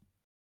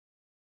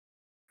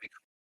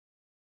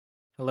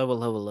Hello,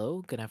 hello,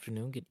 hello. Good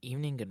afternoon, good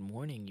evening, good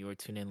morning. You are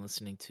tuned in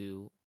listening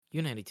to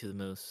United to the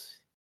Moose.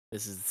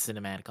 This is the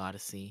Cinematic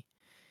Odyssey.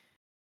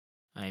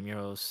 I am your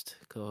host,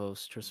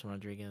 co-host Tristan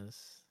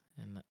Rodriguez,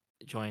 and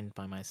joined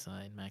by my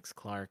side, Max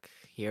Clark,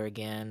 here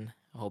again.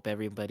 I hope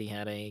everybody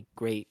had a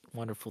great,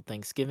 wonderful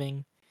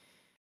Thanksgiving.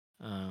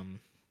 Um,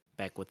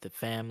 Back with the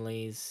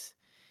families,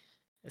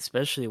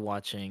 especially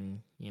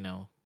watching,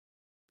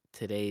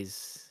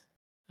 today's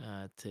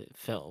the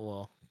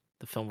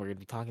film we're going to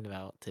be talking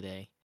about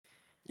today.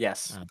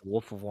 Yes. The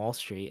Wolf of Wall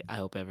Street. I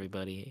hope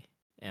everybody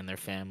and their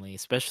family,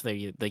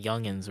 especially the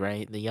youngins,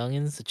 right? The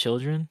youngins, the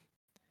children,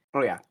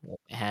 Oh yeah.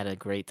 had a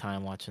great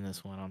time watching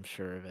this one. I'm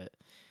sure of it.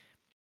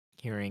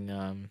 Hearing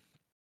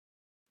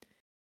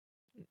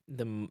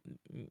the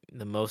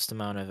the most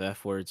amount of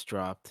f words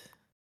dropped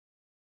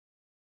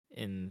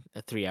in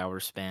a 3 hour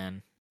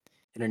span.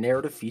 In a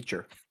narrative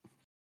feature.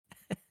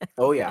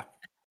 Oh yeah.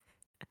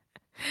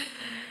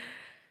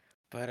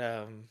 But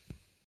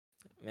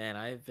man,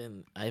 I've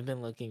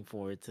been looking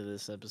forward to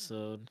this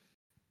episode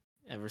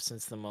ever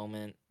since the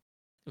moment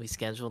we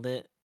scheduled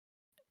it.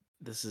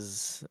 This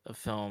is a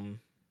film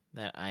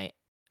that I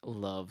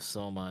love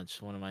so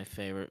much. One of my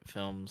favorite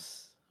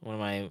films. One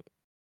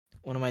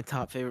of my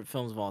top favorite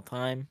films of all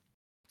time.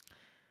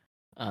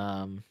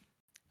 Um,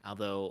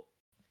 Although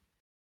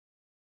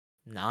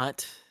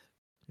not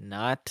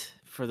not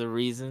for the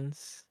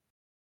reasons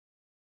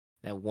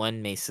that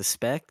one may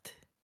suspect.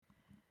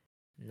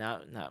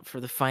 Not for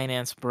the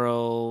finance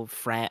bro,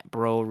 frat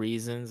bro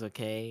reasons,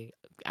 okay?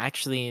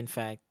 Actually, in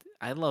fact,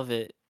 I love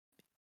it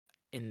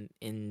in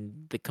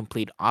the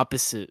complete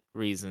opposite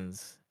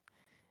reasons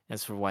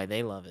as for why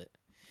they love it.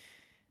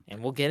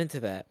 And we'll get into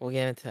that. We'll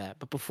get into that.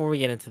 But before we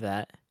get into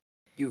that,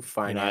 You I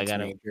finance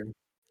gotta major.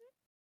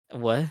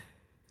 what?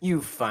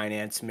 You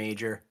finance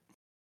major.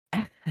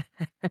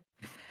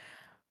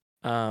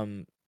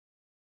 um,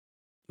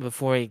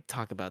 Before we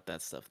talk about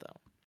that stuff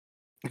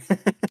though,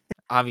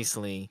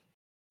 obviously,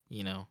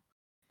 you know,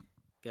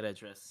 gotta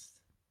address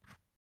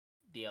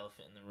the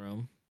elephant in the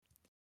room.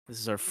 This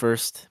is our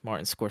first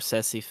Martin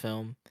Scorsese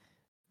film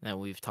that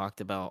we've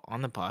talked about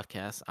on the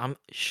podcast. I'm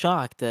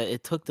shocked that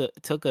it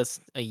took us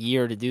a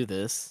year to do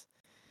this,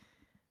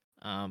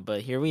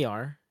 but here we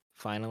are,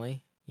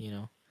 finally.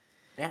 Yeah.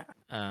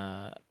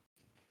 I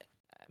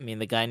mean,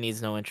 the guy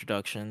needs no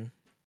introduction.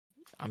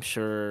 I'm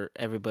sure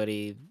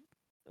everybody,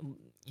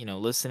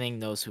 listening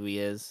knows who he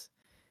is,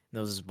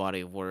 knows his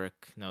body of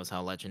work, knows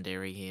how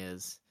legendary he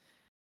is.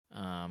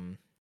 Um,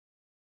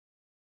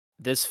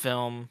 this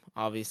film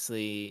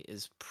obviously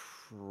is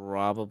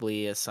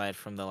probably, aside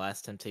from The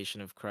Last Temptation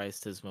of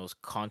Christ, his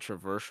most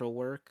controversial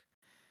work.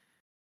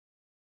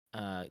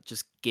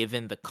 Just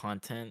given the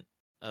content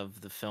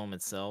of the film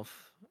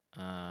itself,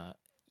 uh,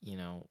 you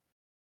know,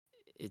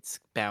 it's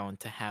bound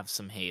to have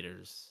some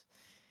haters.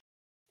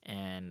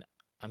 And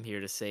I'm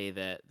here to say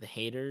that the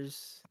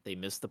haters, they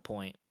missed the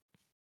point.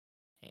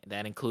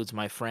 That includes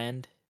my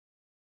friend,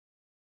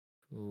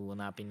 who will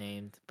not be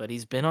named, but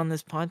he's been on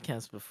this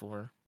podcast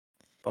before,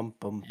 Bum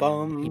bum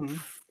and he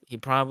bum. he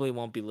probably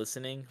won't be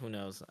listening. Who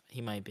knows?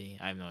 He might be.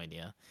 I have no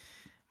idea.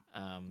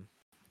 Um,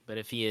 but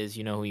if he is,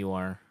 you know who you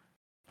are.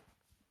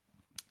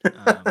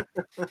 Um,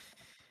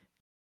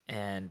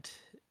 and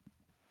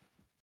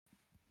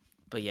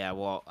but yeah,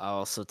 well, I'll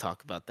also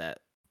talk about that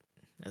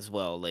as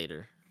well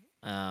later.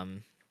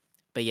 Um,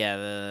 but yeah,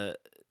 the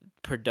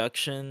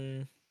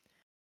production,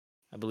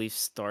 I believe,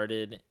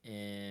 started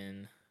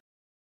in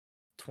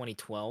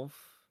 2012,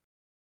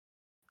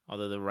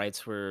 although the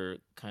rights were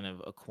kind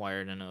of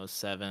acquired in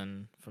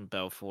 '07 from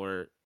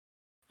Belfort,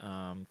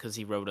 because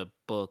he wrote a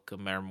book, a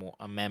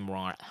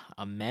memoir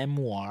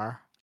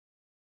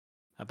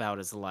about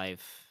his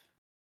life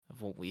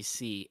of what we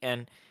see.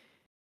 And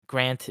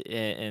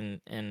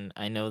and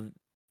I know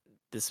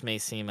this may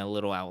seem a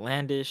little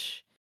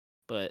outlandish,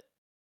 but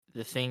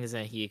the things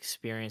that he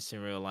experienced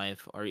in real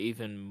life are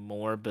even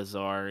more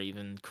bizarre,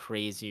 even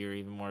crazier,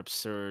 even more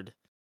absurd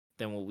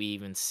than what we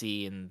even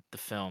see in the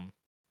film.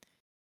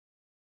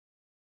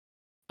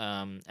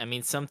 I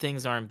mean, some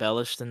things are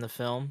embellished in the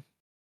film,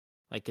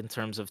 like in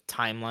terms of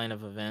timeline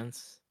of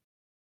events.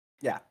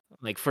 Yeah.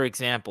 Like for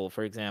example,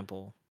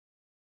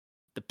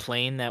 the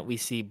plane that we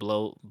see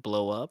blow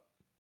up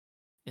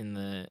in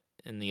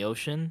the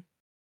ocean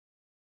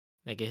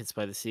that get hit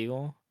by the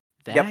seagull.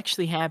 That Yep.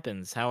 actually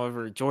happens.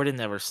 However, Jordan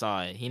never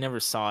saw it. He never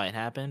saw it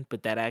happen,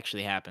 but that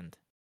actually happened.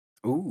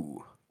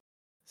 Ooh.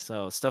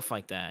 So stuff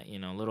like that,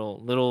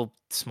 little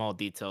small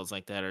details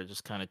like that are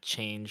just kind of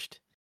changed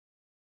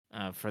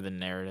for the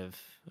narrative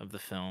of the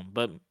film.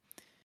 But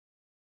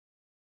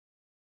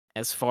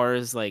as far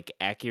as like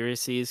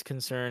accuracy is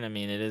concerned, I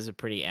mean, it is a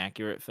pretty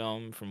accurate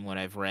film from what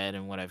I've read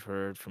and what I've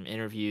heard from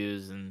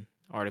interviews and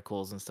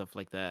articles and stuff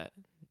like that.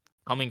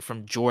 Coming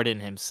from Jordan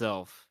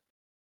himself,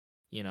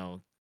 you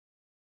know,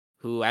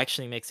 who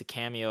actually makes a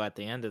cameo at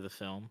the end of the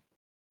film.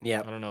 I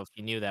Yep. don't know if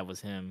you knew that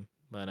was him,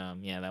 but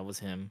yeah, that was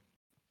him.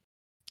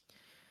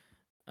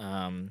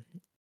 Um,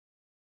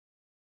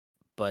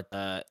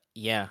 but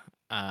yeah,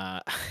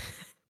 uh,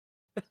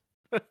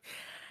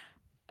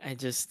 I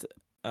just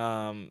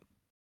Um,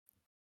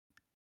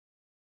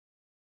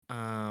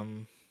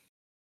 um,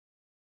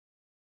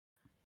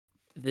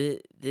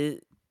 the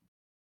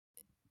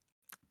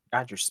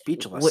God, you're what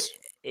speechless.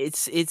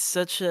 it's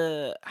such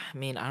a. I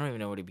mean, I don't even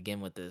know where to begin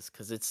with this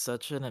because it's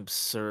such an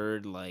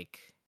absurd, like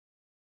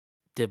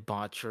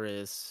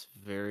debaucherous,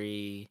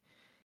 very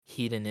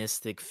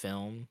hedonistic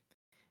film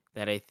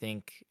that I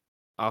think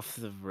off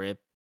the rip,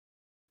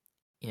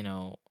 you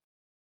know,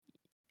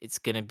 it's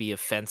gonna be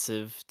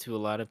offensive to a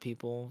lot of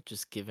people,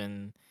 just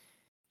given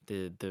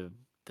the the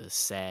the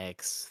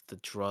sex, the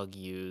drug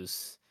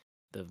use,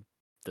 the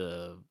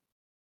the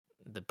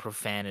the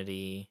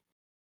profanity,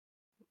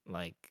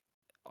 like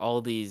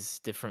all these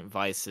different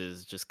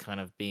vices just kind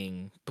of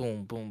being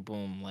boom, boom,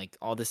 boom, like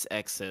all this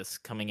excess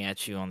coming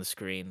at you on the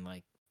screen,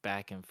 like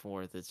back and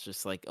forth. It's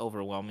just like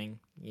overwhelming,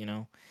 you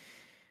know.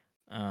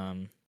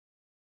 Um,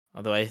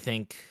 Although I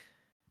think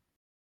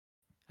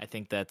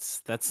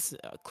that's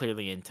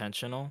clearly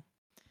intentional,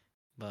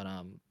 but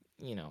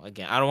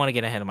again, I don't want to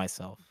get ahead of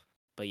myself.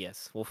 But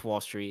yes, Wolf of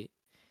Wall Street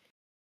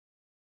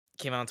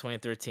came out in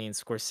 2013.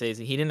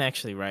 Scorsese, he didn't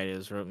actually write it. It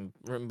was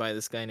written by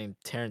this guy named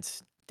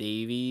Terrence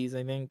Davies,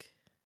 I think.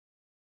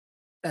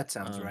 That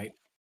sounds Um, right.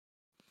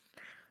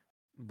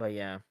 but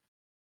yeah,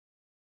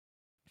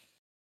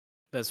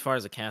 but as far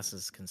as the cast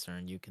is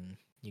concerned, you can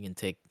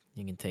take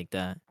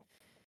that.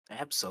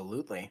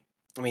 Absolutely.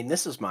 I mean,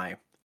 this is I'm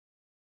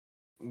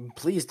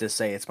pleased to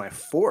say it's my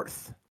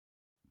fourth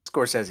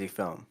Scorsese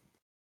film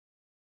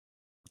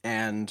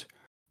and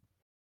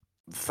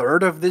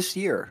third of this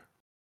year.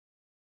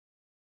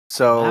 Wow,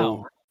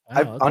 So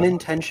I've wow, okay.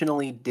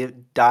 unintentionally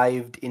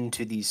dived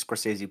into the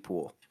Scorsese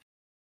pool.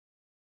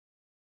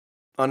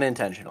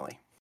 Unintentionally.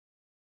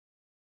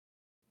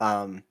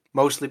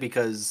 Mostly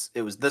because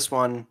it was this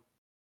one,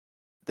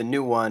 the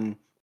new one,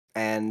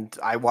 and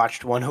I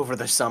watched one over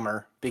the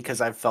summer because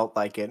I felt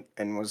like it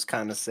and was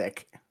kind of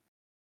sick.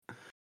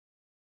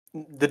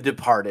 The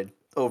Departed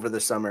over the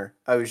summer.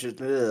 I was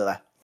just, ugh,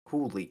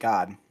 holy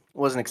God.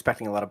 Wasn't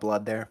expecting a lot of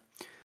blood there.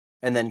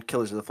 And then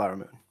Killers of the Flower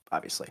Moon,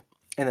 obviously.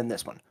 And then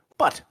this one.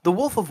 But The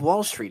Wolf of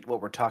Wall Street,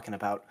 what we're talking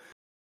about,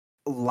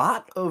 a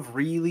lot of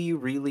really,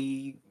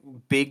 really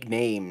big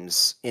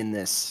names in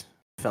this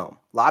film.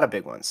 A lot of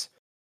big ones.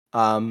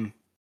 Um,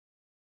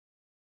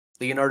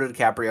 Leonardo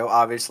DiCaprio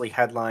obviously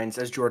headlines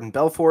as Jordan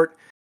Belfort.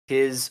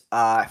 His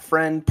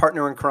friend,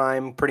 partner in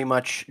crime, pretty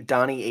much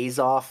Donnie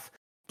Azoff,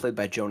 played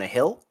by Jonah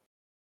Hill.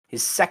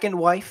 His second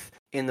wife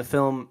in the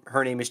film,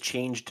 her name is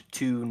changed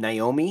to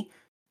Naomi.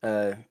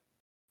 In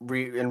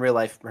real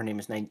life, her name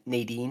is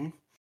Nadine,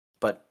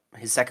 but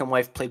his second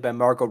wife, played by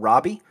Margot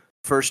Robbie.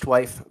 First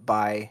wife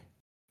by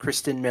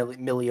Kristen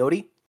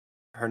Milioti.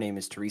 Her name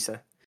is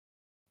Teresa.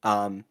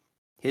 Um,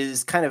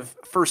 his kind of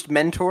first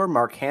mentor,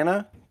 Mark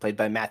Hanna, played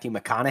by Matthew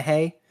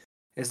McConaughey,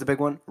 is the big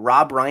one.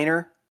 Rob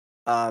Reiner,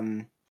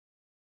 um,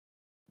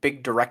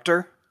 big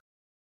director,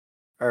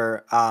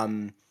 or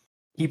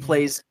he Hmm.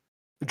 plays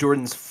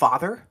Jordan's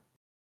father,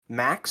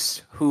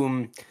 Max,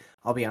 whom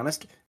I'll be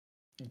honest,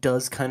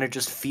 does kind of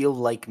just feel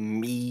like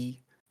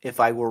me if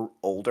I were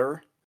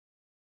older.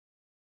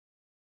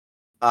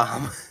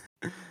 Um,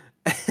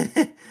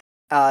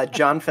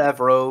 John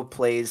Favreau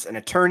plays an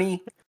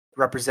attorney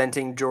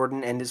representing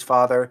Jordan and his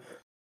father,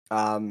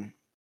 um,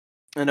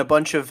 and a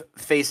bunch of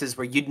faces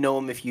where you'd know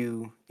him if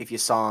you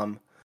saw him.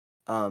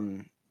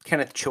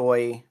 Kenneth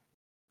Choi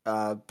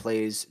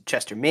plays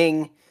Chester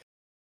Ming.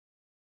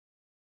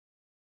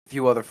 A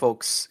few other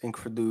folks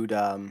include,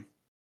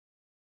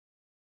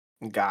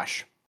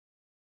 gosh,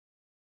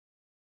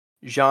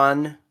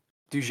 Jean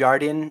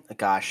Dujardin.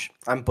 Gosh,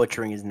 I'm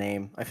butchering his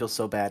name. I feel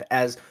so bad.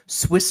 As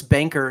Swiss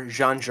banker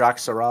Jean Jacques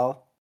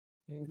Sorrel,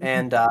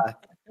 and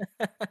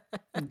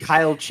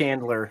Kyle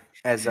Chandler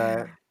as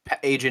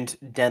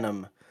Agent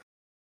Denham,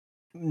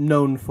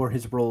 known for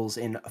his roles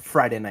in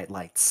Friday Night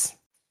Lights.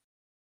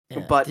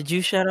 Yeah. But Did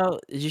you shout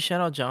out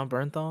John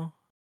Bernthal?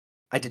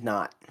 I did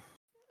not.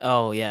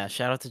 Oh yeah,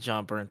 shout out to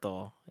John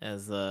Bernthal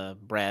as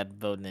Brad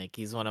Vodnik.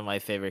 He's one of my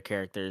favorite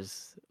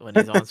characters when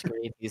he's on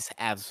screen. He's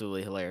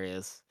absolutely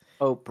hilarious.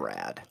 Oh,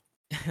 Brad.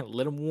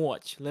 Let him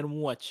watch. Let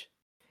him watch.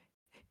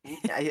 I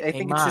Hey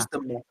think it's ma, just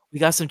the we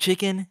got some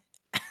chicken.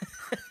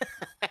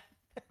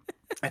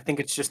 I think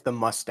it's just the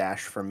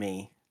mustache for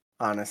me.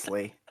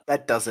 Honestly,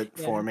 that does it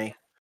Yeah. for me.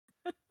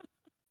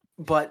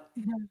 But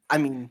Mhm. I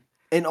mean,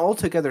 an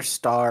altogether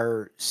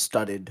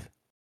star-studded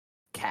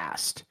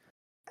cast, Mhm.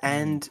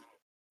 and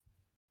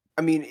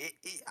I mean,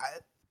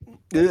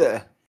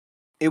 ugh.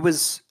 It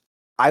was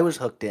I was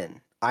hooked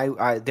in.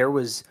 I there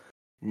was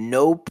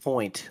no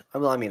point.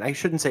 Well, I mean, I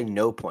shouldn't say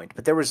no point,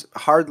 but there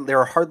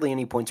are hardly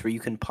any points where you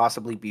can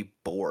possibly be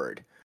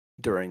bored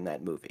during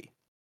that movie.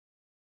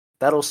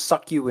 That'll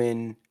suck you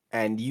in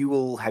and you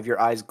will have your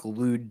eyes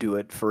glued to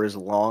it for as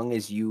long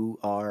as you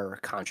are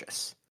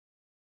conscious.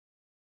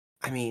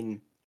 I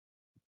mean,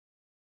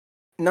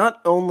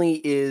 not only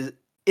is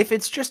if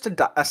it's just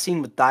a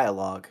scene with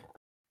dialogue,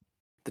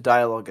 the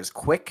dialogue is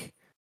quick,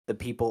 the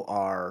people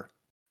are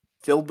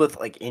filled with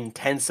like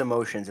intense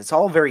emotions. It's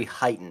all very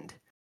heightened.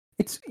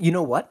 It's you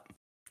know what?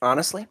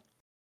 Honestly,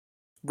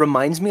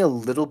 reminds me a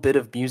little bit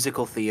of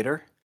musical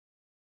theater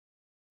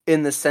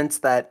in the sense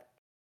that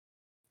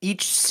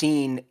each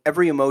scene,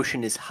 every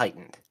emotion is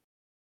heightened.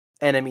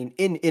 And I mean,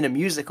 in a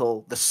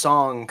musical, the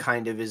song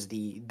kind of is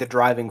the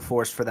driving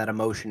force for that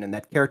emotion and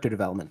that character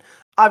development.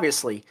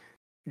 Obviously,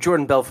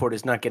 Jordan Belfort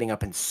is not getting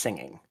up and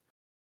singing.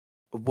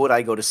 Would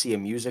I go to see a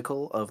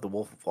musical of The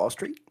Wolf of Wall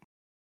Street?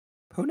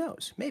 Who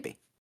knows? Maybe.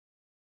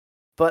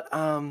 But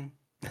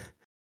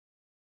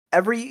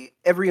every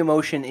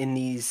emotion in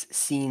these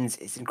scenes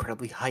is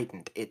incredibly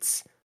heightened.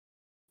 It's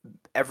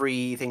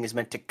everything is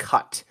meant to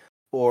cut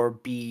or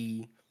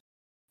be,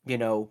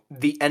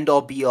 the end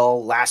all be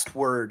all last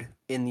word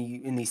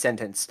in the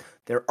sentence.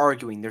 They're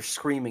arguing, they're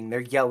screaming, they're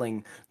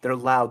yelling, they're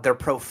loud, they're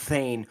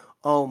profane.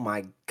 Oh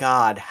my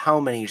god, how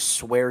many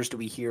swears do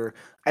we hear?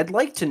 I'd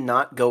like to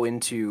not go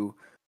into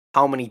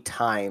how many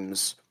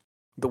times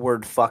the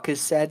word fuck is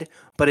said,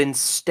 but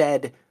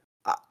instead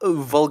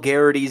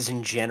vulgarities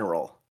in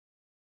general.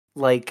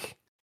 Like,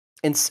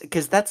 and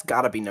because that's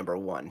got to be number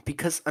one.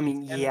 Because I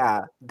mean, And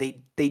yeah,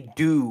 they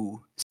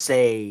do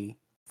say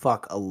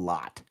fuck a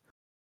lot,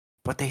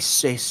 but they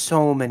say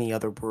so many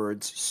other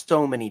words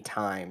so many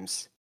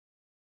times.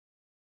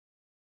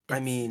 I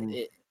it's mean,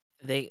 it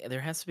they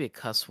there has to be a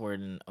cuss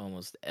word in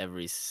almost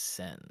every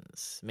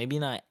sentence. Maybe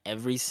not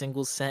every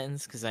single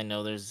sentence, because I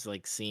know there's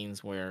like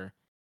scenes where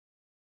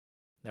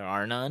there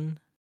are none.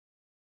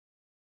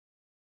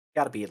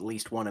 got to be at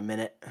least one a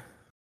minute.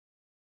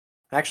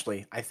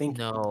 Actually, I think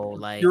No,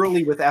 like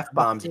purely with f I'd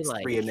bombs, say it's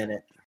three a like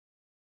minute.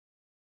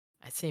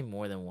 I'd say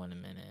more than one a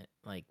minute.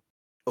 Like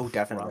Oh,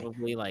 definitely.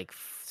 probably like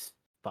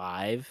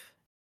five,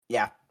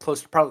 Yeah,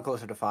 close, probably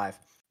closer to five.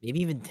 maybe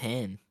even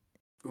 10.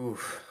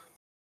 Oof,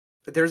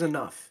 but there's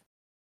enough.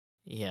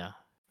 Yeah,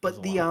 there's a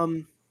But the lot.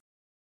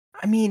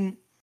 I mean,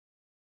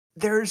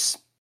 there's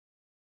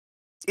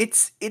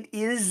it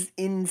is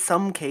in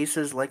some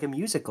cases like a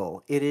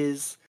musical. It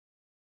is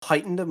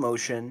heightened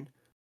emotion,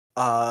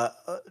 uh,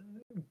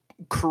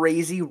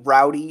 crazy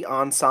rowdy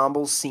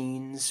ensemble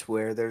scenes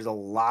where there's a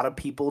lot of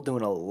people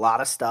doing a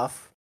lot of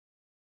stuff.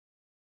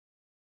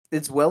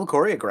 It's well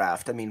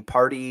choreographed. I mean,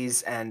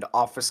 parties and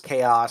office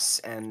chaos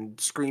and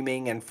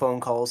screaming and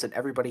phone calls and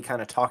everybody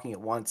kind of talking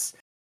at once.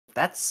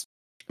 That's,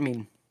 I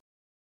mean,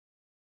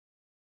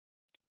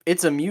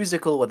 it's a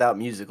musical without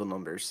musical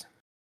numbers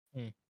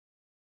Hmm.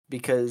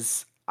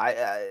 because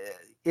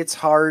it's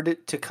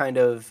hard to kind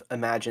of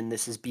imagine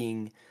this as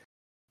being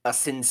a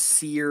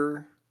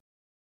sincere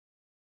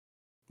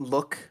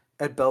look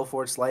at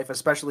Belfort's life,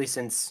 especially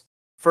since,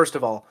 first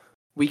of all,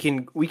 we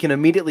can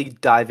immediately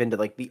dive into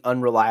like the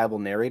unreliable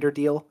narrator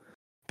deal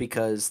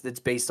because it's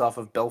based off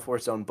of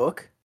Belfort's own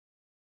book.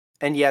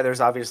 And yeah,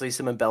 there's obviously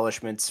some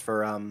embellishments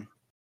for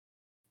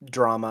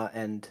drama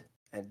and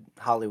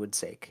Hollywood's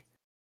sake.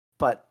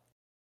 But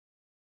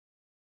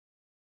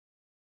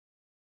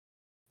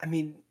I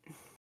mean,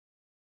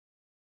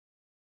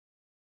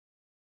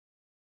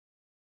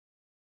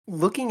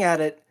 looking at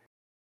it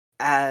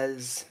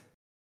as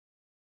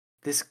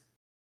this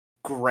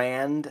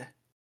grand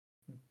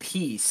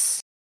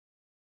piece,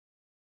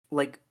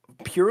 like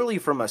purely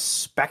from a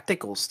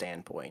spectacle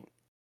standpoint,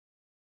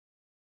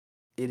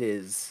 it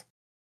is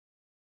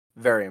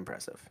very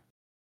impressive.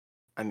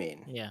 I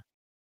mean, Yeah.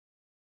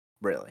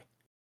 really.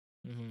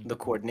 Hmm. The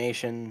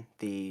coordination,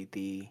 the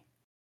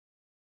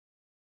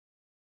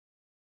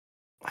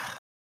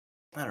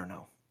I don't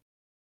know.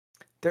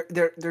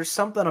 There's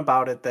something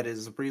about it that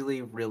is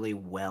really really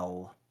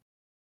well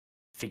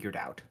figured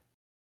out.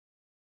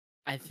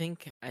 I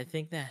think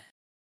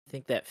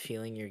that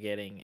feeling you're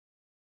getting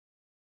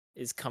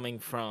is coming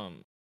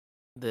from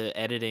the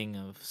editing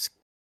of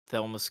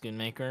Thelma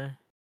Schoonmaker,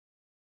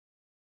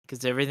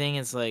 because everything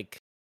is like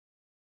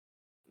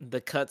the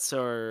cuts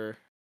are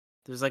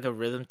there's like a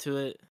rhythm to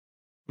it,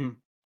 Mm,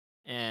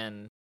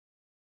 and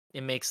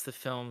it makes the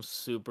film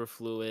super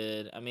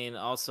fluid. I mean,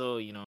 also,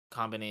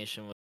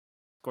 combination with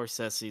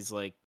Scorsese's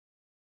like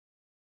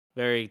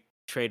very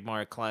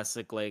trademark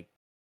classic, like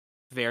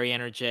very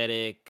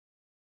energetic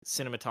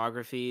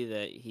cinematography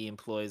that he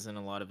employs in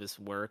a lot of his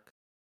work,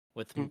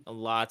 with mm,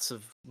 lots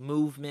of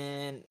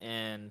movement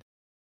and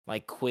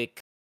like quick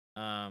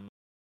um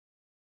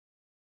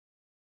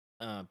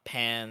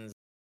pans,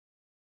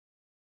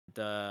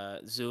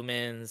 the zoom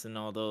ins, and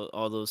all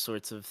those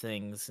sorts of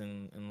things,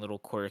 and little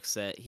quirks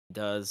that he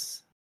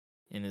does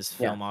in his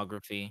yeah.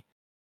 filmography.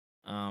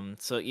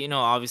 So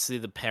obviously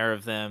the pair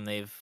of them,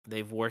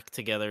 they've worked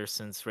together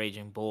since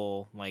Raging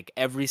Bull. Like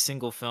every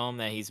single film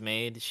that he's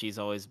made, she's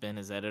always been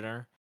his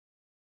editor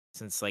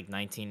since like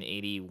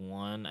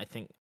 1981, I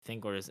think,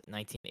 or is it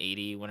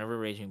 1980, whenever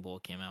Raging Bull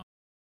came out.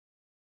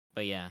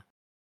 But yeah,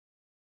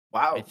 I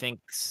Wow. think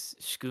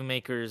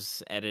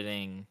Shoemaker's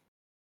editing.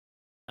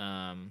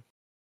 Um,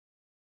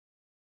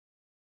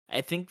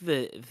 I think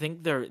their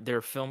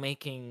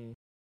filmmaking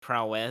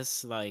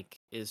prowess like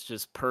is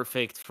just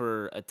perfect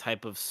for a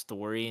type of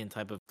story and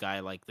type of guy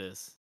like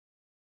this.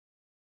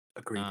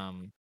 Agreed.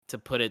 To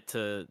put it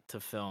to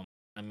film.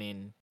 I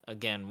mean,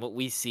 again, what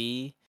we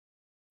see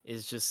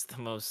is just the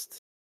most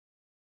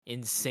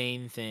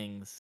insane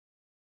things.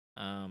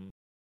 Um,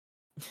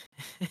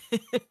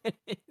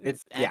 It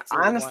it's yeah, absolutely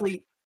wild.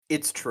 honestly,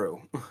 it's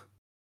true.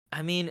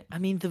 I mean,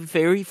 the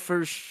very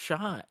first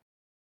shot.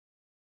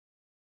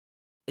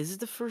 Is it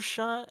the first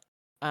shot?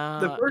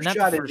 The first Not the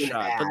shot is first an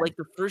shot, but, ad. like,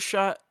 the first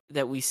shot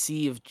that we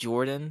see of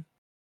Jordan,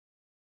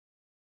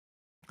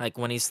 like,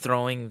 when he's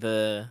throwing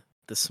the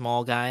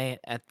small guy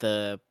at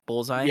the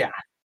bullseye, Yeah,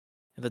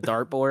 the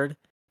dartboard.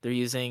 They're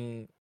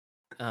using,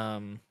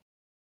 um,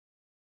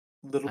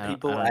 little I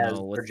people don't as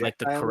know what's, like,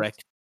 projectiles.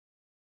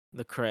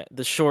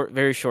 the short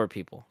very short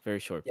people, very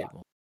short Yeah.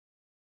 people.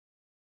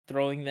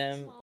 Throwing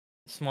them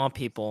small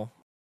people,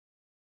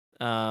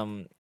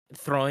 um,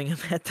 throwing them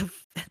at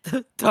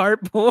the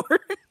dartboard.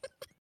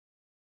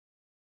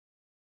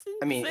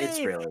 I mean, It's it's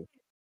insane. really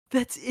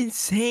That's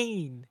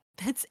insane.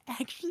 That's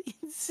actually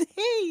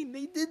insane.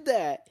 They did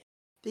that.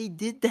 They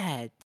did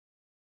that.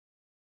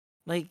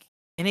 Like,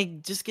 and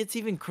it just gets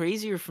even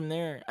crazier from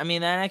there. I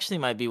mean, that actually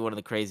might be one of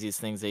the craziest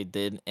things they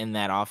did in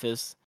that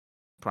office,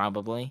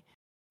 probably.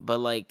 But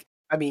like,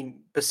 I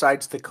mean,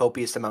 besides the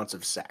copious amounts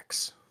of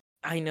sex.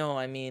 I know.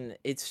 I mean,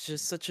 it's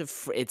just such a.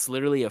 It's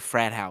literally a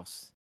frat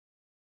house.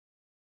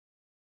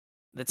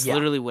 That's Yeah.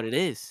 literally what it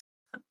is.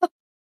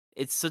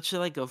 It's such a,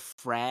 like a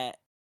frat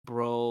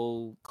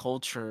bro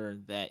culture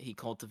that he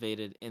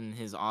cultivated in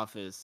his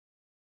office.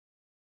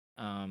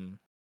 Um,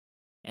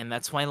 And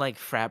that's why, like,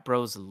 frat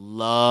bros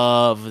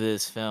love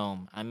this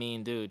film. I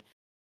mean, dude,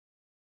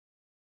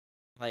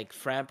 like,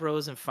 frat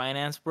bros and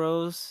finance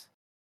bros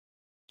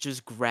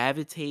just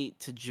gravitate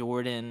to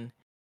Jordan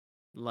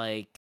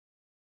like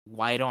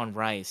white on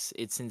rice.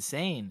 It's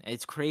insane.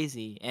 It's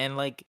crazy. And,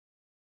 like,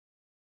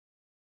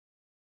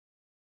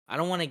 I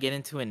don't want to get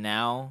into it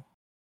now,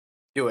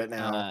 Do it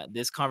now.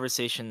 this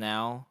conversation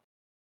now.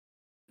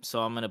 So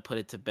I'm gonna put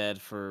it to bed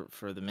for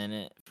a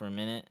minute.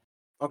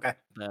 Okay.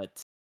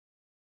 But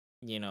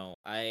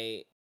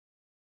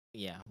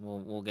yeah,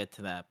 we'll get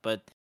to that.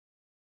 But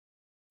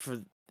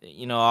for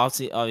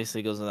obviously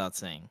it goes without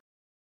saying.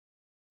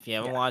 If you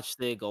haven't Yeah.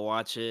 watched it, go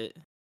watch it.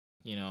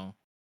 You know,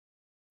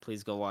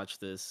 please go watch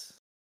this.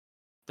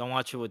 Don't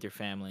watch it with your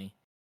family.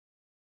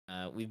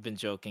 We've been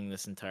joking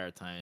this entire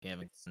time. If you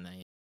haven't done that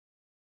yet.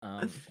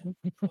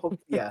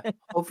 Yeah.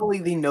 Hopefully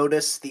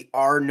the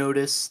R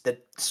notice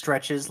that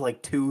stretches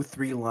like 2,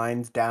 3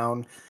 lines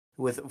down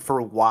with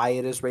for why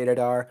it is rated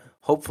R.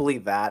 Hopefully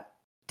that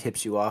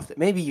tips you off that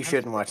maybe you I'm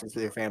shouldn't surprised. watch this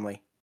with your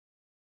family.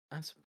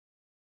 I'm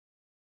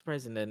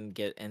surprised it didn't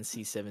get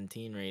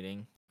NC-17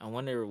 rating. I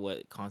wonder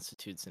what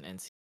constitutes an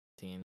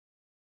NC-17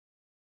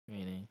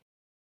 rating.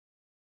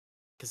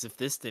 Because if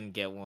this didn't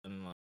get one,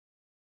 like,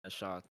 a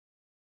shock.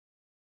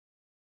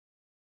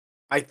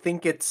 I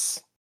think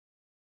it's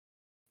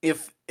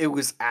if it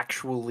was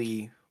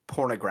actually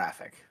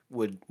pornographic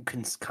would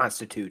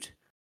constitute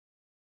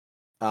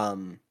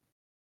um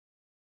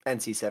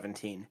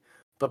NC-17.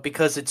 But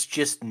because it's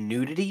just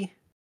nudity,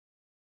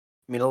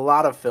 I mean a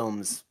lot of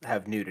films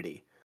have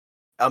nudity.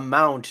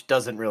 Amount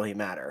doesn't really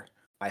matter,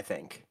 I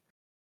think.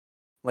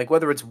 Like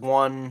whether it's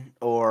 1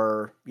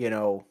 or,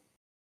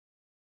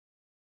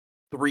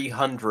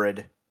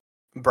 300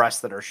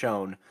 breasts that are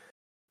shown,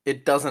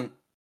 it doesn't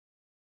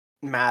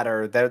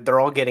matter. They're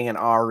all getting an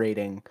R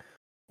rating,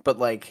 but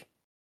like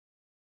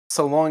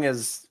so long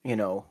as,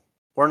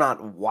 we're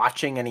not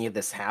watching any of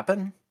this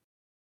happen,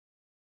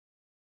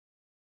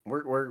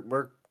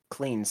 we're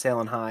clean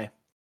sailing high.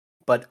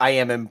 But I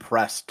am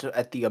impressed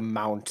at the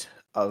amount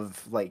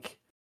of like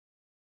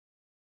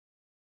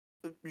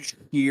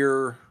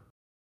sheer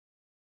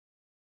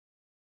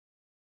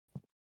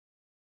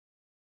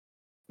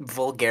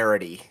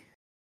vulgarity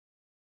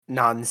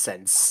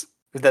nonsense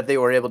that they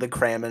were able to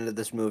cram into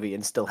this movie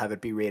and still have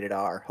it be rated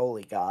R.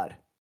 Holy God.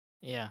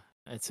 Yeah,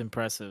 it's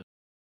impressive.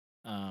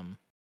 Um,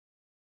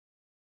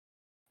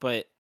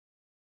 but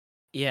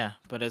yeah,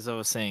 but as I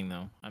was saying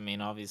though, I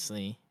mean,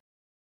 obviously,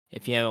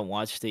 if you haven't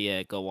watched it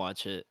yet, go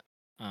watch it.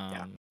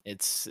 Yeah.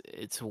 It's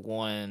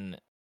one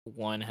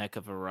heck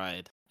of a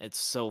ride. It's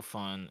so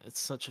fun. It's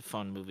such a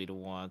fun movie to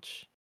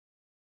watch.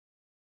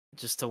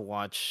 Just to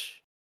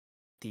watch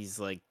these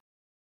like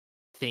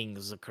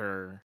things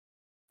occur,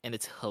 and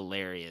it's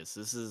hilarious.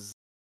 This is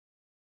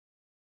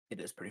It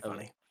is pretty a,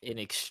 funny. an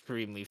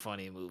extremely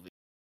funny movie.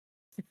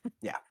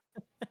 Yeah.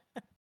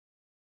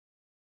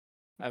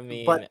 I But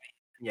mean,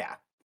 yeah.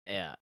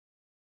 yeah,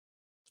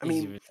 I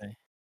easy mean, to say.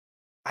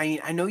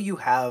 I know you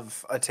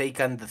have a take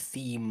on the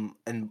theme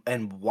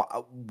and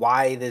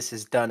why this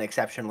is done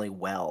exceptionally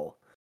well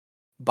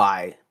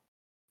by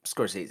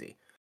Scorsese.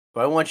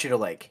 But I want you to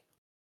like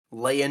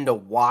lay into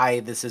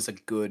why this is a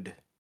good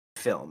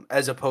film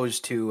as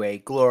opposed to a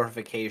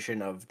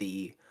glorification of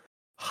the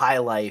high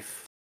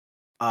life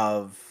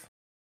of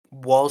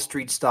Wall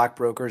Street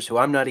stockbrokers who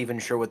I'm not even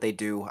sure what they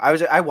do.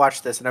 I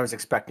watched this and I was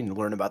expecting to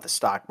learn about the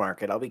stock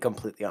market. I'll be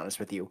completely honest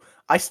with you.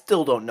 I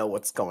still don't know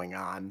what's going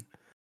on.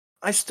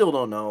 I still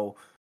don't know.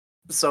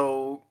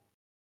 So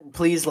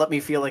please let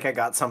me feel like I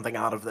got something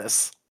out of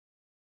this.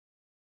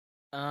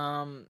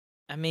 Um,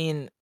 I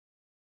mean,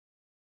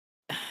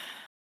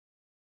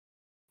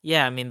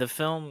 yeah, I mean the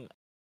film.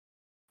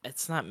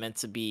 it's not meant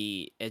to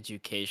be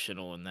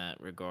educational in that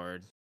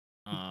regard.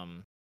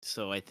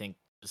 So I think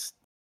just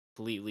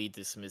completely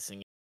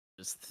dismissing it,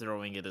 just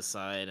throwing it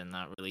aside and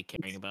not really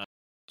caring about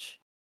it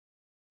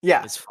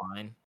Yeah. is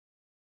fine.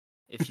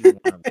 If you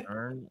want to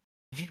learn,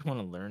 if you want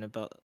to learn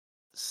about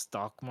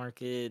stock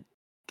market,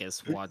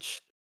 guess watch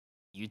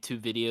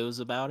YouTube videos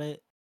about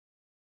it.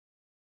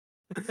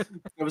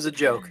 It was a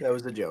joke. That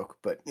was a joke,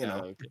 but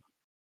Okay.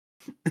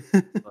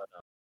 But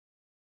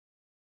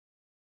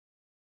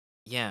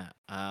yeah,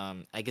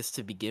 I guess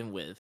to begin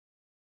with,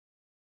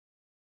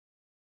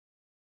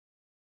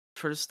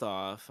 first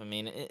off, I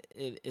mean,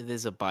 it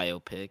is a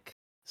biopic,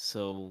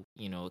 so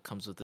it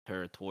comes with the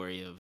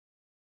territory of,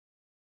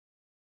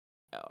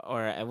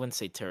 or I wouldn't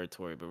say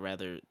territory, but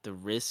rather the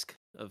risk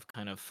of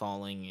kind of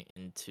falling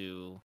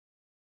into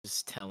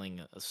just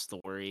telling a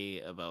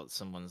story about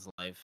someone's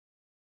life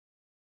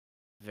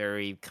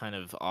very kind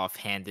of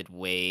offhanded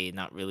way,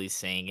 not really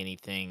saying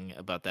anything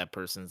about that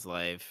person's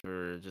life,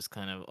 or just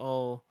kind of,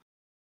 oh,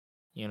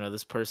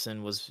 this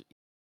person was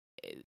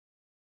eh,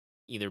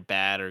 either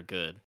bad or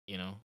good,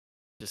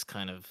 just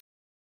kind of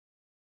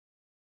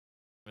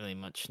really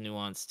much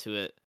nuance to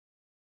it.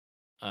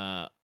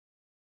 Uh,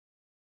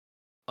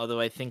 Although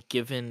I think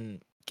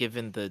given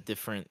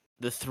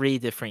the three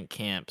different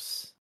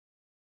camps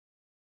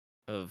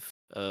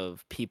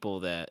of people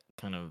that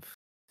kind of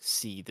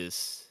see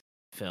this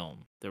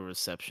film, the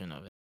reception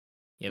of it.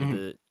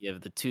 Mhm. You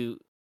have the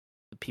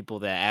people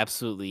that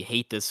absolutely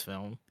hate this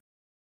film,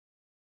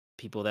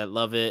 people that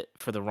love it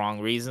for the wrong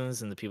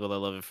reasons, and the people that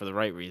love it for the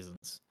right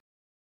reasons.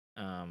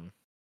 Um,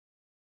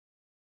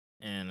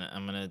 and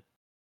I'm gonna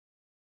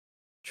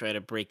try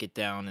to break it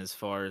down as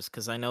far as,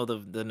 because I know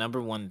the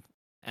number one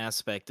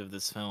aspect of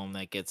this film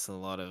that gets a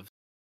lot of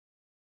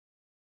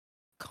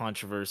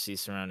controversy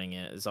surrounding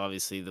it is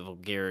obviously the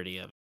vulgarity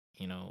of it.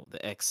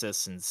 The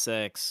excess in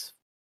sex,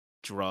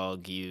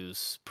 drug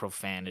use,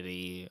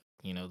 profanity,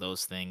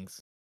 those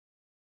things.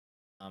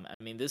 I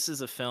mean, this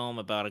is a film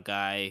about a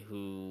guy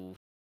who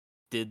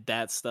did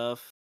that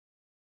stuff.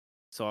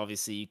 So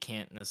obviously you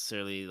can't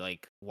necessarily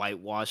like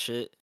whitewash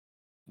it,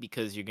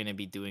 because you're going to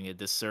be doing a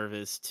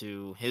disservice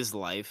to his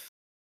life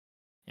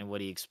and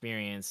what he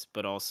experienced,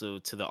 but also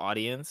to the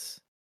audience.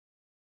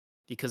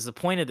 Because the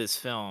point of this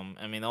film,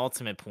 I mean, the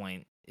ultimate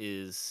point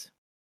is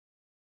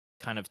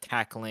kind of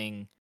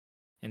tackling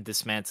and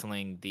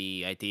dismantling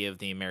the idea of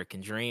the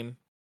American dream,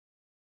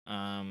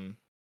 um,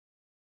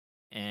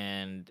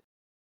 and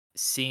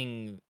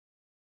seeing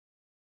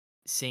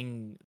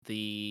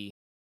the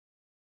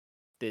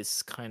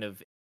this kind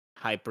of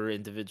hyper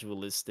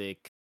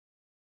individualistic,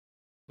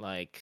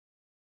 like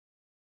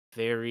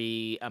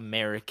very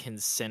American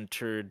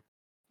centered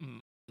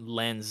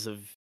lens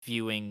of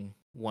viewing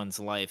one's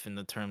life, in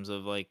the terms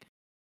of like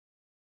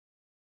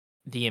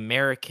the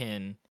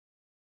American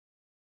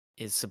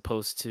is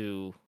supposed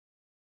to,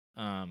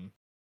 um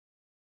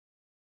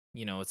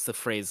it's the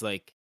phrase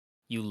like,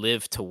 you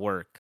live to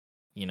work,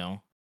 you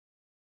know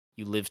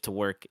you live to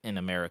work in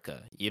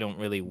America. You don't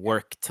really Yeah.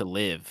 work to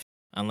live,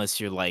 unless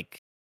you're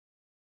like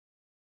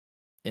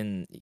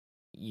in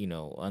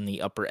on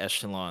the upper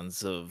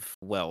echelons of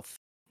wealth.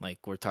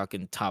 Like, we're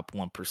talking top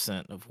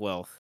 1% of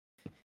wealth.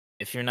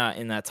 If you're not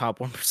in that top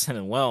 1%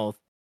 of wealth,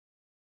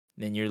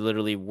 then you're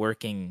literally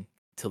working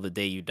till the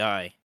day you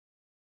die.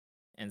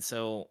 And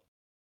so,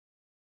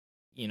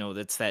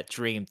 that's that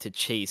dream to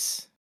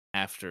chase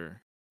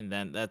after. And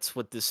then that's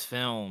what this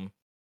film,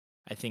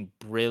 I think,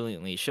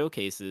 brilliantly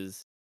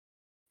showcases.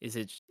 Is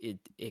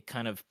it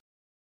kind of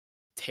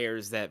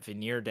tears that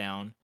veneer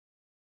down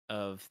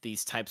of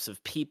these types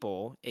of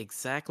people,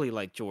 exactly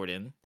like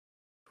Jordan,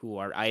 who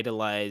are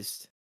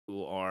idolized,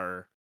 who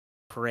are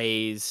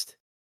praised,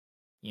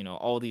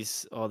 all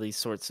these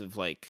sorts of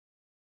like,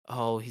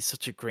 oh, he's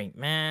such a great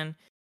man,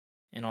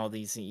 and all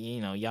these,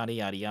 yada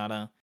yada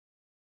yada.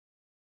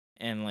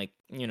 And like,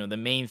 the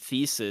main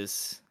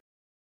thesis,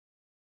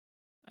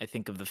 I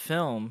think, of the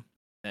film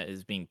that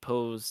is being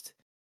posed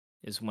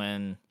is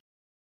when,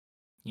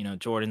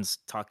 Jordan's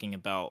talking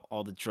about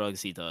all the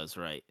drugs he does,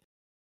 right?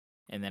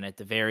 And then at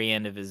the very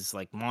end of his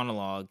like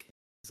monologue,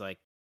 he's like,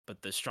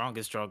 but the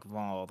strongest drug of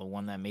all, the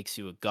one that makes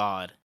you a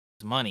god,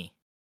 is money.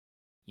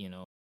 You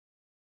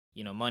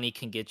know, money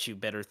can get you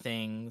better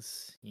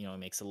things, he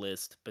makes a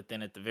list. But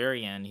then at the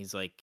very end, he's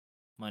like,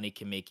 money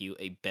can make you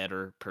a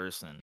better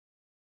person.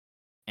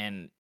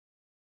 And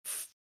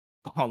f-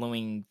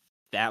 following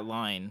that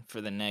line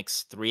for the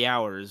next 3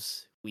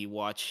 hours, we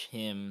watch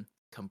him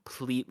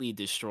completely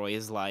destroy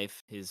his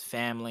life, his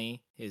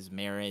family, his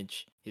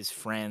marriage, his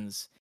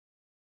friends.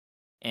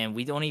 And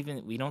we don't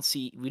even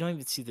see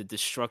the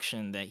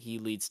destruction that he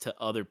leads to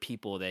other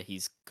people that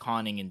he's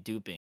conning and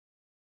duping,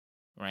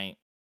 right?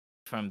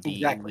 From the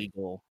Exactly.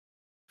 illegal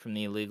from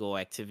the illegal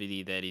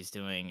activity that he's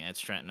doing at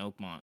Stratton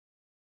Oakmont.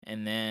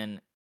 And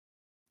then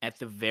at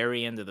the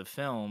very end of the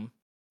film,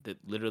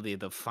 literally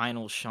the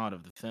final shot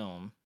of the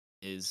film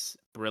is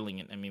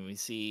brilliant. I mean, we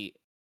see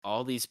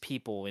all these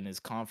people in his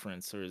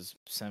conference or his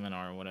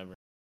seminar or whatever.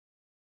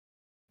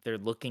 They're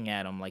looking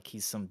at him like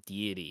he's some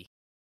deity.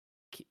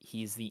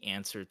 he's the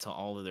answer to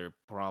all of their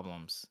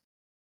problems.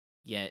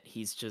 Yet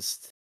he's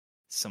just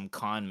some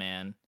con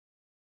man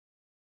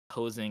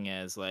posing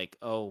as like,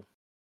 "Oh,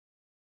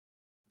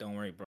 don't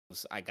worry,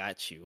 bros. I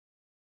got you.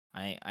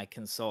 I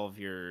can solve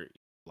your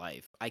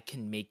life. I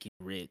can make you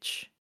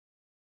rich."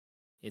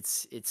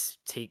 It's a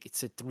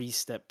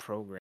 3-step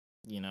program,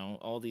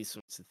 all these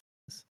sorts of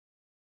things.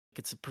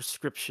 It's a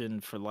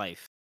prescription for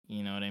life,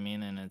 you know what I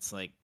mean? And it's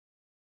like,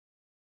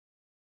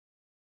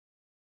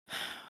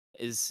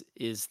 is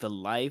the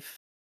life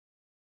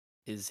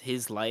is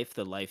his life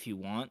the life you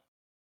want?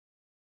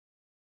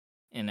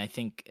 And I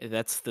think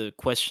that's the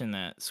question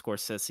that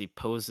Scorsese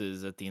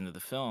poses at the end of the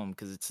film,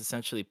 because it's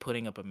essentially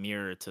putting up a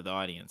mirror to the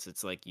audience.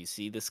 It's like, you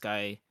see this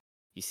guy's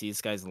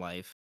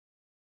life.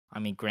 I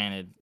mean,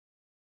 granted,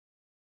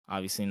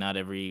 obviously not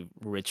every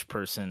rich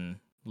person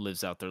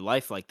lives out their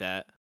life like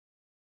that,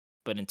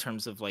 but in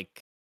terms of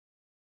like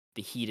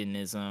the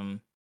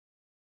hedonism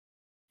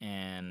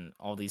and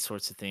all these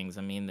sorts of things,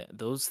 I mean,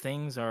 those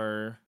things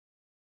are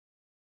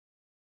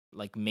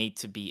like made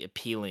to be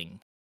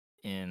appealing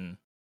in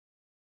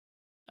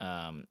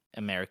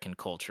American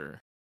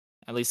culture.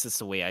 At least that's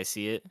the way I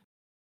see it.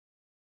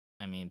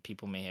 I mean,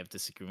 people may have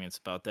disagreements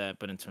about that,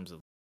 but in terms of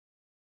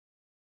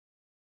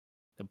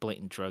the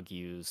blatant drug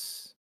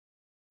use,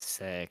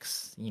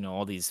 sex,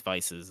 all these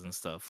vices and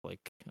stuff,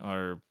 like,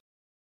 are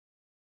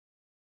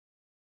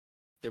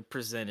they're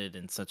presented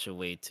in such a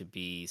way to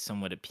be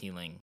somewhat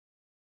appealing,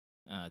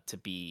 to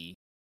be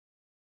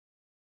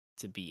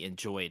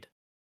enjoyed.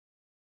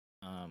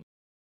 Um,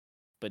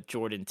 but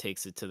Jordan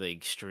takes it to the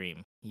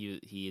extreme.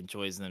 He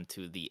enjoys them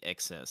to the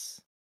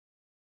excess,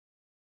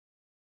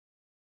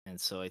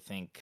 and so I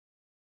think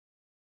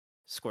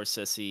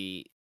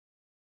Scorsese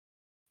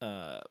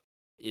uh,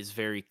 is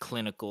very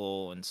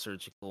clinical and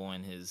surgical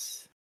in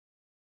his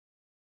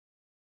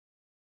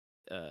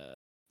uh,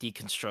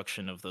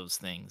 deconstruction of those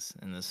things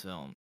in this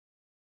film,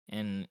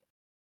 and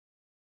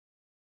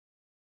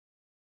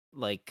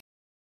like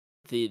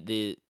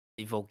the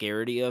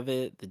vulgarity of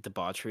it, the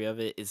debauchery of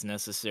it, is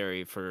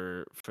necessary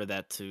for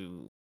that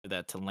to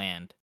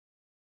land.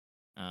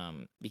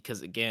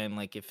 Because again,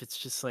 like, if it's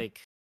just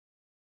like,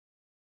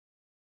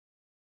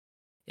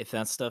 if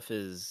that stuff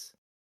is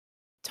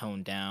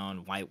toned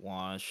down,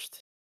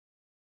 whitewashed,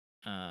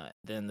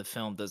 then the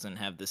film doesn't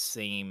have the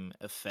same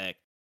effect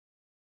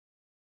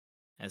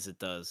as it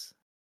does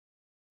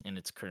in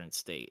its current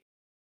state.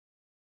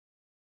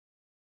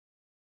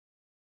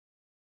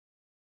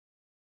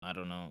 I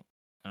don't know.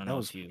 I don't That know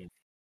was if you.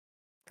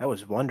 that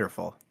was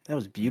wonderful. That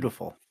was Mm.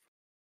 beautiful.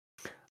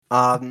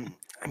 I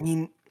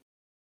mean,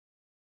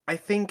 I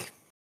think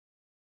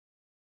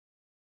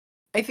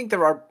I think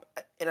there are,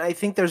 and I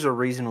think there's a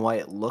reason why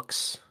it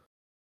looks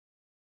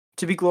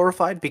to be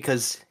glorified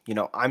because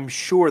I'm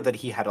sure that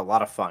he had a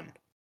lot of fun,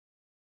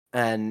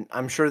 and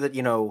I'm sure that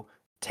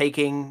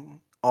taking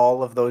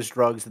all of those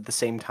drugs at the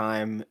same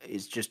time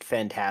is just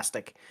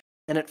fantastic,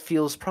 and it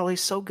feels probably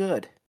so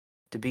good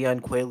to be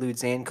on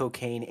Quaaludes and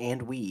cocaine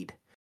and weed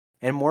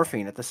and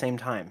morphine at the same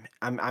time.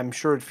 I'm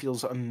sure it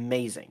feels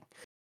amazing.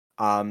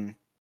 Um,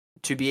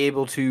 to be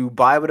able to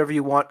buy whatever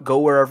you want, go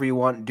wherever you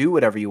want, do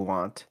whatever you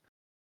want,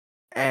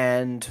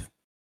 and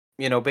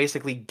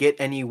basically get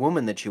any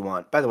woman that you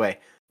want. By the way,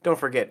 don't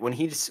forget when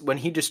he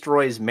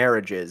destroys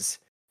marriages,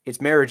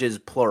 it's marriages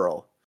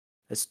plural.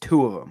 That's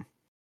two of them.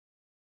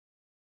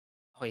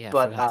 Oh yeah, I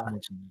But forgot to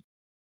mention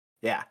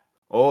yeah,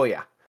 oh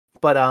yeah.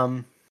 But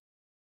I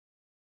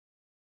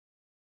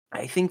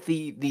think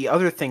the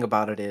other thing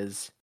about it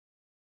is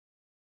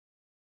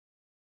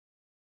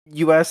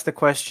you ask the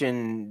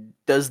question: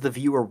 does the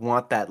viewer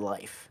want that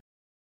life?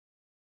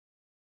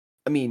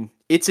 I mean,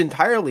 it's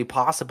entirely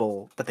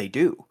possible that they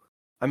do.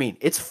 I mean,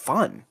 it's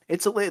fun.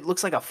 It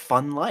looks like a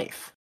fun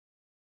life.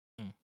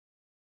 that.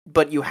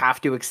 But you have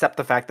to accept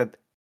the fact that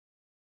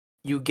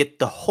you get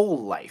the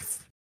whole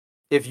life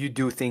if you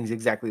do things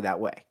exactly that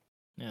way,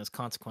 Yeah, it's which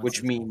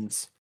consequences.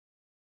 means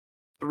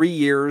 3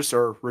 years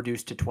or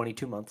reduced to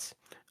 22 months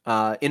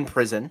in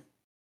prison.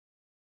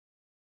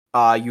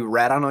 You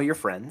rat on all your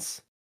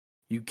friends.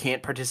 You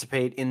can't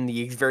participate in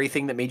the very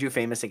thing that made you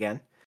famous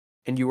again.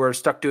 And you are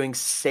stuck doing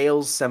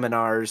sales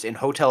seminars in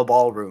hotel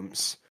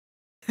ballrooms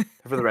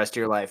for the rest of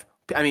your life.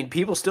 I mean,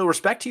 people still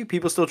respect you.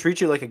 People still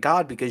treat you like a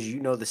god because you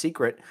know the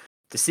secret.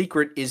 The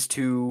secret is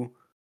to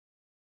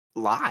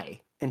lie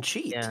and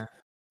cheat, Yeah,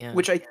 yeah.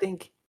 which I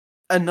think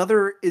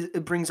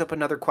it brings up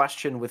another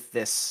question with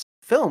this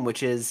film,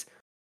 which is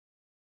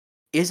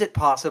it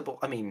possible?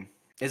 I mean,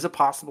 is it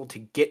possible to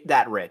get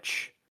that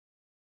rich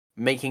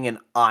making an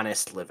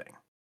honest living?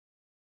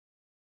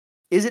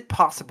 Is it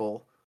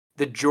possible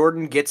that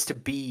Jordan gets to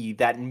be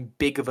that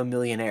big of a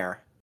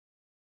millionaire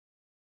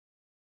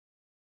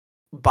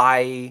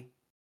by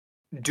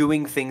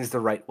doing things the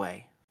right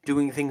way,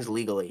 doing things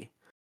legally,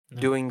 No.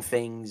 doing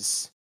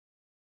things,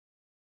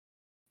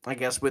 I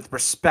guess, with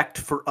respect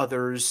for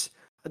others?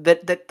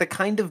 That the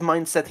kind of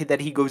mindset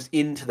that he goes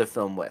into the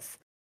film with,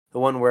 the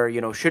one where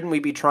shouldn't we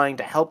be trying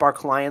to help our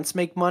clients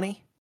make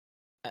money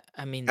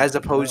I mean, as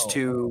opposed no.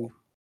 to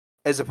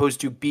as opposed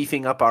to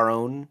beefing up our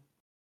own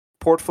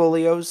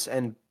portfolios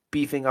and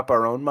beefing up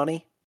our own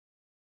money?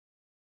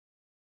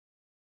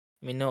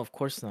 I mean, no, of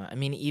course not. I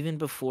mean, even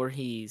before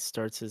he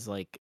starts his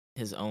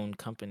own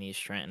company,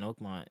 Stratton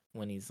Oakmont,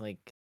 when he's like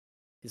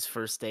his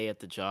first day at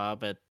the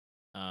job at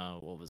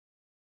what was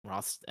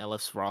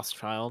Ellis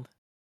Rothschild,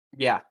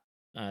 Yeah.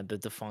 the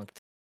defunct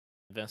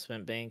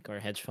investment bank or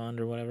hedge fund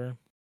or whatever.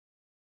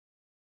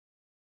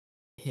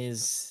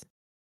 His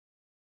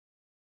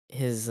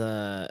his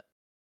what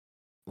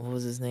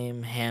was his name?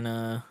 Hmm.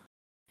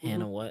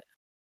 Hannah what?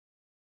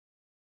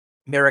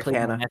 Merrick Played by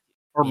Hanna. Matthew,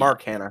 Or yeah,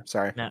 Mark Hanna,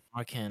 sorry.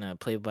 Mark Hannah,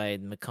 played by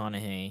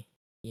McConaughey.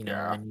 You know,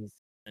 Yeah.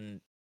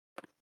 when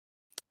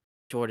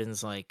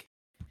Jordan's like,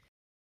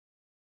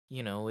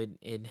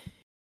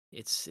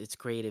 it's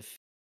great if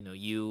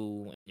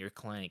you and your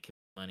client can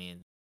make money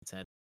and it's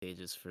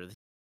advantageous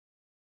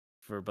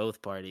for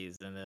both parties.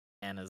 And then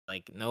Hannah's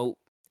like, nope,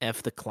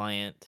 F the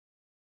client.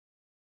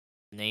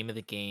 The name of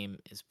the game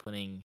is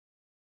putting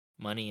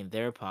money in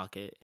their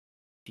pocket,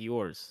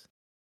 yours.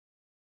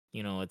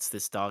 It's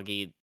this dog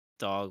eat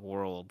dog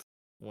world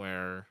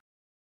where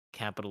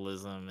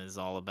capitalism is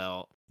all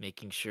about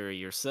making sure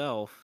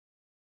yourself,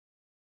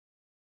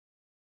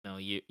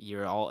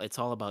 you're all it's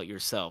all about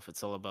yourself.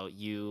 It's all about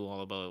you,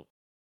 all about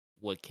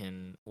what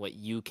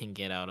you can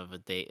get out of a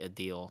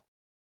deal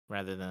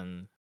rather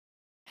than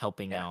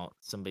helping Yeah. out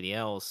somebody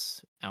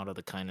else out of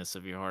the kindness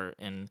of your heart.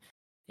 And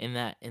in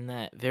that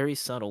very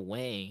subtle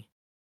way,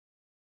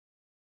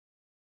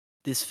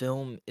 this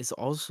film is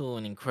also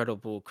an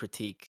incredible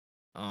critique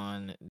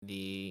on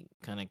the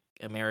kind of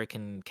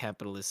American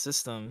capitalist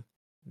system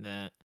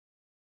that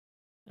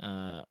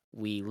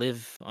we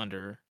live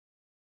under.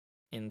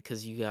 And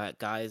because you got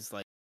guys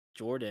like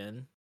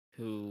Jordan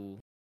who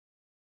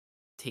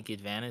take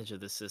advantage of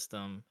the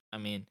system. I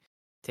mean,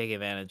 take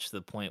advantage to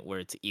the point where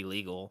it's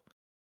illegal.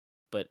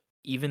 But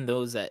even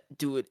those that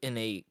do it in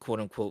a quote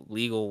unquote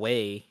legal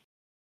way,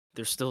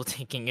 they're still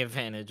taking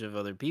advantage of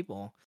other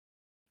people.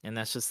 And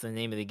that's just the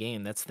name of the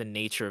game. That's the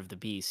nature of the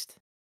beast.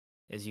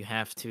 Is you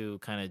have to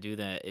kind of do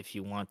that if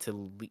you want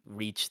to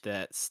reach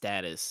that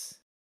status,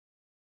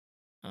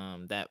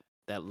 that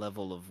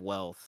level of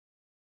wealth,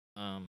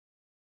 um,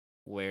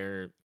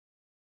 where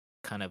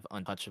kind of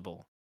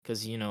untouchable.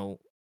 Because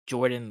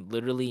Jordan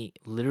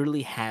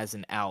literally has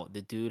an out.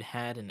 The dude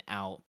had an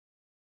out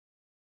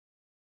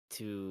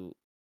to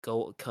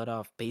go cut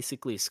off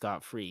basically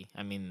scot free.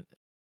 I mean,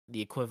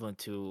 the equivalent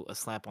to a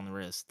slap on the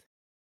wrist.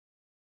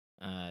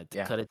 To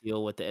Yeah. cut a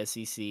deal with the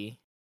SEC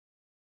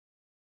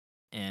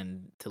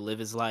and to live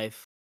his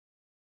life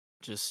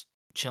just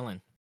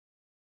chilling.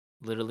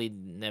 Literally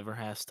never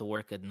has to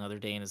work another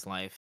day in his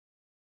life.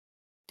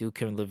 Dude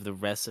can live the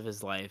rest of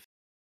his life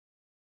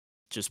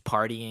just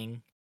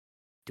partying,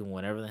 doing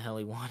whatever the hell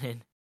he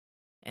wanted,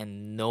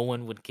 and no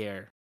one would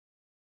care.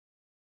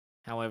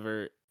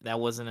 However, that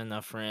wasn't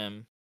enough for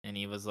him, and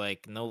he was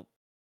like, "Nope,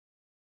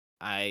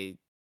 I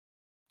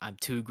I'm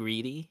too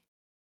greedy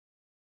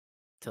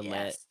to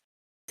let Yes.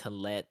 to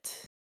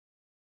let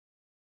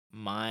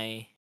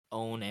my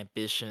own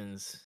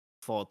ambitions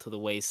fall to the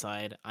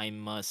wayside. I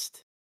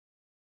must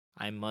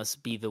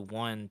be the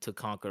one to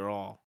conquer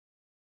all.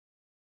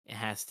 It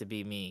has to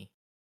be me."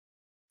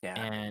 Yeah.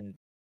 And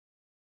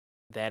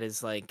that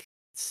is like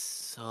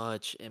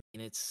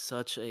it's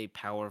such a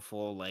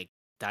powerful like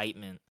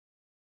indictment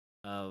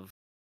of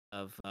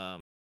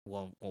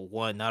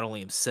one, not only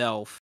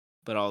himself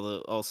but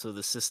also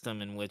the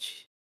system in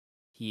which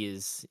he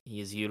is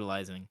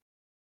utilizing.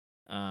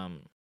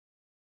 um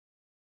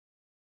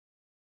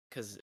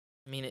because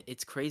I mean,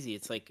 it's crazy.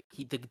 It's like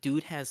the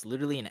dude has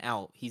literally an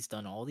out. He's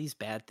done all these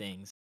bad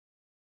things.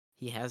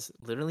 He has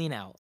literally an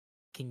out.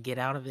 Can get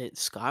out of it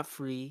scot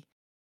free,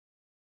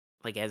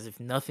 like as if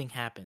nothing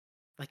happened.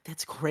 Like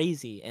that's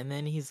crazy. And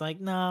then he's like,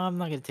 "No, I'm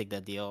not gonna take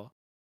that deal."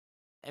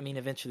 I mean,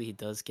 eventually he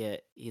does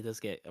get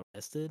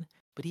arrested,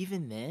 but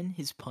even then,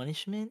 his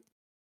punishment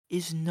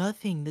is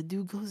nothing. The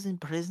dude goes in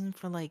prison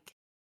for like,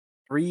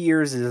 3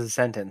 years is a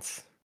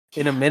sentence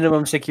in a yeah,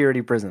 minimum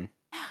security prison.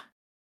 yeah.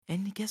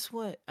 And guess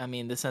what? I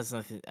mean, this has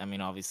nothing. I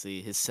mean,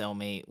 obviously, his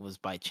cellmate was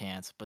by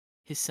chance, but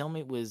his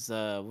cellmate was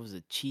what was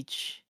it,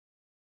 Cheech,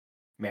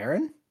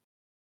 Marin?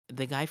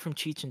 the guy from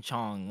Cheech and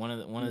Chong, one of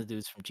the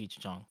dudes from Cheech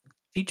and Chong.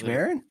 Teach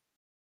Literally, Marin?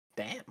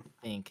 Damn. I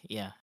think,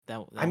 yeah, that I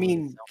that was his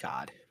mean, cellmate.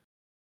 God.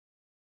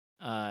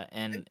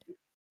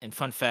 And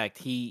fun fact,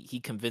 he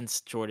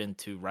convinced Jordan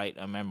to write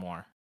a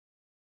memoir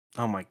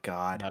Oh my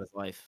God. about his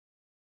life.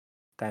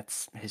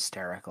 That's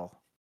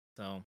hysterical.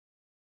 So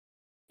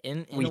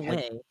in in We a had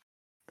way,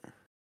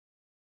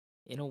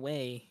 in a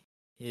way,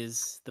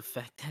 is the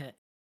fact that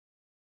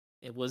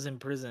it was in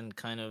prison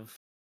kind of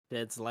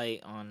sheds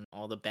light on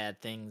all the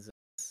bad things of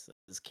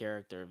his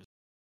character.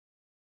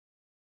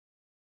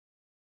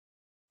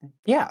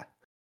 yeah.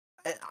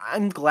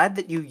 I'm glad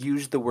that you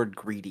used the word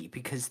greedy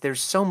because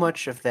there's so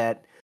much of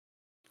that.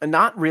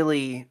 Not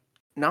really,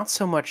 not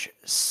so much.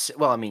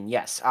 Well, I mean,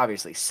 yes,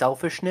 obviously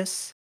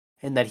selfishness,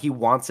 and that he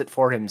wants it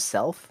for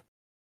himself,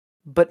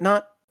 but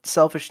not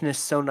selfishness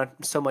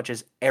so much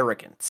as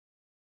arrogance.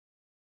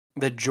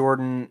 that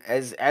Jordan,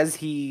 as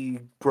he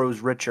grows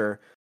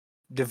richer,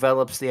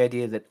 develops the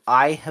idea that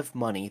I have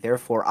money,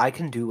 therefore I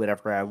can do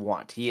whatever I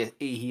want.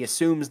 He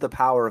assumes the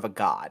power of a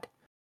god,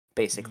 Mhm.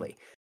 basically,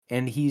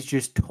 and he's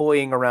just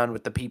toying around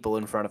with the people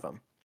in front of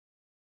him.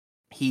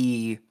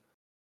 He,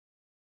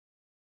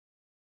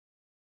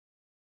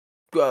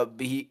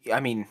 I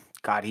mean,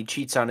 God, he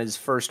cheats on his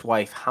first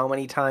wife how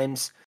many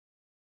times?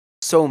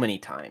 So many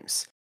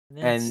times,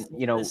 and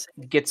That's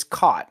gets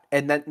caught,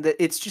 and then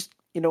it's just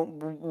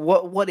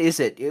what is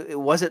it?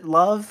 Was it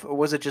love or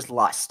was it just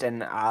lust? And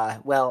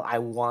well, I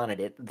wanted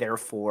it,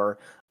 therefore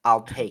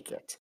I'll take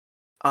it.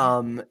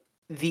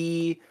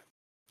 The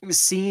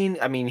scene,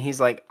 I mean, he's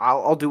like,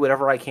 I'll do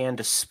whatever I can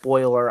to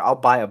spoil her. I'll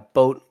buy a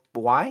boat.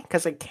 Why?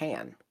 Because I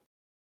can.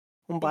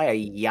 I'll buy a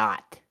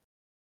yacht.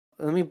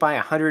 Let me buy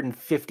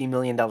 $150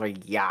 million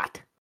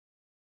yacht.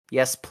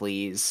 Yes,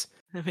 please.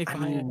 Let me I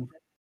buy it. mean,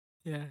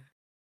 Yeah.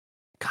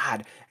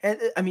 God. And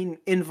I mean,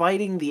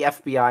 inviting the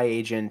FBI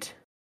agent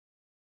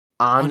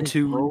On his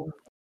onto boat.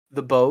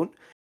 the boat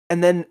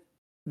and then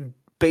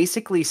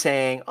basically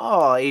saying,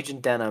 "Oh,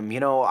 Agent Denham,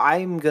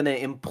 I'm going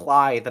to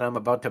imply that I'm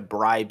about to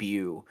bribe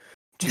you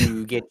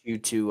to get you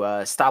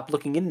to stop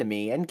looking into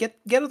me and get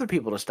other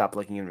people to stop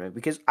looking into me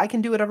because I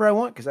can do whatever I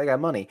want because I got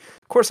money.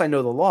 Of course, I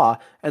know the law,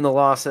 and the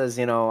law says,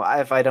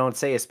 if I don't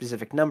say a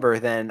specific number,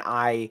 then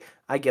I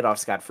get off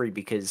scot-free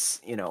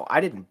because, I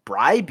didn't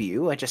bribe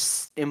you. I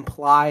just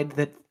implied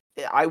that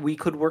we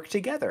could work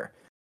together."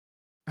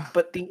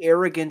 But the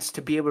arrogance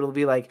to be able to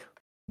be like,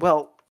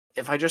 well,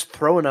 if I just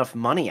throw enough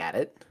money at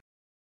it,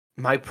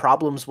 my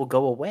problems will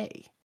go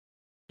away.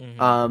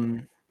 Hmm.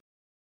 Um,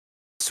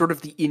 Sort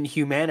of the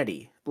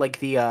inhumanity, like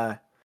the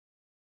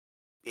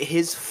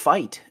his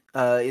fight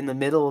in the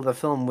middle of the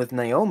film with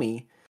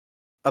Naomi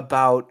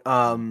about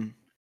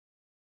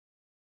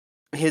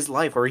his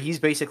life, where he's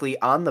basically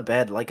on the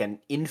bed like an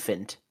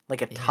infant,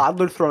 like a Yeah.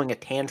 toddler throwing a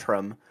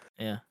tantrum,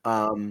 Yeah.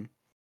 um,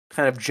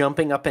 kind of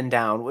jumping up and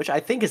down, which I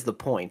think is the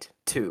point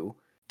too,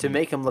 to Mm.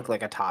 make him look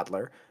like a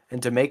toddler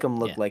and to make him Yeah.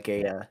 look like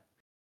a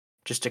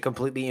just a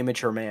completely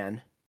immature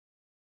man.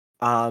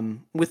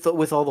 With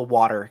all the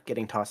water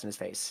getting tossed in his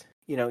face,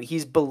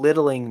 he's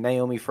belittling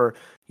Naomi for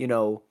you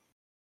know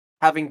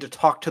having to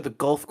talk to the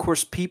golf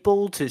course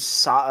people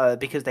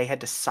because they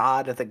had to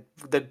sod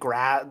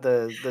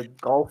the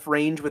golf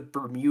range with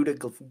Bermuda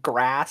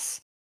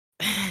grass,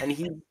 and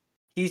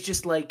he's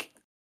just like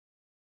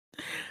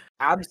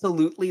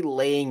absolutely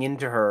laying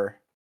into her.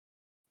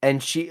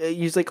 And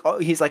he's like,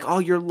 oh,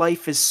 your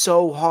life is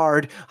so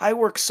hard. I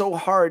work so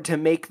hard to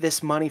make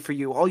this money for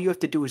you. All you have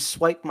to do is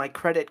swipe my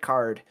credit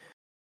card.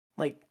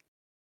 Like,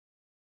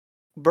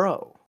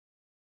 bro,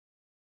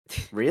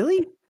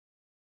 really?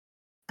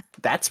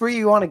 That's where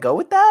you want to go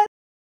with that?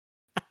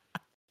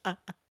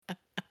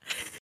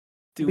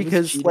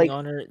 Because like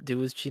Dude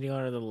was cheating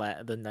on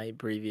her the night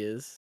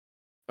previous,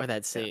 or that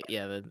yeah, say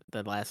yeah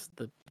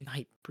the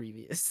night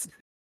previous.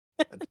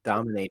 a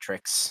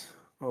dominatrix.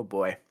 Oh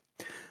boy.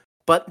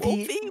 But the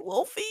Wolfie,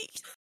 Wolfie.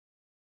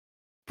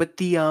 but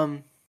the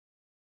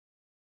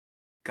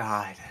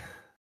God.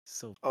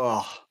 So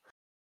Oh.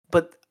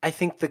 But I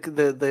think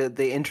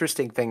the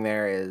interesting thing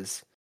there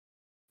is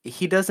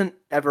he doesn't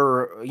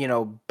ever,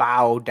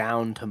 bow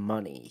down to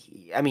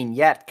money. I mean,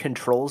 yet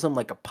controls him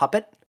like a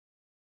puppet,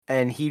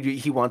 and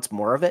he wants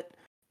more of it.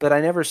 But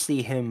I never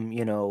see him,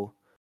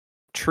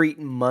 treat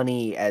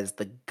money as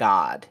the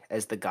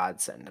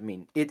godsend. I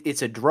mean,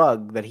 it's a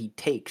drug that he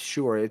takes,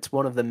 sure. It's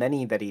one of the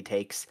many that he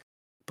takes,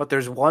 but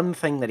there's one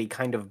thing that he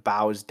kind of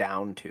bows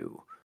down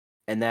to,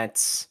 and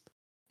that's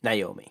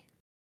Naomi,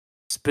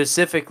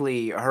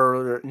 specifically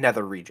her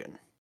nether region.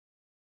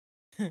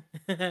 yeah,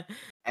 he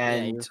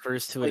And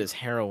refers to it like, as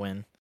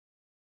heroin.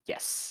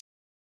 yes,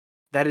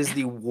 that is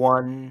the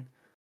one.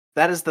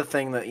 That is the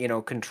thing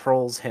that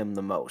controls him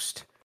the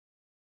most.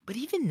 But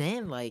even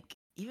then,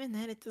 even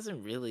then, it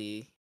doesn't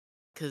really,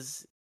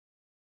 because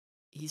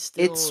he It's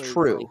still is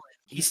true. like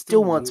He he's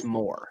still still wants weird.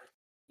 more.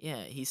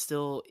 Yeah, he's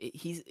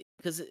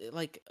because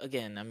like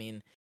again, I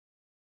mean,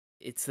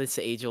 it's this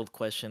age old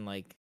question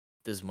like,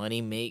 does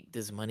money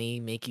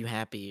make you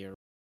happy, or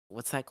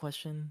what's that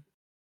question?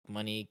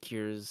 Money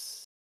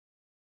cures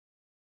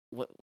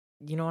what?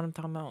 You know what I'm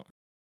talking about?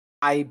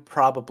 I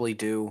probably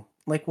do.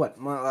 Like what?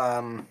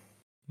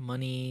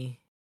 Money,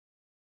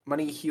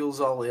 Money heals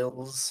all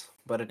ills,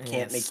 but it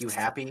can't make yes, you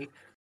happy.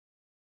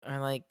 or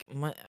like,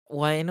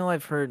 well, I know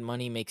I've heard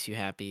money makes you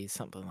happy,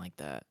 something like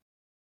that.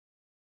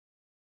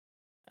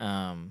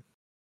 Um,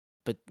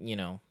 but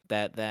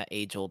that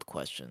age old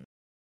question.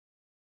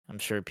 I'm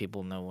sure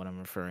people know what I'm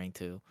referring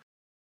to.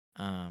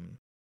 Um,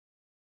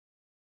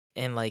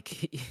 and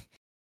like,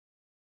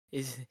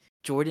 is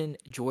Jordan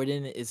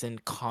is in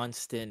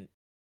constant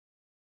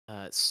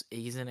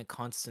he's in a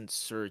constant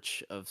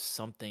search of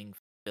something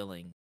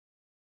filling.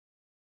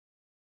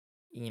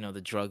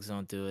 The drugs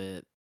don't do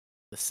it,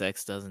 the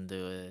sex doesn't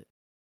do it,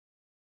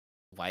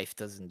 wife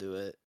doesn't do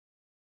it,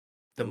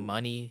 the No.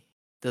 money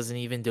doesn't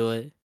even do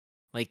it.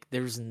 Like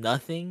there's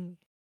nothing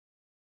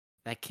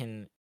that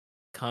can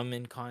come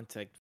in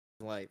contact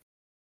with life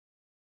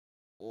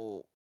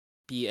will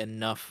be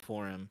enough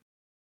for him.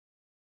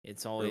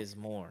 It's True. always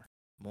more,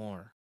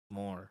 more,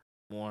 more,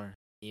 more.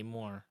 Need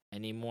more. I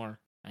need more.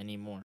 I need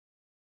more.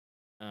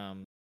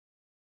 Um,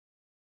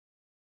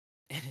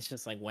 and it's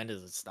just like, when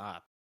does it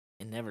stop?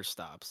 It never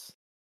stops.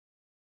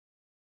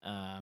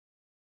 Uh,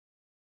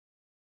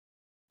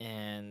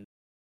 and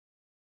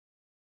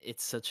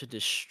it's such a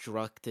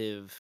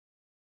destructive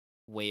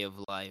way of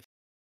life.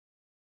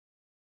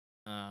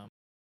 It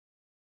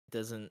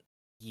doesn't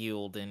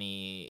yield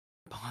any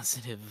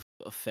positive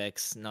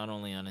effects, not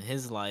only on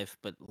his life,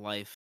 but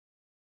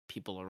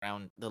people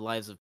around the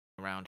lives of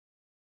around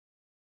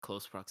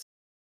close proximity.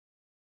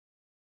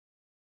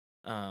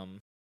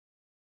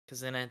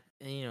 Because then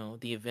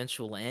the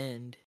eventual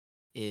end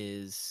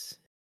is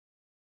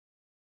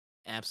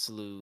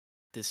absolute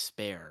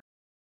despair.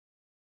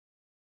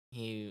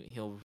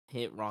 He'll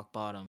hit rock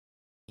bottom.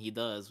 He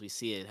does. We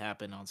see it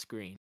happen on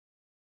screen.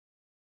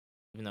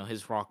 Even though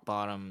his rock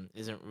bottom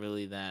isn't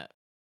really that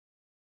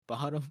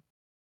bottom.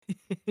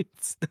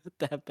 It's not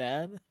that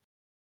bad.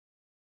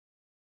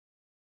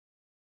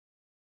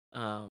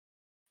 Um,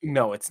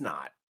 No, it's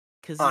not.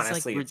 because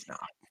Honestly, it's not.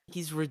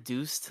 he's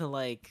reduced to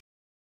like,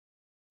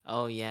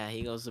 oh yeah,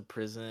 he goes to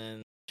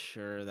prison.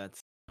 Sure, that's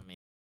I mean,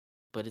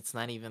 but it's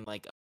not even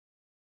like a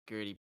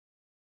security.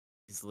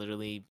 He's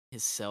literally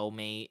his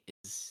cellmate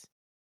is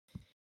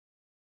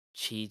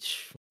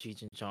Cheech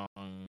and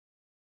Chong.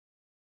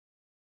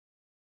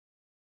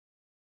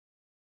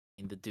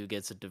 And the dude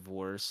gets a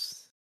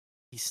divorce.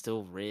 He's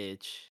still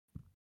rich.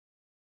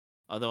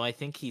 Although I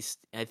think he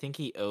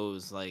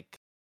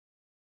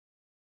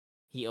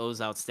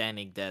owes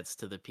outstanding debts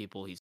to the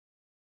people he's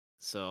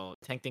so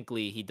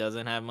technically he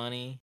doesn't have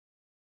money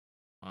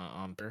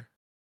on paper,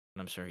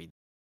 and I'm sure he.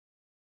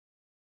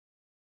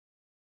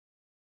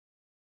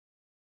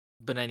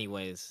 But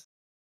anyways,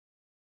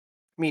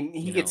 I mean,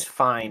 he you gets know,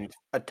 fined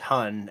a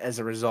ton as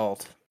a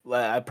result.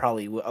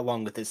 Probably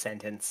along with his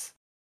sentence.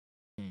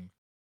 hmm.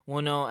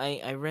 Well, no,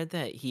 I read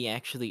that he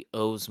actually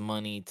owes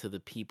money to the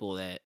people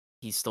that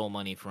he stole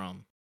money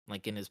from,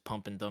 like in his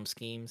pump and dump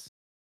schemes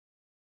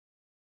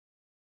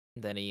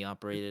that he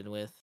operated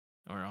with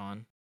or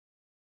on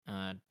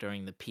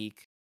during the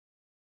peak.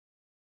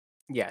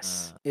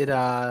 Yes. Uh, It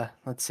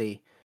let's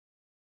see.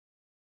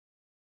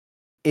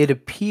 It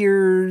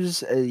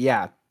appears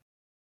yeah,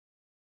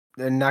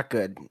 not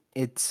good.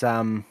 It's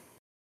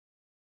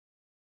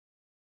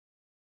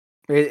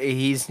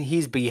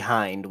he's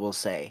behind, we'll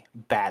say,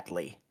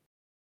 badly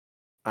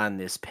on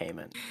this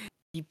payment,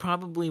 he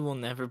probably will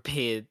never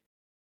pay it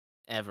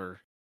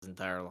ever his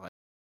entire life.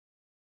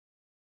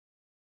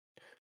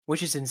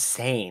 which is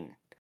insane.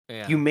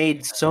 You Yeah.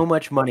 made so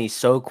much money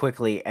so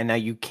quickly and now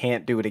you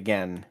can't do it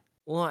again.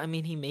 Well, I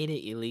mean, he made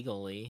it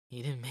illegally.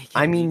 He didn't make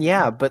I it mean, legally.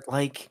 yeah, but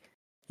like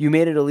you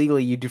made it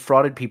illegally, you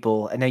defrauded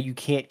people and now you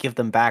can't give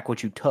them back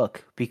what you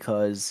took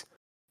because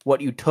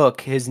what you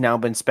took has now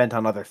been spent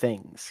on other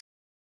things.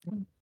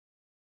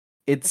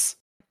 It's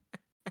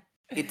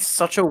it's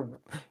such a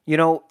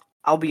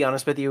I'll be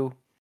honest with you.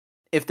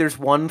 If there's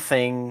one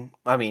thing,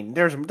 I mean,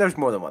 there's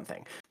more than one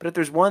thing, but if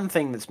there's one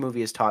thing this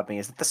movie has taught me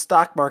is that the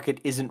stock market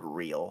isn't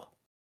real.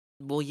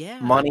 Well, yeah. I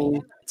Money,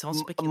 mean, it's all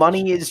speculation.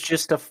 money is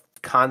just a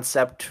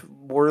concept.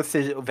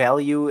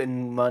 Value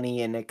in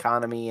money and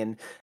economy and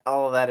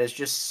all of that is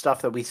just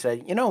stuff that we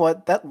said. You know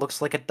what? That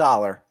looks like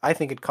 $1. I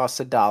think it costs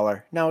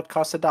 $1. Now it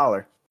costs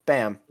 $1.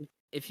 Bam.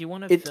 If you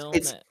want to It's film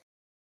it's that,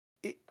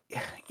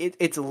 it,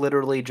 it's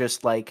literally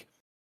just like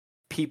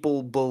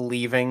people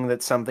believing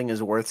that something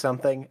is worth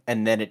something,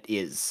 and then it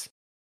is.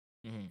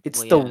 It's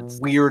well, the yeah,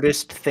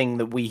 weirdest thing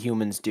that we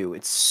humans do.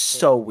 It's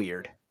well, so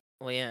weird.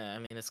 well, yeah. I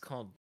mean, it's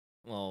called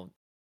well,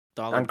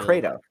 dollar On bill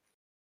Credo,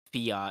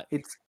 fiat.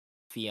 it's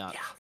Fiat.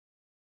 yeah,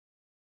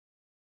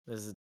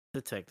 This is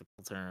the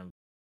technical term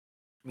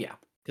yeah,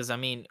 because I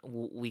mean,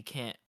 we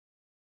can't.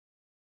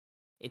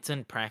 It's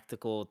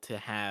impractical to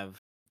have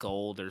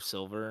gold or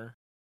silver,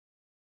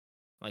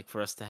 like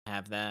for us to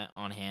have that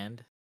on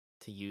hand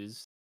to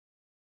use,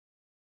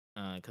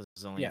 because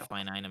there's only a yeah,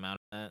 finite amount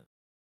of that.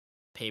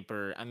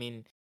 Paper. I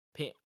mean,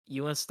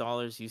 U.S.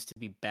 dollars used to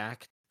be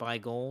backed by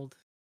gold,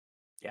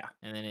 yeah,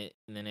 and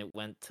then it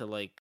went to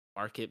like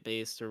market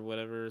based or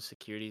whatever,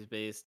 securities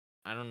based.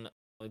 I don't know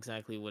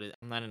exactly what it.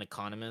 I'm not an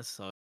economist,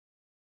 so I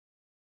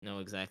don't know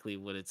exactly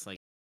what it's like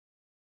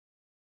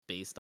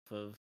based off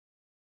of.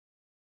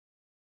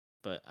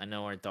 But I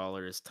know our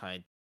dollar is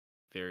tied to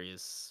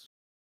various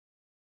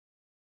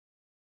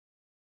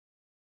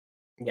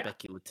yeah,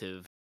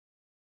 speculative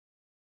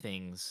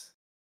things.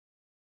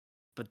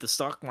 But the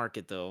stock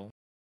market, though,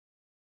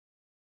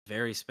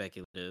 very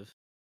speculative.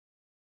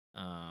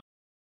 Uh,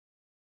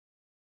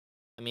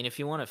 I mean, if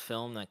you want a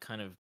film that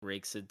kind of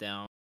breaks it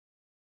down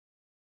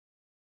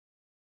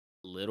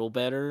a little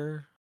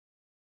better,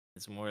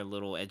 it's more a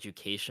little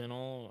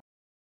educational.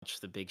 Watch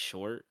The Big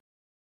Short.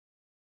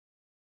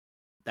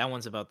 That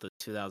one's about the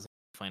 2000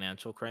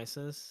 financial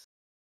crisis.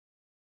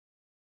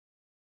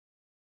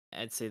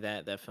 I'd say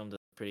that film does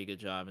a pretty good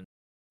job in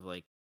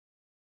like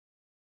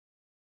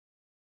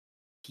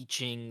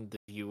teaching the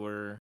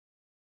viewer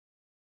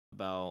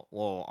about,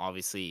 well,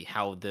 obviously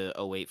how the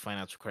 '08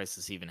 financial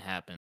crisis even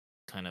happened,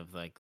 kind of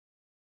like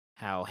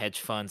how hedge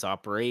funds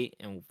operate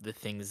and the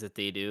things that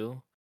they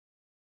do,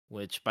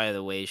 which by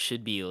the way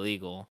should be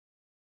illegal,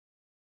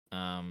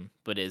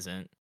 but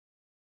isn't.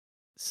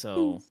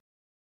 So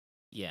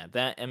yeah,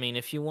 that I mean,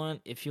 if you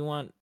want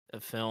a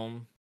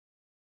film,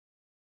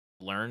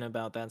 learn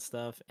about that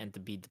stuff and to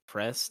be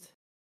depressed,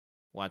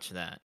 watch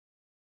that.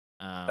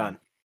 Um, Done.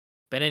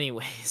 but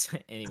anyways,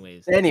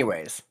 anyways,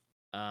 Anyways,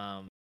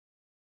 um,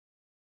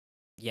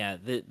 yeah,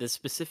 the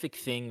specific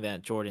thing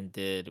that Jordan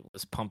did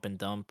was pump and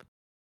dump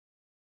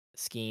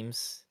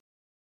schemes,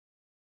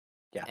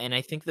 yeah, and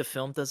I think the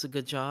film does a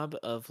good job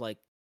of like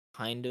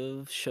kind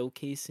of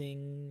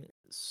showcasing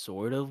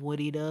sort of what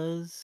he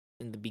does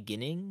in the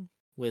beginning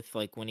with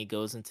like when he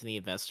goes into the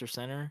investor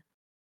center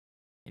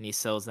and he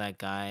sells that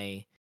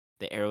guy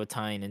the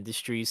Aerotine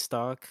Industries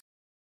stock,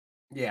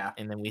 yeah.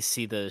 and then we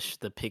see the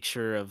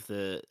picture of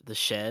the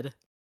shed.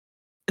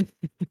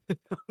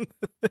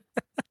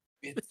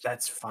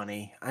 That's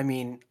funny. I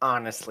mean,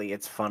 honestly,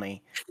 it's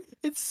funny.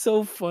 It's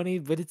so funny,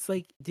 but it's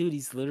like, dude,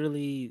 he's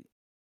literally,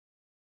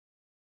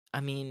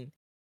 I mean,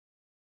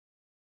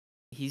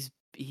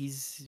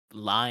 he's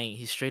lying.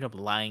 He's straight up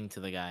lying to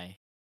the guy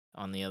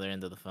on the other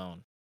end of the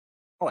phone.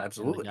 Oh, And the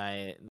absolutely.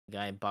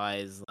 guy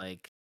buys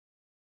like,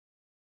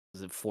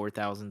 was it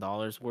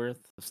 $4,000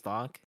 worth of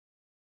stock?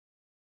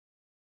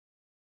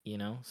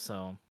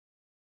 So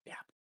Yeah.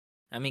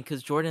 I mean,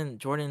 because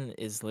Jordan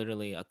is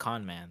literally a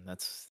con man.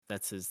 That's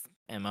his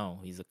MO.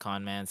 He's a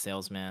con man,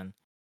 salesman,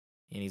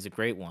 and he's a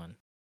great one.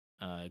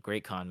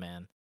 Great con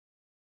man.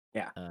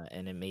 Yeah.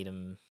 And it made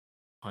him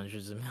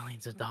hundreds of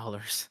millions of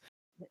dollars.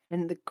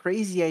 And the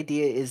crazy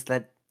idea is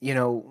that,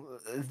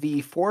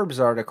 the Forbes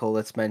article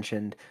that's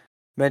mentioned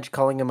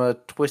calling him a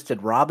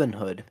twisted Robin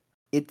Hood,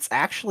 it's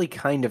actually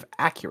kind of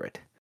accurate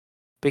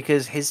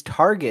because his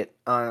target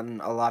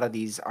on a lot of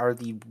these are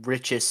the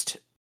richest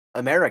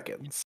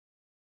Americans.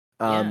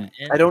 Yeah,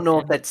 I don't know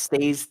if and that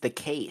stays the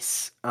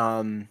case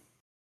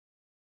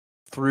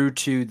through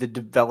to the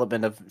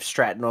development of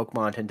Stratton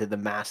Oakmont into the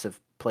massive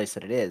place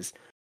that it is,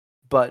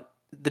 but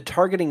the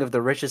targeting of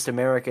the richest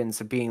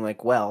Americans of being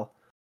like, well,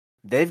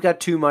 they've got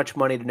too much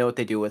money to know what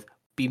they do with.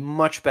 Be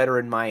much better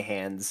in my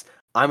hands.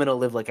 I'm gonna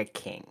live like a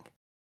king.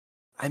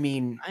 I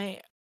mean,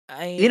 I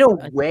in I a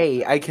I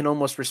way, I can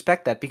almost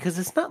respect that because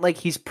it's not like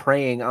he's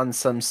preying on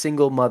some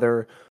single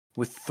mother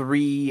with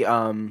three.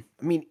 I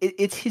mean,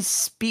 it's his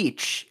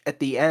speech at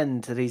the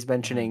end that he's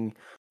mhm, mentioning.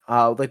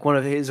 Like one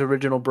of his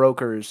original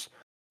brokers,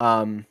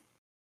 um,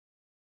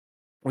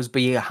 was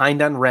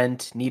behind on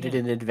rent, needed yeah,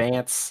 an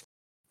advance,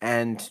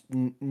 and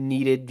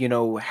needed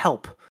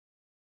help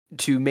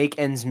to make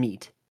ends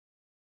meet.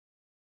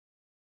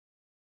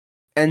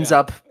 Ends yeah,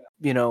 up,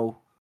 you know,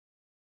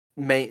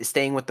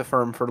 staying with the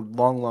firm for a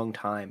long, long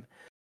time,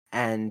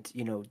 and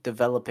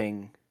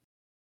developing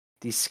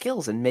these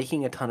skills and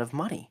making a ton of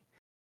money.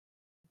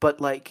 But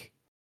like,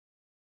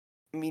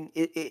 I mean,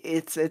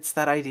 it's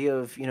that idea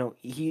of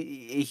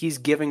he's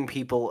giving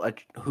people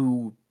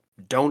who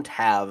don't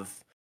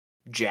have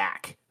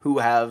jack, who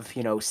have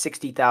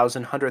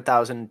 60,000,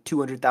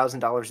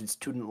 $200,000 in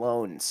student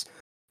loans,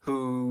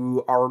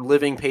 who are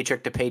living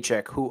paycheck to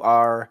paycheck, who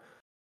are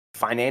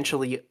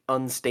financially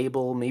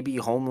unstable, maybe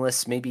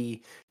homeless,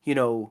 maybe you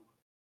know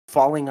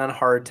falling on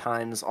hard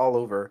times all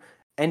over,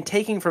 and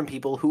taking from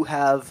people who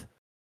have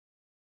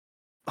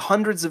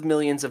hundreds of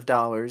millions of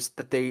dollars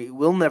that they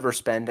will never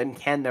spend and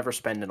can never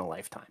spend in a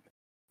lifetime.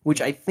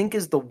 Which I yeah. think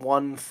is the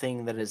one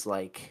thing that is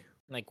like,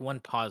 Like one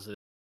positive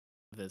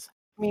is,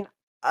 I mean,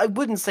 I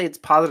wouldn't say it's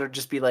positive,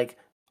 just be like,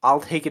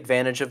 I'll take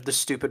advantage of the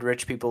stupid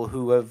rich people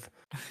who have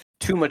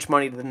too much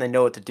money than they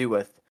know what to do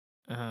with.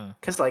 uh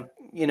Because, like,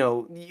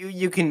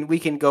 we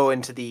can go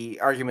into the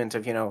argument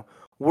of,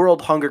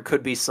 world hunger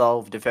could be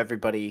solved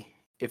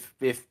if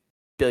if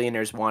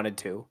billionaires wanted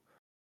to.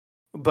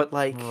 But,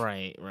 like,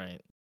 right,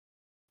 right.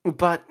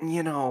 but,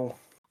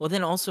 Well,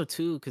 then also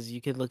too, because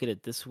you could look at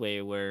it this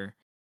way, where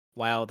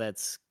while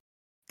that's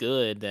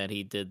good that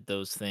he did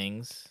those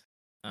things,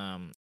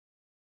 um,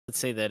 let's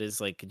say that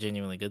is like a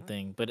genuinely good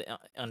thing, but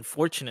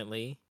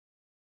unfortunately,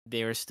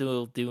 they are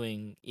still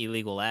doing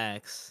illegal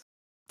acts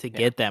to yeah,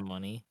 get that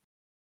money.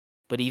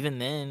 But even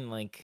then,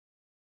 like,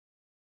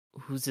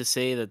 who's to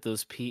say that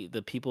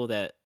the people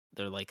that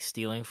they're like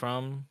stealing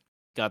from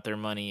got their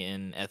money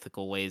in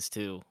ethical ways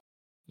too?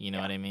 You know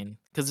yeah, what I mean?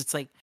 Because it's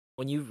like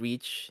when you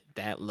reach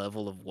that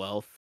level of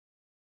wealth,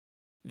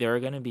 there are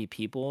gonna be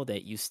people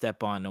that you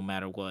step on no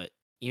matter what,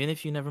 even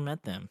if you never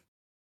met them.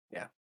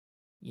 yeah,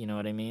 You know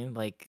what I mean?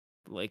 Like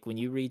when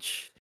you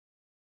reach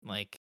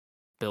like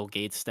Bill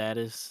Gates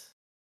status,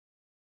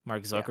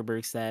 Mark yeah.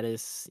 Zuckerberg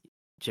status,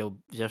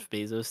 Jeff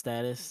Bezos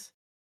status,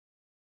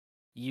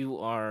 you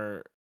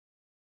are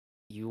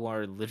you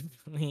are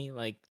literally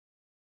like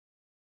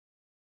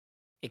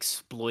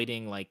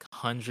exploiting like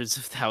hundreds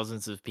of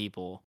thousands of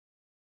people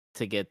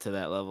to get to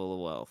that level of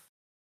wealth.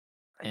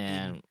 I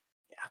mean, And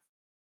yeah,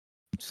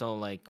 so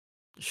like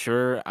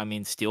sure, I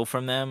mean steal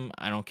from them,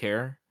 I don't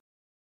care.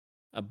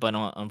 But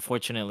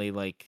unfortunately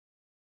like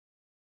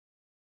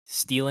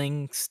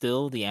stealing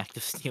still the act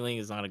of stealing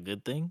is not a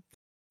good thing.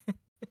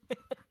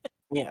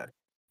 Yeah.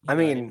 You I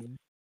know what I mean, mean?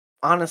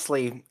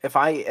 honestly, if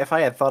I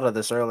had thought of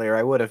this earlier,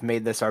 I would have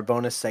made this our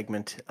bonus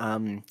segment.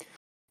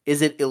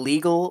 Is it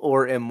illegal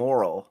or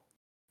immoral,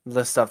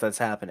 the stuff that's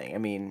happening? I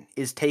mean,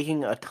 is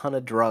taking a ton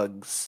of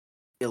drugs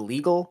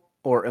illegal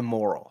or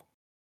immoral?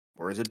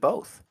 Or is it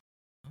both?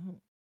 Oh,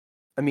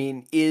 I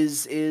mean,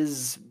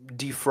 is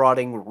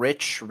defrauding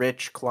rich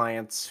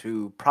clients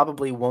who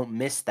probably won't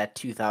miss that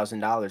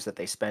 $2,000 that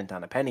they spent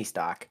on a penny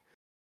stock,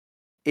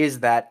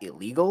 is that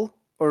illegal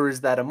or is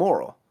that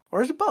immoral?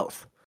 Or is it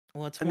both?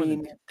 well, it's I more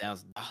than mean,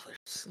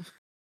 $2,000.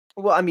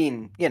 well, I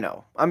mean,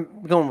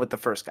 I'm going with the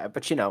first guy,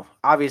 but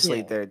obviously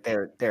Yeah.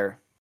 they're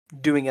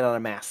doing it on a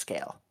mass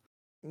scale.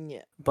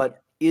 Yeah.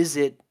 But is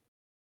it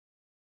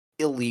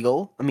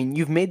illegal? I mean,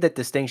 you've made that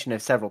distinction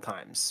several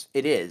times.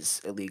 It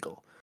is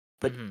illegal.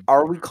 But Mm-hmm.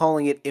 are we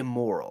calling it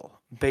immoral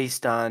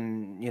based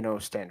on,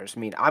 standards? I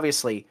mean,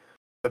 obviously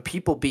the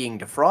people being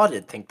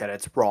defrauded think that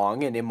it's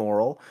wrong and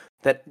immoral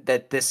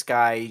that this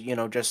guy,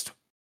 just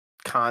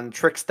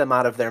tricks them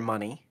out of their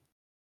money.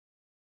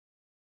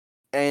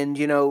 And,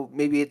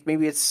 maybe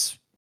it's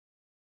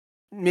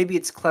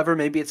clever,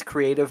 maybe it's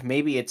creative,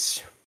 maybe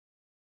it's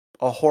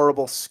a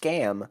horrible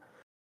scam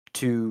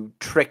to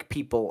trick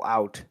people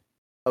out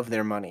of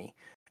their money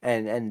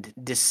and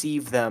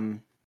deceive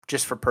them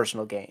just for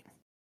personal gain.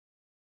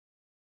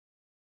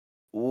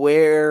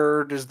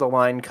 Where does the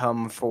line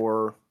come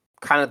for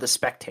kind of the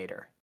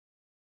spectator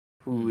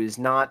who is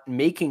not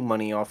making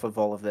money off of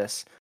all of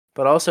this,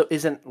 but also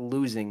isn't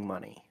losing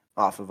money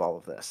off of all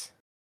of this?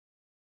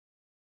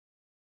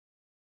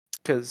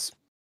 Because,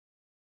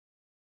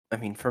 I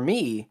mean, for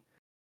me,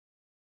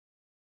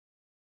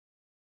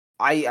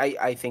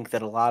 I think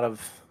that a lot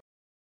of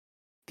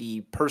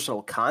the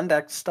personal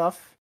conduct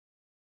stuff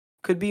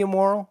could be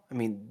immoral. I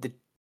mean,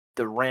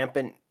 the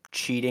rampant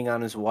cheating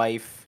on his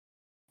wife,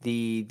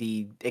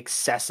 the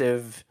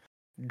excessive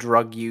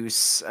drug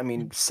use. I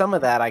mean, some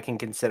of that I can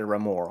consider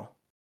immoral.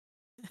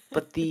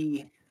 But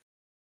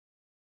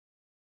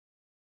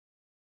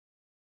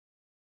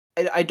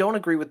I don't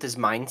agree with his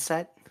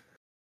mindset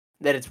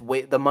that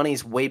the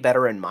money's way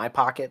better in my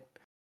pocket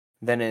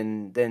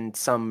than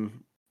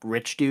some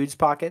rich dude's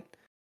pocket.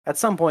 At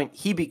some point,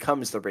 he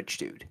becomes the rich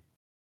dude,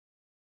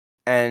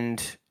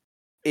 and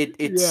it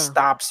Yeah.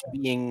 stops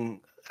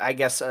being, I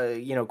guess,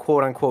 a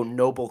quote unquote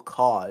noble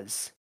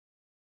cause,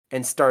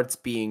 and starts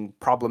being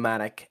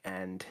problematic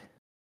and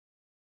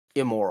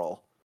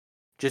immoral.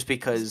 Just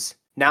because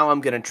now I'm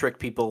going to trick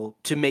people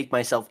to make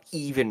myself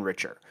even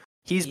richer.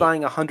 He's Yeah.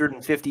 buying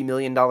 $150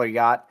 million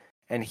yacht,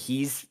 and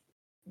he's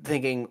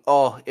thinking,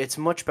 "Oh, it's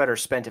much better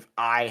spent if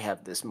I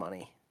have this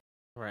money."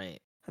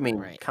 Right. I mean,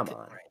 Right. come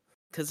on.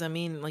 Because I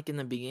mean, like in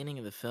the beginning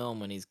of the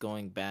film, when he's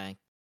going back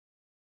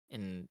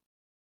and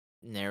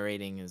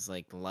narrating his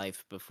like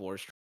life before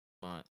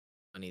Strongmont,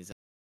 when he's at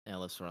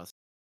Ellis Ross.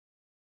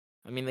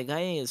 I mean, the guy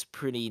is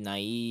pretty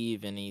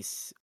naive, and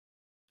he's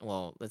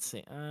well. Let's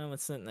say,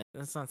 let's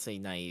not say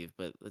naive,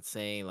 but let's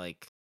say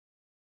like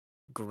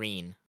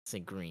green. Say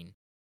green,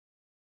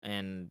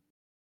 and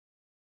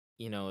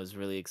is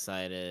really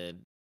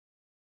excited.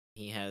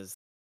 He has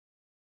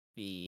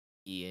the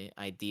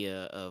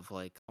idea of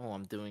like, oh,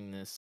 I'm doing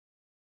this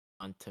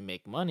to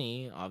make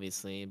money,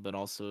 obviously, but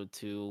also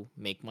to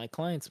make my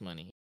clients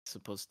money. It's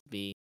supposed to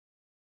be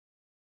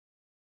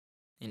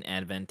an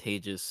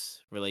advantageous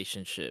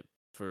relationship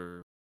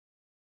for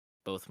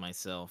both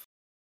myself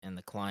and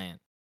the client.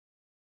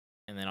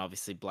 And then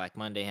obviously Black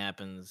Monday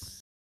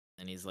happens,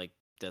 and he's like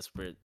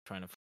desperate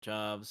trying to find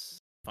jobs,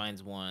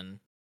 finds one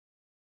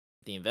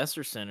at the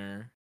Investor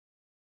Center,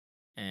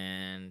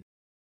 and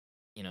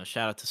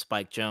shout out to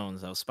Spike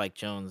Jones. That was Spike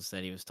Jones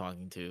that he was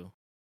talking to,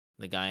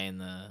 the guy in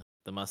the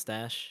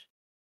mustache.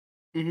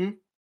 Mm-hmm.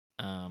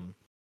 Um,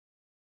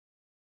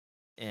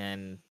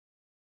 and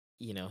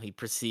he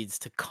proceeds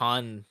to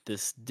con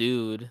this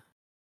dude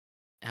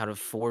out of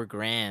 4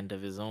 grand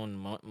of his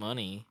own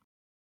money,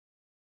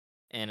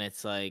 and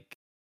it's like,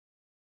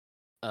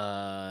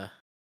 uh,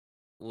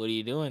 what are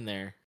you doing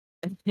there?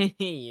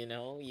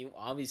 You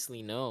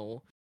obviously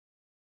know.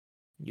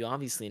 You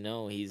obviously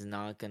know he's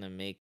not gonna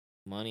make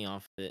money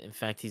off of it. In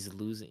fact, he's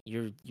losing.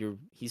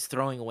 He's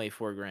throwing away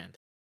 4 grand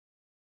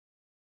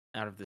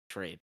out of the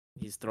trade.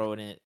 He's throwing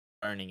it,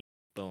 burning it,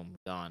 boom,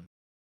 gone.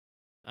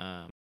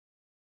 Um,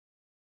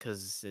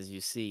 because as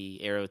you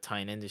see,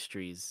 Aerotine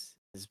Industries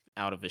is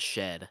out of a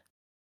shed.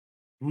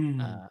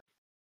 Mm. Uh,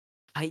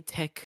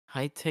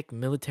 high tech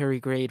military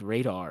grade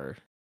radar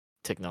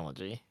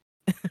technology.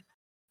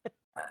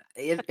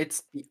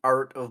 It's the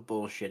art of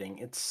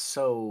bullshitting. It's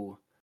so.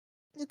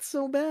 It's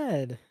so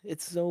bad.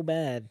 It's so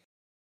bad.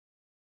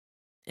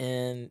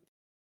 And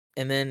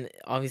then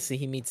obviously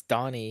he meets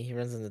Donnie. He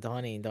runs into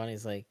Donnie, and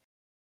Donnie's like,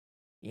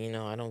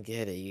 I don't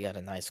get it. You got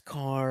a nice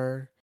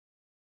car,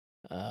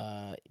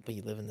 but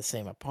you live in the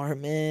same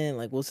apartment.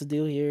 Like, what's the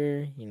deal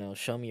here?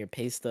 Show me your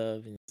pay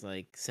stub. And it's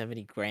like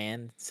 70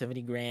 grand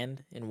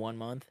in 1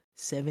 month.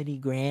 70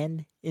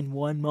 grand in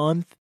 1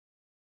 month.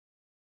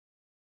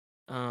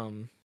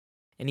 Um,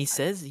 And he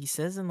says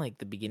in like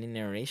the beginning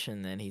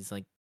narration that he's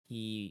like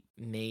he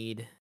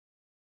made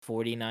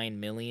 49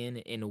 million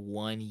in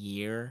 1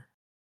 year.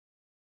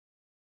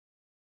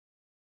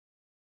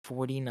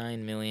 $49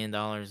 million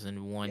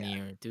in one Yeah.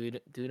 year.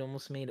 Dude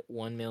almost made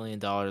 $1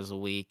 million a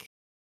week.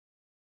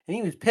 And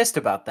he was pissed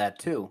about that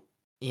too.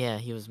 Yeah,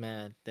 he was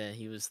mad that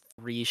he was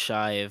three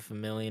shy of a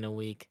million a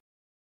week.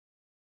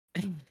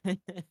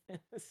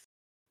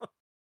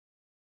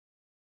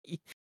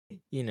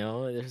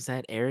 There's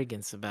that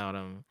arrogance about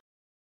him.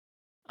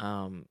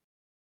 Um,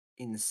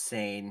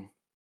 Insane.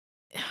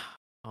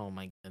 oh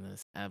my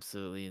goodness,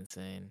 absolutely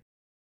insane.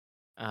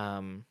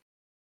 Um,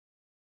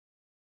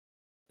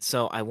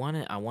 so I want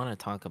to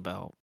talk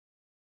about,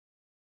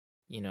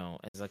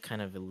 as I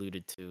kind of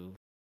alluded to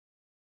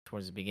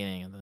towards the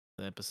beginning of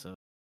the episode,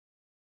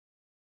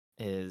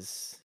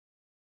 is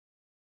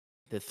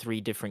the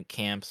three different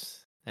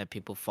camps that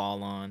people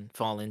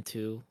fall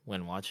into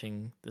when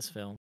watching this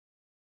film.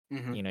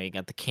 Hmm. You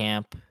got the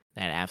camp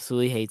that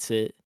absolutely hates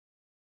it.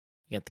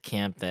 You got the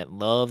camp that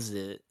loves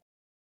it,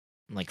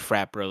 like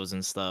frat bros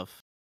and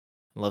stuff,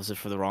 loves it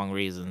for the wrong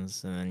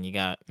reasons. And then you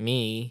got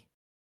me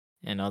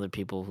and other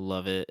people who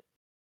love it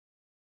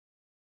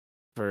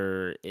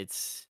for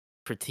its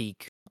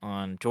critique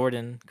on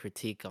Jordan,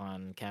 critique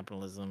on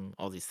capitalism,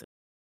 all these things.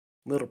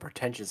 Little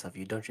pretentious of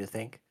you, don't you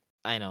think?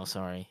 I know,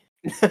 sorry.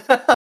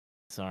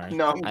 Sorry.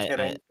 No, I'm I I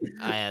kidding.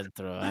 I had to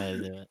throw I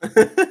had to do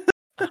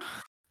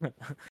it.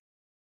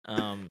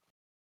 um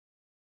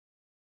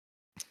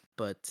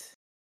but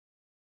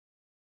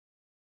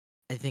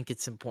I think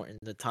it's important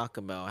to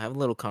have a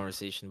little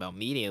conversation about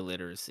media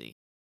literacy,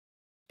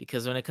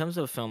 because when it comes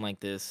to a film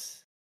like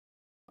this,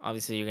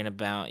 obviously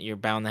you're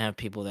bound to have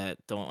people that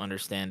don't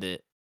understand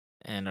it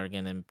and are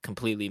gonna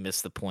completely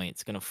miss the point.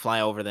 It's gonna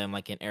fly over them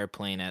like an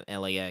airplane at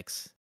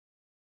LAX.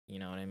 You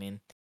know what I mean?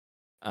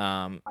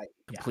 Yeah,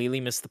 Completely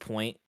miss the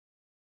point,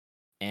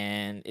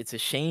 and it's a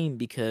shame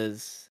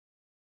because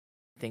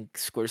I think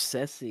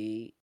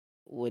Scorsese,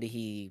 what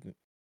he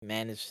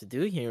managed to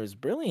do here is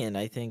brilliant.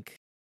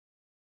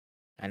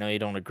 I know you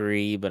don't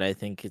agree, but I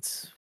think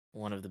it's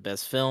one of the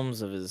best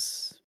films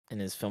in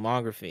his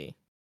filmography.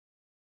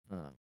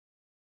 Uh,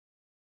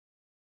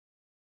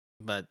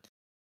 but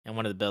and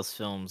one of the best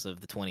films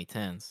of the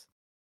 2010s.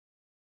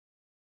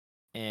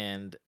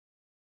 And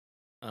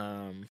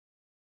um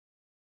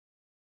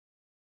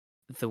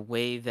the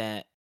way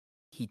that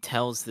he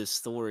tells this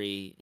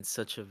story in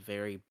such a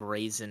very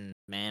brazen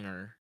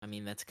manner, I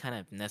mean, that's kind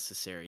of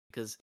necessary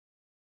because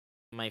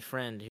my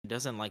friend who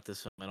doesn't like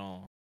this film at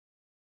all,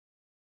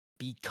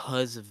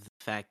 because of the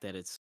fact that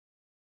it's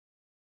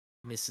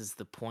misses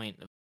the point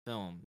of the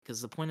film,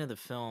 because the point of the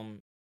film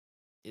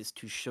is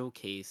to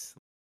showcase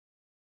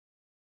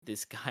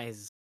this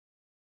guy's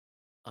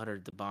utter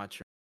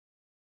debauchery,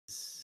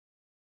 his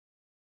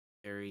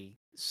very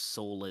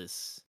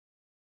soulless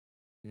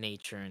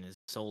nature and his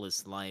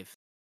soulless life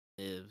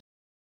lives.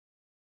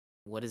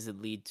 What does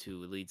it lead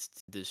to? It leads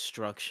to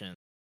destruction,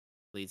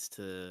 leads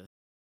to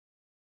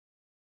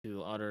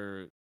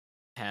utter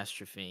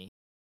catastrophe,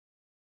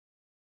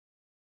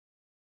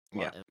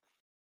 yeah,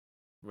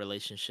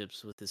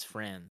 relationships with his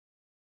friend,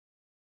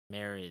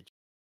 marriage,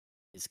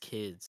 his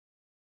kids,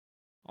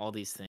 all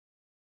these things.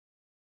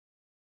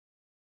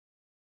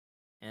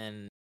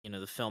 And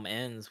the film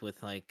ends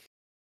with, like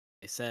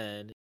I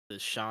said, the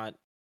shot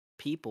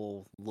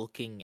people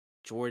looking at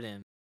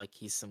Jordan like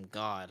he's some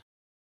god.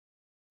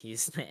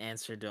 He's the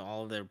answer to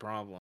all of their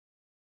problems.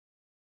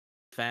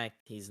 In fact,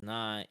 he's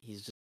not. He's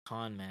just a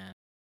con man.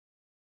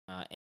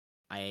 Uh,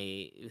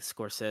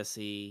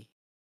 Scorsese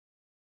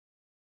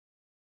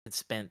had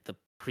spent the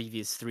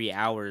previous 3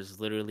 hours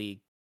literally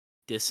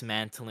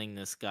dismantling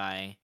this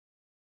guy,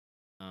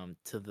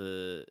 to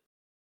the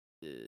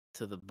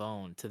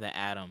bone, to the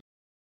atom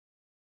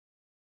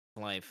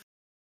life.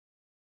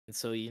 And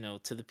so,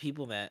 to the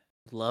people that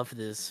love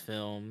this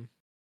film,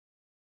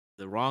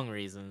 the wrong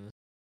reasons,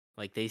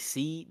 like they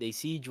see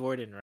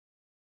Jordan, right?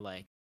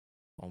 Like,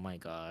 oh my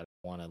god,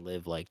 I want to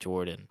live like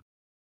Jordan.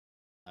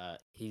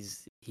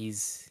 He's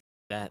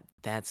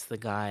that's the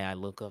guy I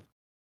look up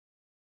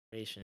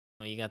to.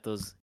 You got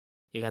those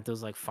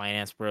like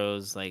finance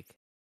bros, like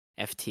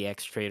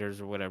FTX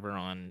traders or whatever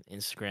on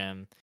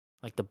Instagram,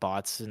 like the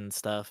bots and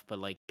stuff. But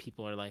like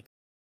people are like,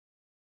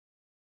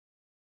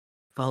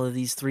 follow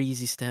these 3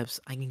 easy steps.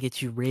 I can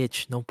get you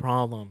rich, no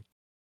problem.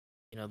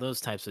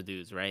 Those types of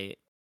dudes, right?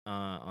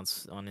 On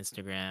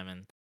Instagram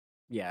and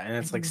yeah. And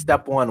it's like and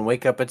step one,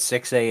 wake up at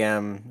 6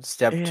 a.m.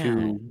 Step yeah, two,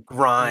 and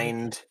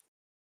grind.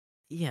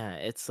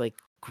 it's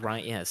like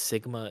grind, yeah,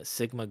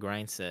 Sigma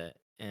grind set.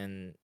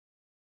 And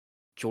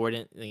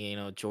Jordan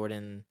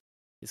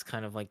is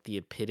kind of like the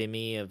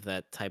epitome of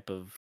that type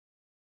of,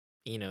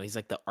 he's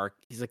like the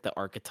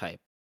archetype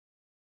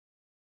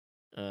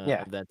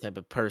Yeah, of that type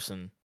of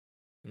person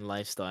and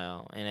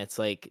lifestyle. And it's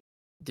like,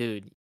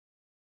 dude,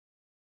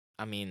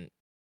 I mean,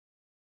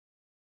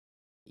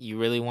 you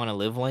really want to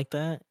live like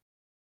that?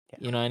 yeah,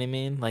 You know what I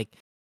mean? Like,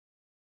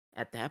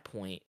 at that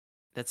point,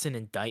 that's an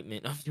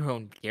indictment of your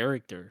own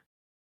character.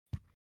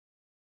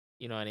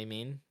 You know what I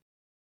mean?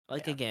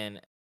 Like Yeah.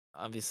 again,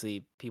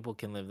 obviously people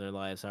can live their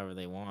lives however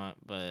they want,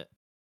 but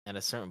at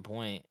a certain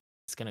point,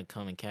 it's gonna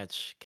come and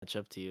catch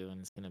up to you,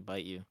 and it's gonna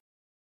bite you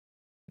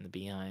in the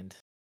behind.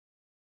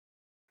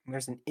 And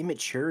there's an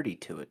immaturity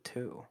to it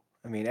too.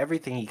 I mean,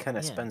 everything he kind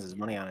of Yeah, spends his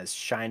money on is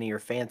shiny or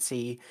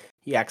fancy.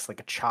 He acts like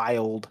a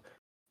child.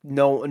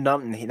 No,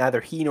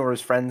 neither he nor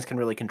his friends can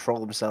really control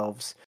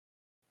themselves.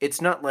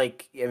 It's not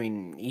like, I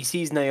mean, he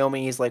sees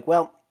Naomi. He's like,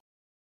 well,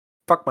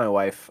 fuck my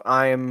wife.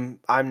 I'm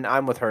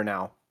with her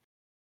now,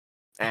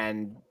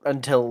 and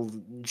until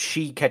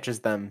she catches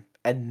them,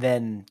 and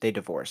then they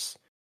divorce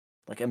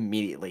like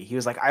immediately. He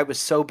was like, I was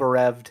so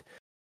bereft.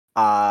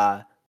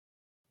 Uh,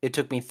 it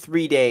took me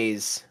 3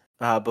 days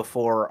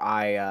before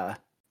I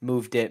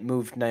moved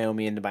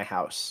Naomi into my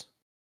house.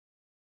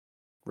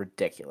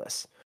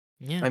 Ridiculous.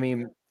 yeah, I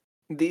mean,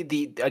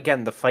 the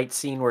again the fight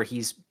scene where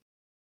he's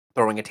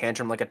throwing a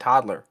tantrum like a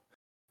toddler,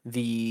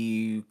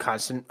 the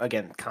constant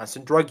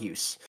drug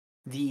use,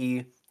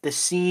 the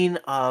scene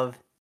of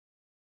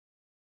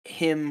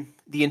him,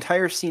 the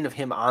entire scene of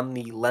him on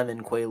the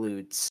lemon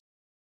quaaludes,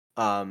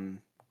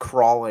 um,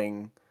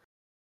 crawling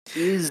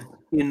is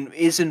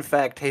in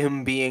fact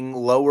him being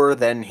lower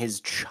than his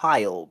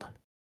child,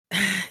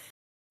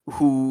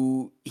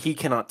 who he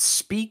cannot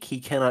speak,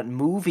 he cannot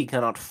move, he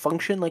cannot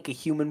function like a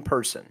human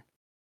person.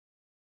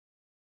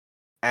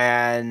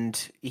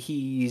 And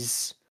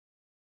he's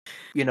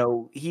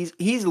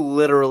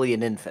literally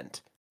an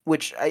infant,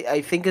 which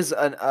I think is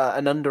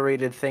an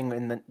underrated thing.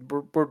 And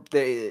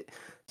the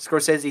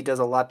Scorsese does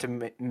a lot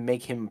to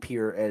make him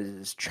appear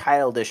as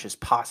childish as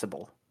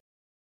possible.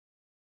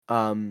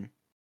 Um,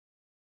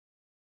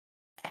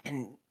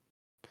 and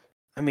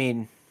I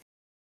mean,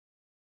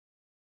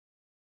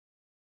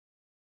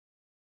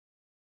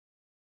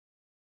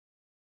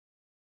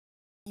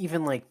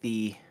 even like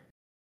the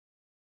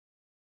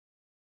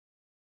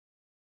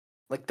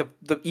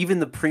even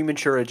the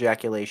premature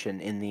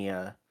ejaculation in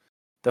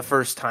the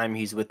first time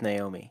he's with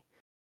Naomi,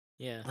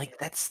 yeah. like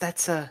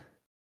that's a.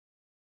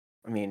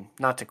 I mean,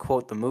 not to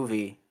quote the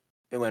movie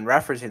when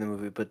referencing the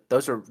movie, but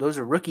those are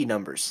rookie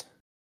numbers.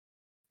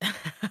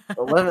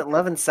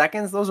 11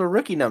 seconds, those are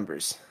rookie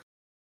numbers.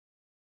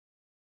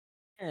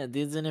 Yeah,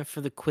 dude's in it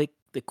for the quick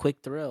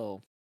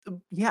thrill.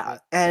 Yeah, Like,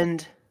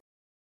 and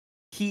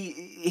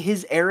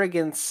his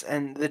arrogance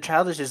and the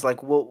childish is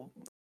like, well,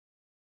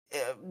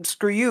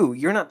 screw you.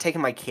 You're not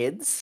taking my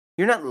kids.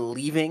 You're not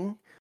leaving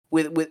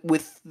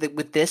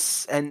with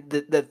this and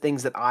the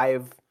things that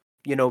I've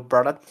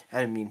brought up.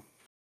 I mean,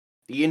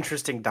 the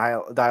interesting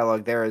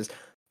dialogue there is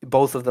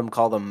both of them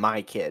call them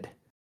my kid,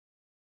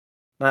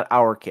 not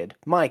our kid,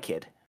 my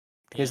kid.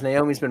 Because yeah,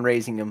 Naomi's been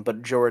raising them,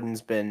 but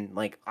Jordan's been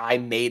like, I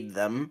made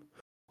them.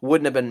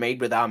 Wouldn't have been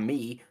made without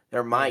me.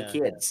 They're my yeah.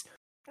 kids.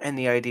 And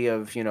the idea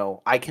of,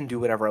 I can do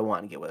whatever I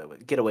want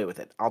and get away with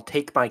it. I'll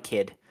take my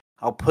kid.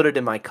 I'll put it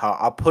in my car.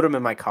 I'll put him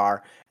in my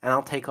car and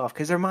I'll take off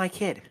because they're my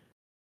kid.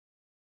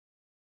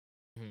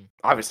 Mhm.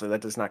 Obviously,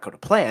 that does not go to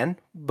plan,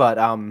 but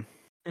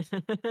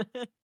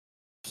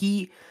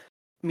he,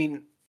 I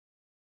mean,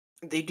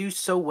 they do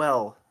so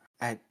well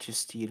at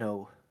just,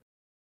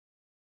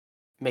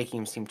 making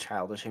him seem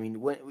childish. I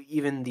mean,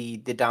 even the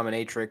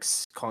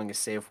dominatrix calling a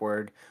safe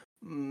word,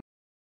 mm,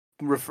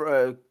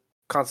 refer,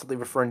 constantly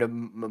referring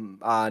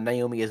to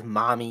Naomi as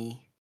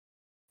mommy,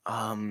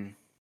 um,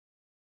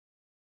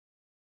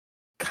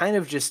 kind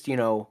of just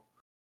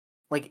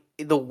like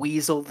the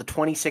weasel, the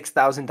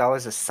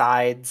 $26,000 of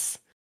sides,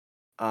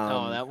 Oh,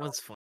 um, that was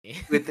funny.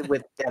 with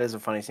that is a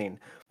funny scene,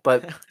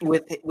 but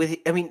with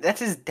I mean that's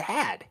his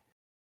dad.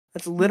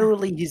 That's Yeah.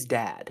 literally his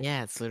dad,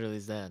 Yeah, it's literally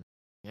his dad.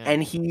 Yeah.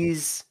 and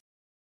he's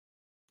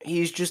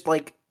just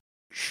like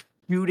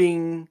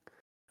shooting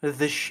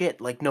the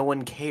shit like no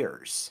one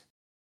cares.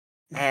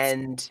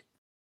 And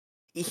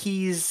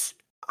he's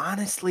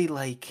honestly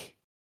like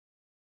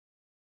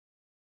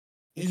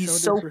He's he's so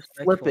so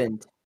disrespectful.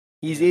 flippant.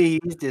 Yeah.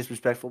 He's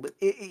disrespectful, but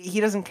he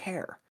doesn't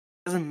care.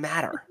 It doesn't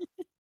matter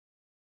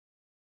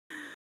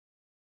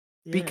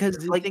Yeah, because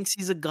because he like thinks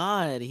he's a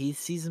god. He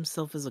sees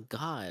himself as a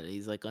god.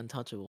 He's like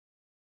untouchable.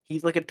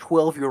 he's like a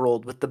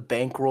 12-year-old with the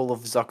bankroll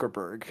of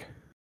Zuckerberg.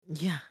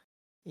 Yeah.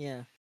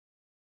 Yeah.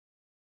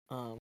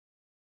 Um,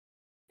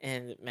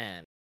 and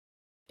man,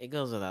 it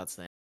goes without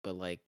saying, but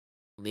like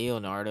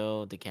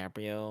Leonardo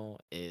DiCaprio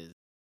is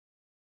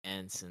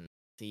and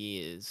he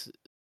is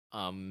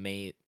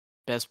made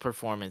best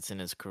performance in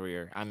his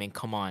career. I mean,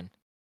 come on.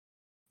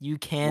 You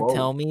can't Whoa.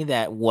 tell me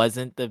that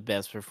wasn't the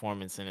best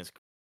performance in his.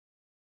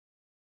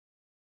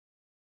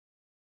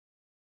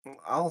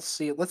 I'll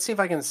see. Let's see if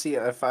I can see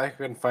if I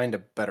can find a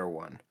better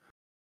one.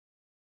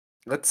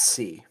 Let's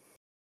see.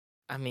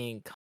 I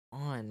mean, come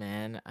on,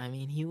 man. I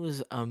mean, he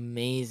was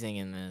amazing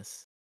in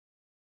this.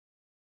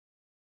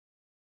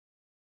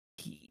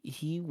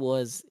 He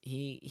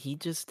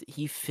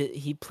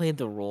played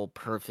the role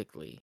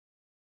perfectly.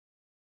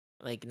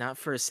 Like not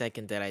for a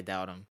second did I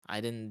doubt him.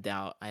 I didn't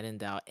doubt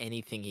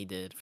anything he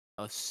did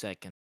for a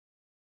second.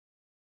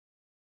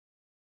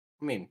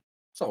 I mean,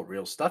 it's all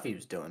real stuff he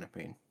was doing. I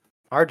mean,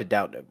 hard to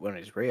doubt it when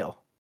it's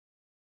real.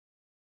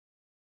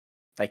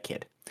 I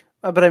kid.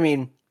 But I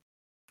mean,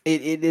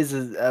 it is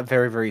a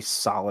very, very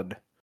solid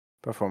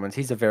performance.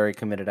 He's a very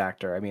committed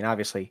actor. I mean,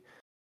 obviously,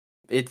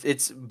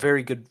 it's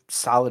very good,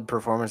 solid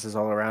performances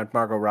all around.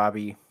 Margot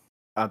Robbie,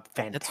 That's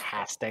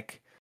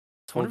fantastic.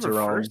 it's one of Holds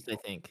her her own. first, I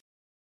think.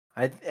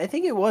 I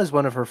think it was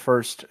one of her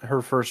first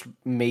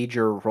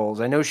major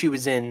roles. I know she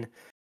was in.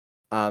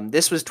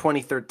 This was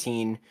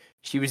 2013.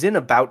 She was in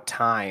About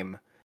Time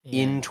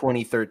Yeah. in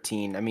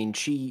 2013. I mean,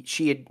 she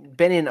had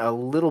been in a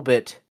little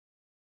bit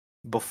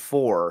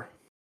before.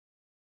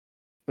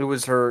 It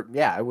was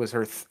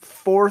her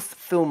fourth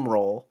film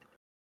role.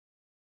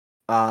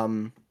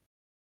 Um,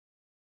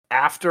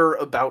 after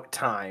About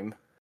Time,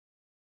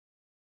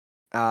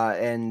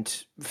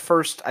 and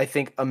first I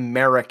think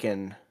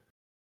American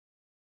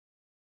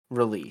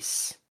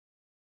release,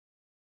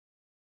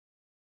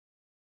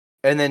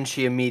 and then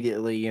she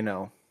immediately,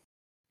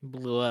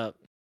 Blew up.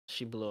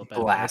 She blew up after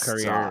her blasts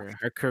off. career.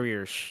 Her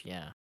career,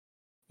 yeah.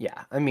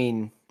 Yeah, I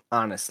mean,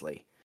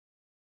 honestly,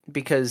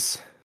 because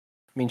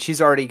I mean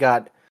she's already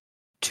got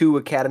 2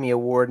 Academy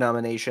Award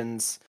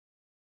nominations.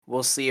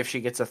 We'll see if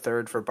she gets a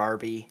third for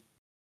Barbie.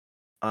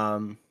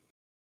 Um,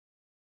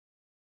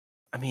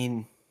 I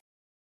mean,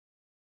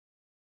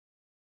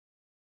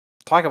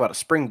 talk about a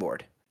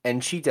springboard,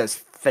 and she does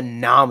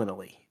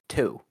phenomenally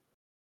too.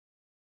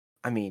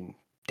 I mean,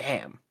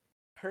 damn.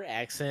 Her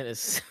accent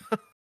is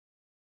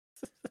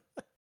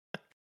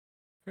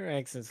her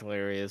accent's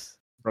hilarious.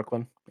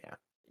 Brooklyn, yeah,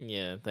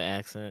 Yeah, the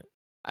accent.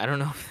 I don't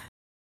know.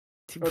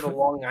 or the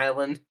Long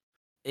Island.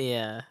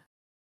 Yeah.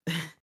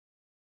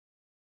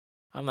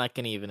 I'm not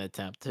gonna even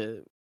attempt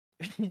to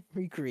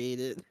recreate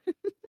it.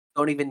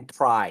 Don't even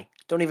try.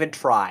 Don't even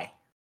try.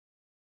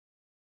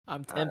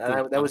 I'm tempted.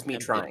 That I'm was me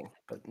tempted. trying,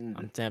 but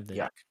I'm tempted.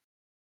 yuck.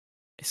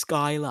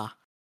 Skyla.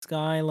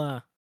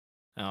 Skyla.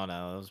 Oh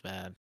no, that was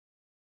bad.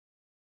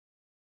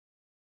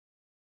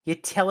 You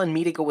telling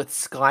me to go with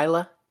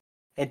Skyla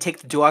and take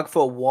the dog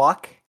for a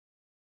walk?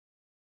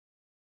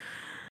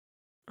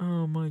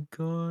 Oh my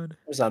god.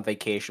 I was on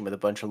vacation with a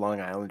bunch of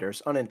Long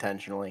Islanders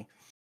unintentionally.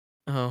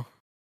 Oh,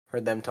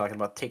 Heard them talking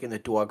about taking the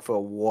dog for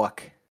a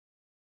walk.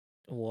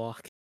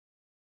 walk.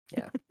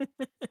 Yeah,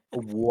 a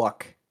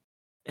walk.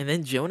 And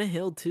then Jonah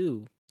Hill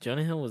too.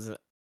 Jonah Hill was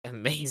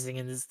amazing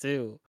in this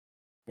too.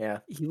 Yeah.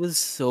 He was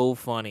so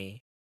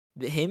funny.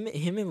 Him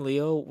and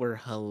Leo were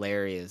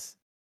hilarious.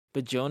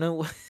 But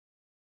Jonah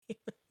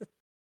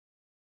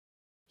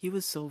he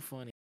was so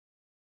funny.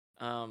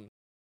 Um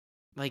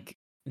like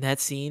that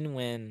scene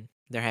when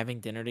they're having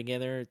dinner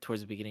together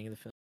towards the beginning of the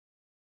film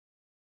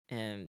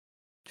and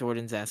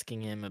Jordan's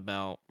asking him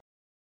about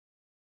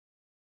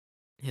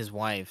his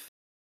wife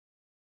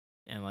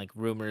and like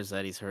rumors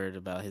that he's heard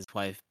about his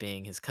wife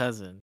being his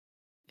cousin.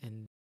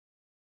 And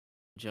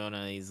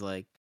Jonah, he's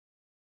like,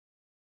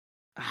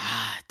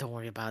 don't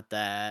worry about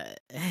that.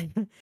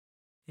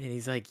 And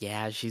he's like,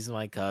 yeah, she's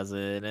my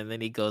cousin. And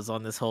then he goes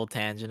on this whole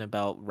tangent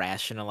about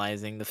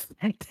rationalizing the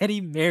fact that he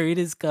married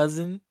his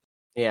cousin.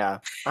 Yeah.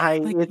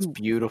 Like It's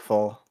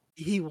beautiful.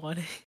 he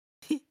wanted,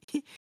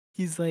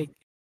 he's like,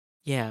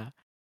 yeah,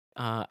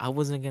 I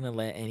wasn't gonna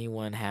let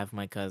anyone have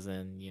my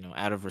cousin,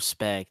 out of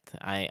respect.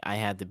 I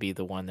had to be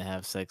the one to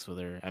have sex with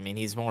her. I mean,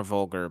 he's more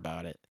vulgar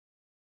about it.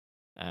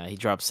 He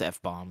drops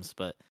F bombs,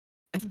 but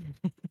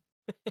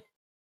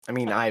I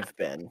mean, I've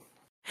been.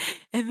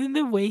 and then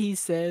the way he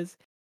says,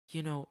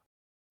 you know,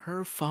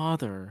 her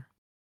father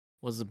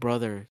was the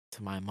brother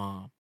to my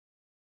mom.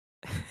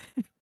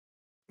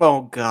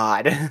 Oh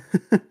God.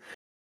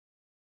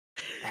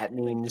 That Like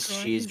means trying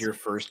she's his your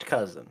first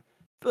cousin.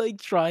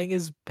 trying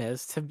his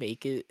best to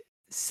make it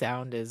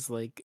sound as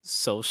like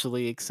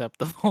socially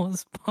acceptable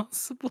as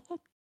possible.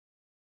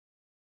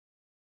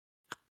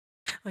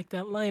 Like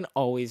that line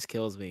always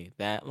kills me.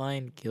 That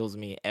line kills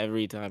me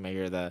every time I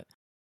hear that.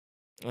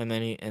 And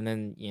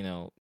then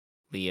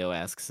Leo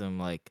asks him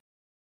like,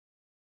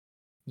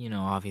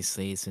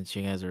 obviously since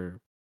you guys are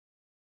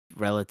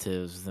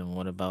relatives, then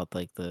what about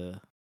like the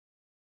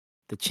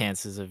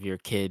chances of your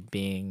kid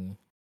being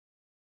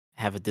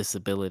have a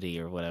disability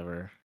or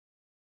whatever?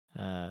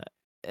 Uh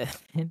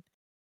and,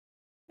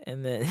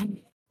 and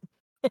then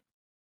and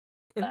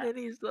then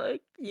he's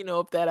like,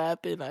 if that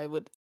happened, I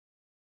would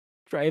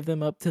drive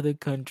them up to the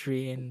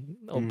country and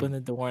Mm. open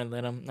the door and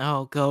let them,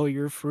 oh, go,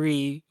 you're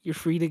free. You're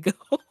free to go.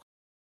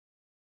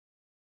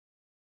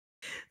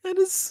 That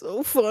is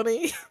so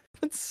funny.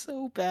 It's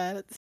so bad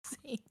at the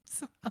same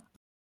time.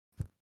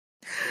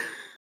 It's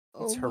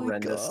Oh my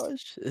horrendous.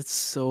 gosh. It's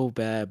so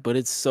bad, but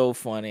it's so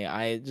funny.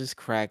 I just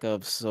crack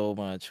up so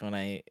much when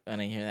I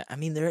hear that. I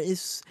mean,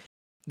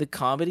 the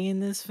comedy in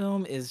this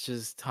film is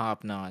just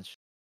top notch.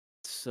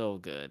 So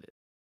good.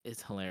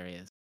 It's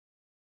hilarious.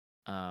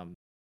 Um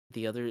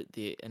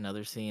the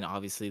another scene,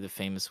 obviously the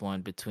famous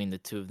one between the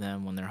two of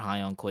them when they're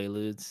high on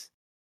Quaaludes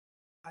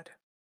God.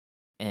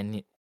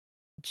 and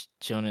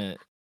Jonah,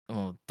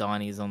 well,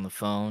 Donnie's on the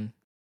phone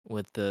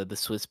with the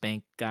Swiss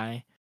bank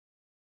guy.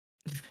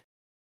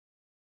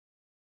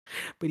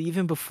 But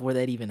even before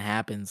that even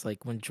happens,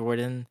 like when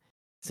Jordan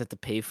is at the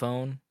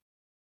payphone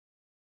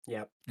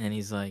Yep. and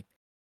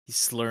he's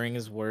slurring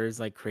his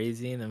words like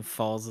crazy, and then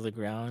falls to the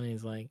ground. And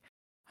he's like,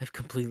 "I've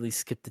completely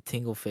skipped the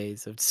tingle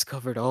phase. I've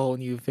discovered a whole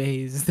new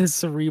phase, the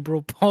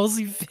cerebral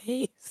palsy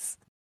phase."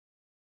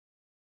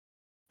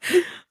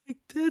 Like,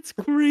 that's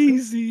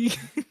crazy.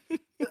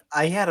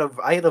 I had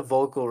a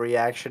vocal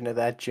reaction to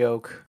that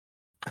joke.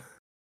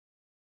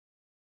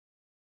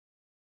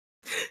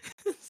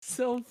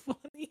 So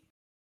funny.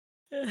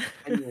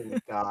 I mean,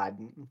 God,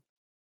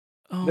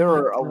 Oh there my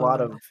are a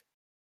lot of. god.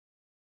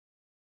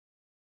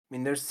 I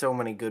mean, there's so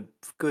many good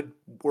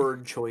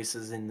word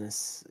choices in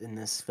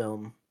this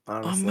film.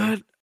 I'm Honestly.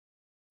 at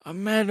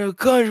I'm at a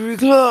country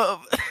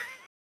club.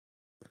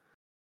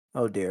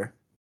 Oh dear.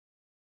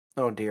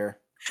 Oh dear.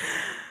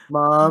 Oh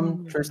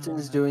Mom, my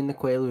Tristan's god. doing the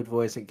Quaalude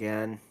voice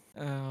again.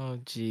 Oh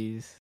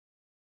jeez.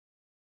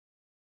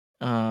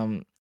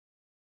 Um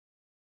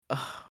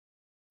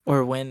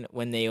or when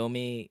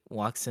Naomi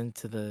walks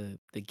into the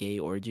gay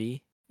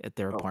orgy at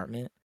their Oh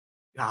apartment.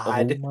 Oh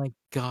God. my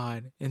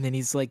god. And then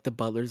he's like the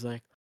butler's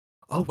like,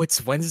 "Oh,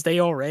 it's Wednesday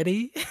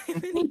already?"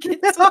 And then he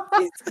gets up.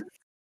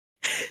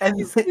 and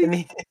He's like and,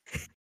 he,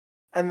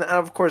 and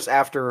of course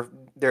after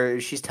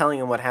she's telling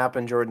him what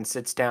happened. Jordan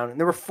sits down, and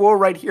there were four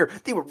right here.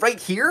 They were right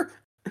here,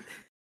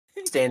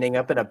 standing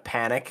up in a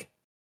panic.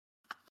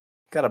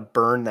 Gotta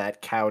burn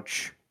that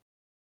couch.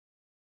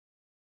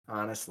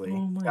 Honestly,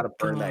 Oh my gotta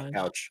burn that gosh.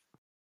 couch.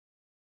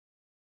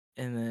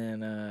 And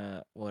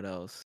then what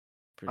else?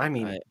 I Pretty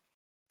mean, I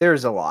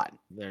there's a lot.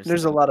 there's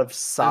There's a lot of there's a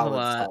solid,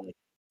 lot. solid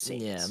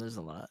Yeah, scenes, there's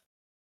a lot.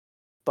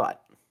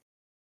 but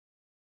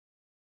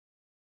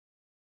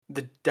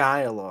the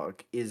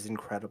dialogue is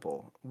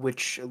incredible,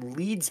 which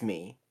leads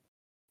me,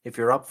 if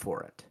you're up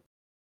for it,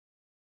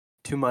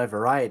 to my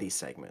variety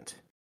segment.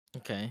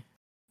 Okay.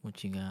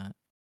 What you got?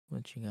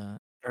 What you got?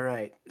 All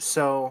right,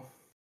 so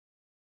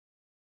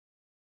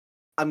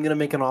I'm gonna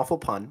make an awful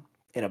pun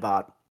in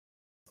about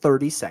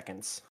 30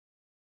 seconds,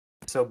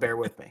 so bear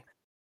with me.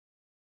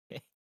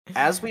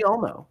 As we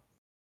all know,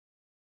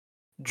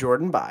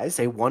 Jordan buys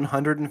a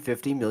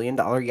 $150 million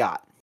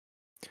yacht,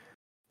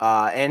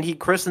 and he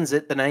christens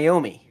it the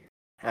Naomi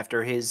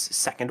after his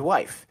second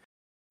wife.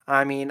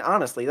 I mean,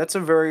 honestly, that's a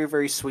very,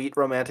 very sweet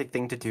romantic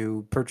thing to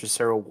do. Purchase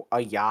her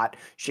a yacht.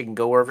 She can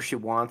go wherever she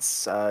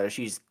wants.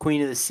 She's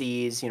queen of the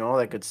seas, all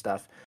that good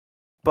stuff.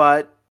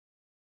 But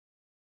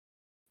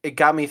it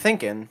got me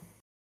thinking,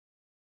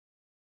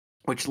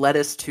 which led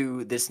us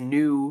to this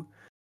new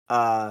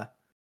uh,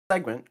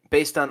 segment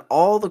based on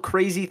all the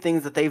crazy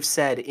things that they've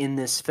said in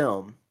this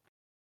film.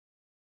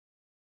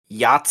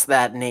 Yacht's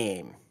that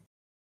name.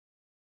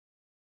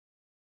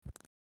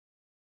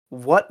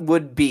 What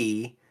would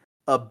be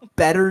a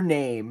better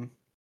name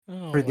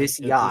Oh for my this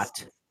goodness.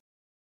 yacht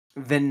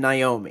than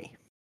Naomi?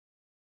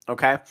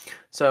 Okay,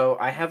 so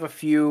I have a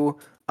few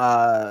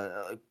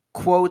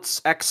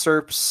quotes,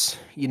 excerpts,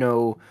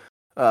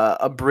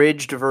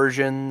 abridged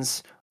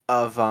versions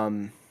of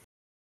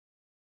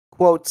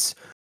quotes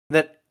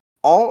that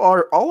all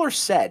are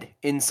said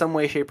in some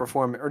way, shape, or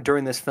form or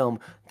during this film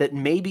that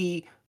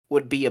maybe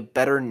would be a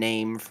better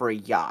name for a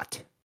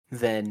yacht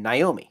than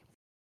Naomi.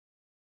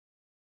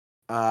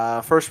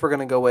 First, we're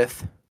gonna go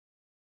with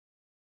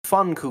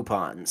fun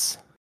coupons.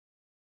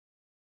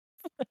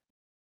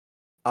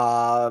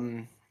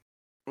 Welcome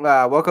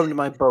to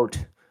my boat.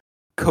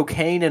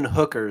 Cocaine and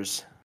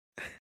hookers.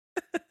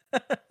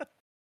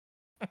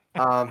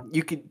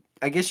 You could,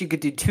 I guess, you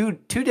could do two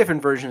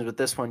different versions with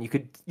this one.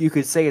 You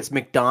could say it's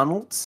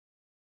McDonald's,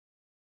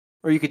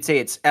 or you could say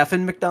it's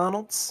effing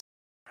McDonald's.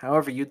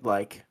 However you'd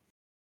like.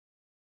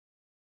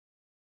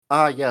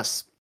 Ah,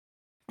 yes.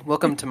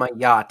 Welcome to my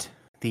yacht,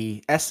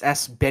 the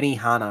SS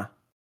Benihana.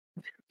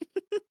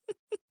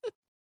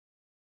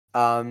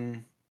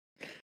 Um,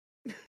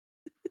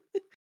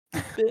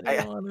 I,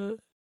 Benihana.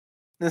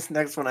 this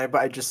next one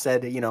I just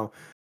said,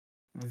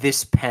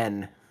 this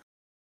pen.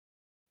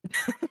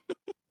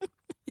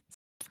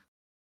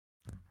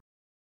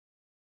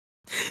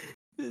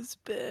 This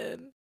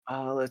pen.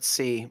 Let's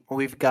see.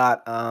 We've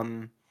got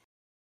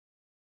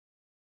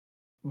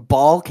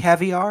ball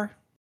caviar.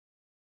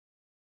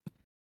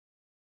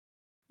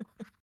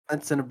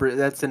 That's an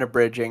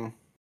abridging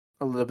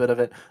a little bit of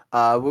it.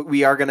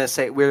 We are gonna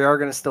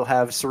still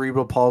have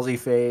cerebral palsy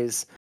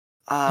phase.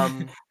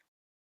 Um,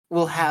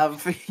 we'll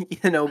have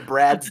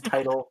Brad's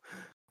title.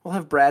 We'll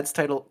have Brad's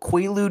title,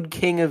 Quaalude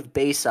King of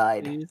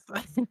Bayside. Please.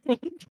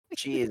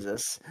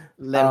 Jesus,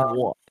 Let um, him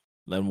watch.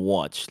 Let him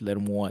watch. Let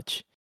him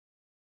watch.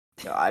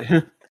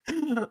 God.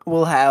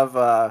 We'll have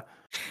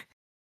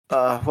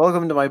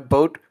welcome to my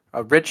boat,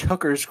 a rich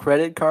hooker's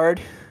credit card.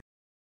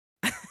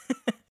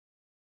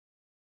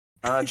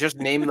 Just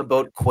name the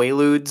boat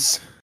Quaaludes.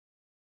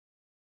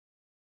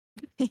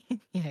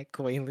 Yeah,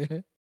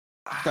 Quaalude.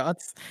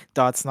 Dots.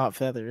 Dots, not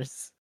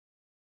feathers.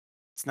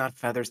 It's not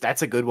feathers.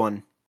 That's a good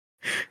one.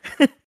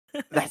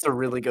 That's a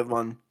really good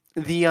one.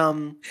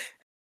 The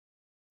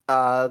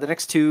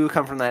next two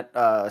come from that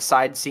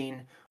side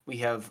scene. We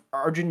have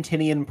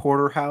Argentinian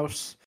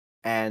porterhouse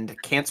and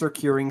cancer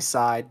curing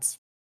sides.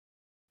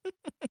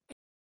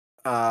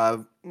 Uh,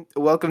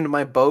 welcome to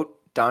my boat,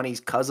 Donnie's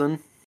cousin.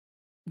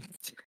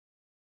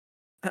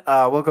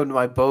 Welcome to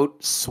my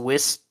boat,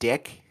 Swiss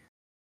Dick.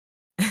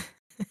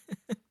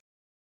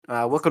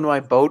 Welcome to my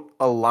boat,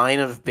 a line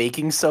of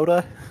baking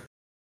soda.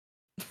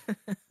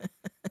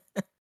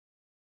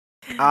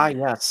 Ah,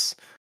 yes.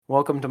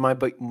 Welcome to my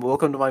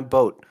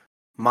boat,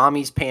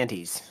 mommy's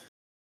panties.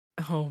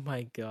 Oh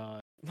my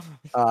god.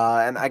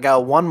 And I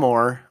got one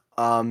more.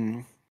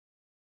 I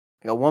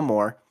got one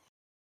more.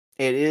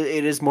 It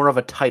is more of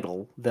a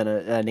title than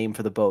a name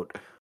for the boat.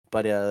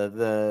 But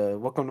the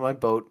welcome to my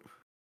boat,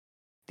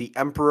 the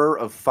Emperor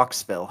of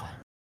Fucksville.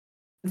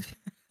 I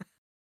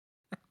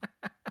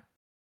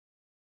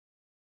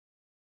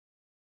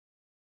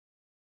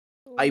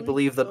Oh my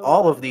believe that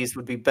all of god. these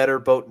would be better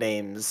boat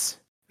names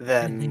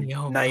than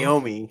Naomi.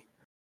 Naomi.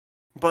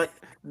 But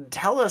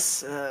tell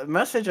us,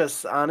 message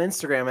us on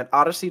Instagram at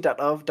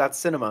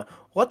odyssey.of.cinema.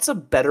 What's a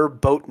better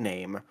boat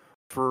name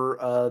for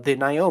the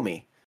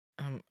Naomi?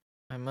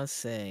 I must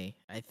say,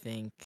 I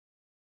think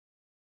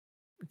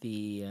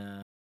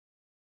the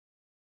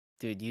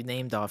dude, you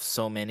named off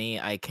so many.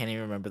 I can't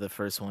even remember the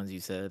first ones you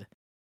said.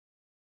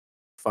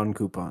 Fun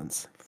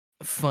coupons.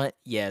 Fun,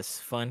 yes,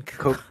 fun.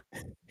 Co-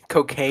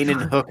 cocaine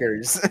and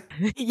hookers.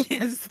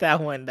 Yes,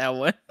 that one, that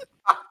one.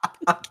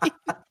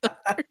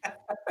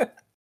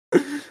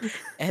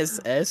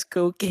 SS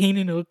cocaine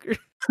and hooker.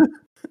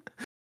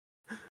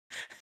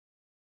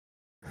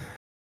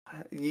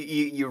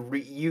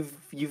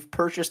 You've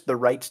purchased the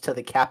rights to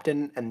the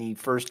captain and the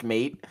first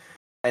mate,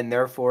 and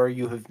therefore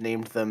you have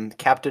named them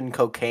Captain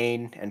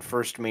Cocaine and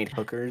First Mate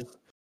Hookers.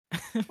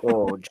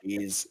 Oh,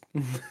 jeez.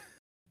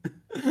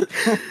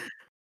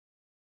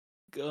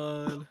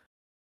 God.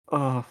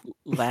 Oh,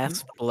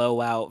 Last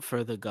blowout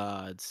for the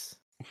gods.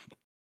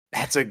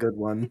 that's a good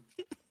one.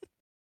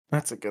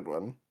 That's a good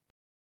one.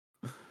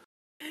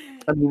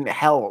 I mean,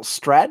 hell,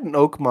 Stratton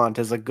Oakmont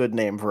is a good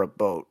name for a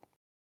boat.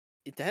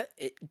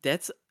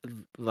 That's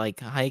like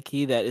high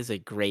key. That is a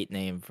great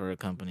name for a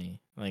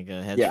company, like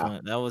a hedge Yeah,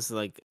 fund. That was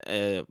like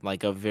a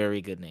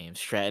very good name,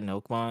 Stratton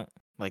Oakmont.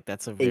 Like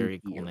that's a A very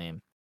cool tier,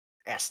 name.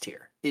 S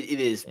tier. It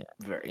is Yeah,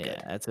 very yeah,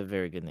 good. that's a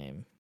very good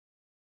name.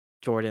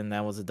 Jordan,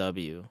 that was a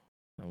W.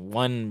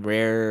 One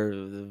rare,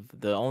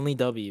 the only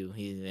W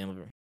he's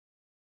ever.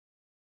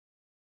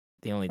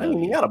 The only I mean,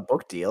 you W. got a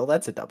book deal.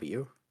 That's a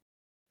W.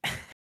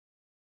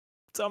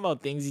 Talking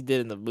about things he did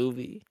in the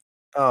movie.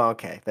 Oh,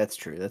 okay. That's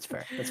true. That's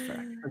fair. That's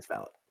fair. That's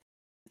valid.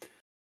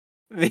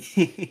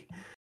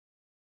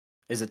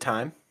 Is it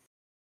time?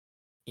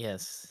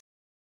 Yes.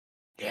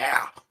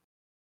 Yeah.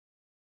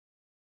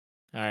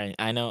 All right.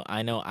 I know.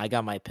 I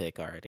got my pick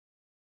already.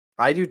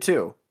 I do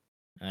too.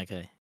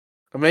 Okay.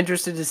 I'm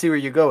interested to see where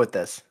you go with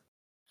this.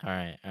 All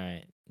right. All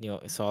right.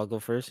 So I'll go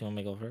first. You want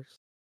me to go first?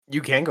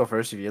 You can go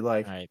first if you'd All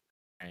like. right.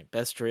 All right.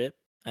 Best trip.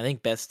 I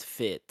think best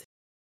fit.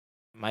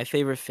 My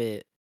favorite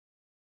fit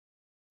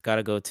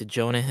gotta go to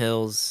Jonah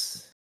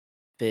Hill's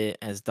fit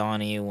as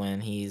Donnie when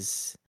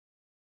he's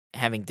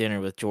having dinner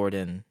with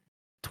Jordan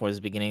towards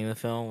the beginning of the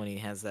film when he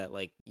has that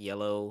like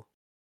yellow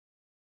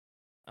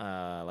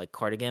like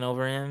cardigan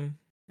over him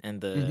and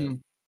the Hmm.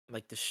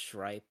 like the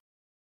stripe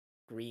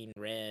green,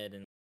 red,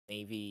 and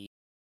navy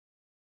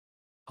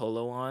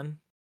polo on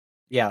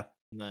Yeah,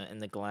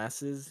 and the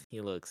glasses.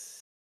 He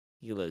looks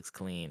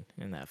clean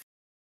in that.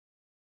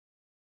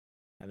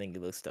 I think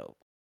he looks dope.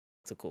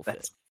 It's a cool fit.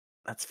 that's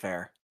that's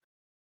fair.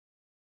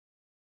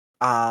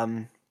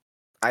 Um,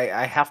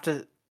 I have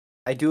to.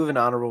 I do have an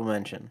honorable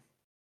mention,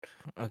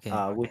 Okay.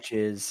 which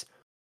is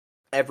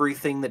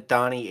everything that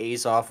Donnie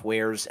Azoff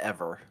wears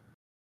ever.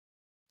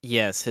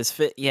 Yes, his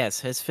fit.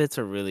 Yes, his fits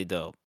are really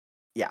dope.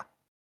 Yeah,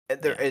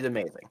 they're Yeah. it's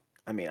amazing.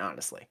 I mean,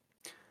 honestly,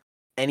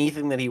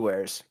 anything that he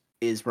wears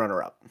is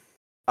runner up.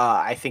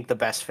 I think the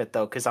best fit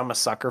though, because I'm a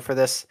sucker for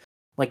this.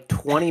 Like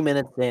 20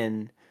 minutes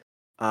in,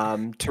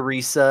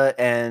 Teresa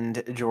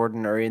and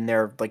Jordan are in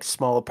their like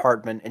small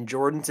apartment, and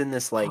Jordan's in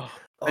this like,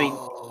 I mean,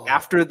 Oh.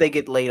 after he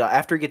gets laid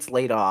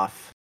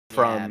off Yeah,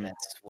 from, that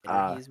sweater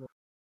uh, he's wearing.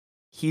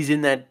 he's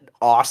in that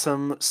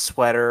awesome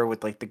sweater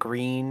with like the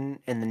green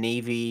and the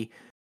navy.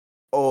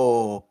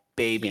 Oh,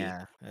 baby,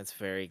 Yeah, that's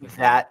very good. Yeah,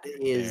 that very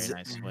is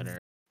nice sweater.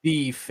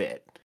 the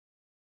fit.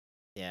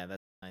 Yeah,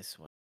 that's a nice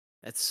sweater.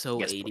 That's so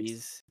Yes, please.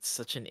 80s. It's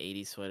such an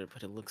 80s sweater,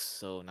 but it looks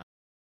so nice.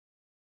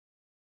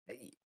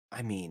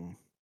 I mean,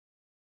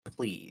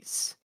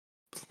 please,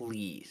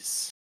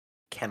 please,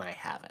 can I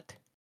have it?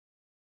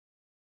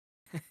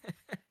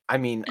 I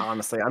mean,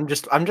 honestly, I'm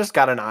just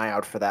got an eye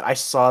out for that. I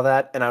saw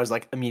that and I was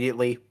like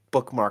immediately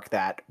bookmark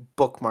that,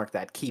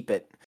 keep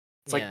it.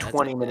 It's like Yeah,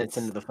 20 minutes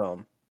into it's the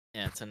film.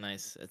 yeah, it's a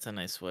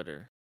nice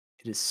sweater.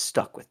 It is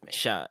stuck with me.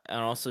 Shout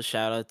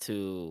out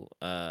to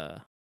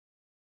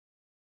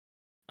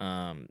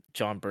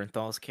John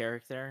Bernthal's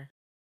character,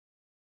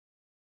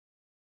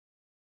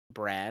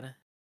 Brad.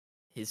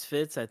 His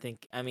fits, I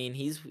think I mean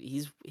he's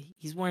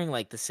wearing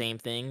like the same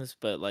things,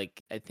 but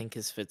like I think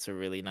his fits are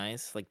really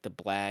nice. Like the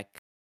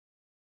black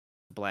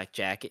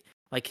jacket.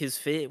 Like his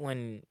fit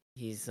when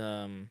he's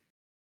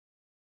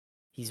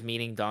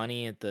meeting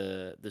Donnie at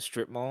the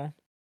strip mall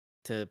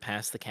to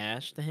pass the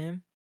cash to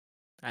him.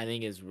 I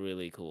think is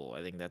really cool.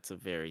 I think that's a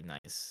very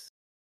nice.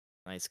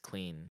 nice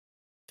clean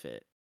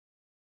fit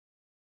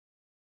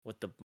with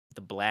the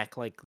black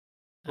like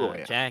Oh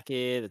yeah.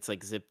 jacket. It's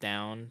like zipped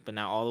down, but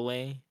not all the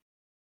way.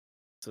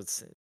 So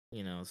it's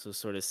so it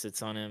sort of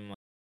sits on him like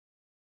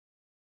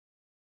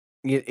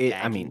I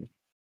baggy. mean,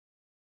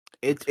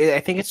 Looks I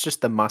think it's just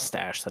the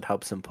mustache that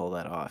helps him pull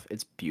that off.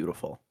 It's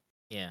beautiful.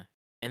 yeah.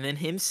 And then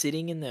him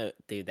sitting in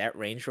that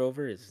Range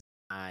Rover is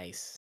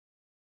nice.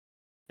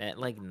 That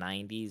like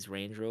 90s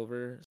Range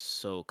Rover,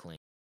 so clean.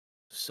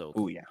 So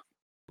Oh clean. yeah.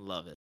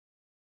 Love it.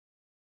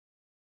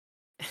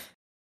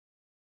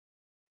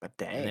 But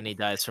And then dang. he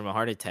dies from a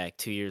heart attack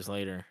 2 years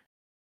later.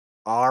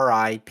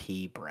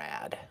 R.I.P.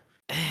 Brad.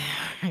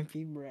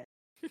 R.I.P. Brett.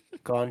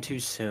 Gone too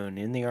soon.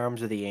 In the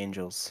arms of the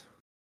angels.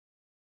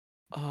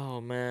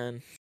 Oh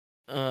man.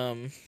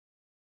 Um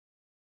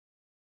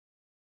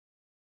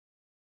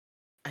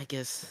I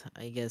guess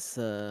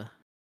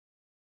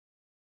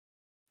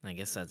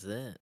that's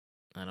it.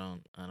 I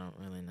don't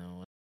really know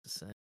what to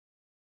say.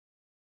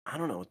 I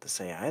don't know what to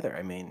say either.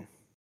 I mean,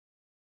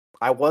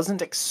 I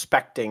wasn't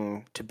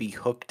expecting to be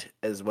hooked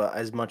as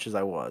much as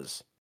I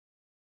was.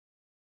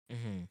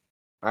 Mhm.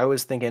 I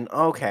was thinking,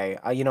 okay,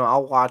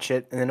 I'll watch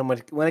it, and then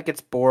when it gets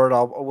bored,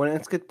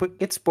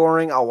 gets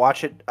boring, I'll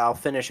watch it. I'll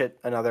finish it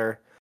another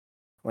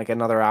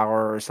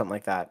hour or something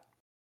like that.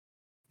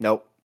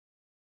 Nope,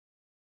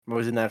 I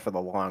was in that for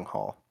the long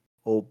haul.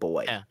 Oh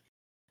boy, Yeah.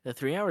 The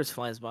 3 hours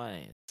flies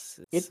by. It's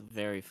it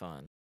very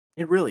fun.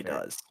 it really Very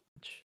does.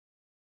 much.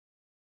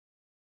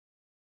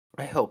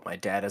 I hope my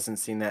dad hasn't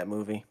seen that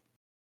movie.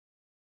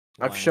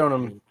 I've Why shown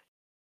him. you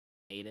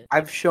hate it?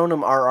 I've shown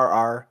him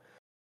RRR.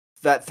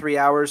 That 3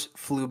 hours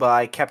flew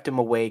by, kept him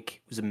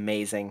awake. It was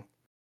amazing.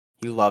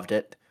 He loved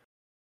it.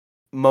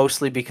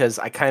 Mostly because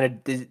I kind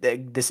of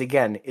this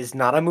again is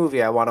not a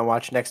movie I want to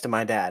watch next to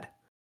my dad.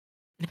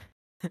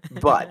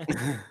 But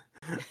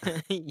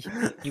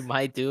You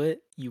might do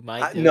it. You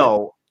might do it.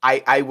 no,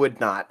 I would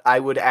not. I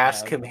would Yeah,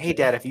 ask him, "Hey, okay.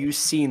 Dad, have you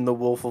seen The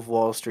Wolf of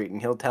Wall Street?" And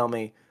he'll tell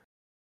me,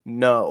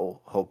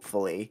 "No,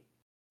 hopefully,"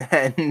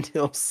 and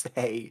he'll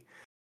say,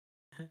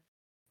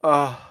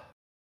 "Oh,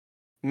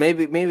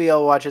 maybe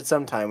I'll watch it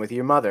sometime with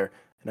your mother."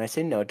 And I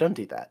say, "No, don't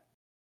do that.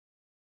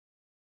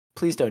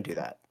 Please don't do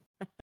that.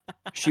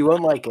 She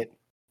won't like it,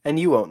 and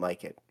you won't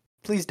like it.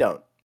 Please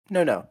don't.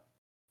 No, no."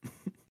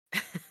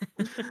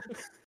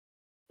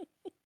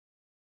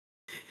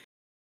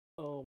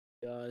 Oh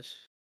my gosh.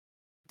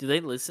 Do they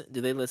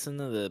listen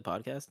to the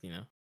podcast, you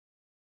know?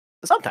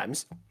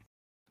 Sometimes.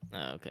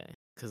 Oh, okay.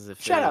 Cuz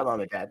if Shout out, they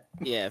Mom and Dad.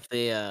 yeah, if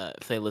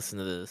they listen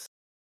to this,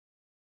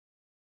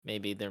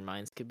 maybe their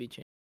minds could be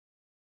changed.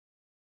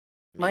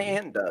 My Maybe.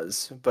 aunt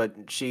does, but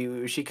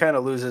she kind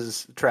of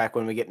loses track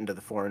when we get into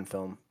the foreign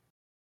film.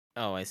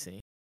 Oh, I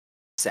see.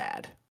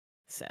 Sad.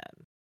 Sad.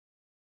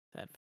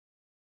 Sad.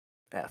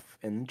 F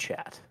in the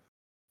chat.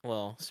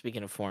 Well,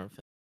 speaking of foreign film,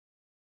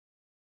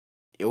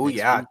 Oh next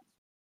yeah, week,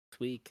 next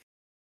week,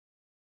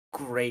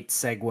 great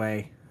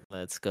segue.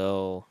 let's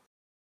go.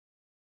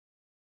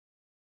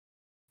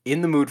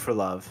 In the Mood for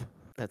Love.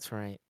 That's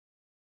right.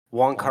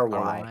 Wong Wong Kar Wai.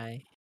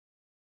 Kar-wai.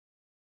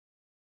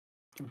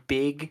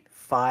 Big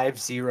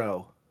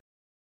 5-0.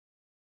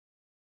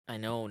 I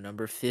know,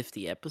 number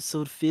 50,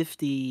 episode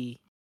 50.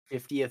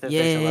 50th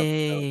official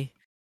episode. Yay!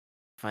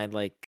 If I had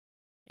like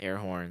air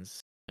horns,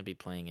 I'd be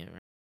playing it. Right?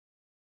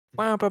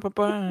 Wah, bah, bah,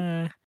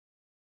 bah.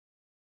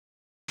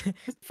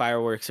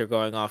 Fireworks are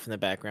going off in the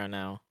background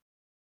now.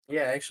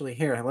 Yeah, actually,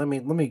 here let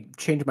me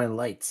change my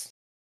lights.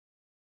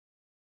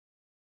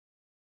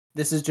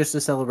 This is just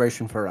a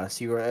celebration for us.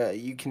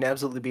 You can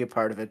absolutely be a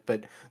part of it,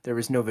 but there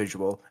is no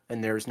visual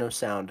and there is no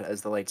sound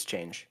as the lights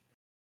change.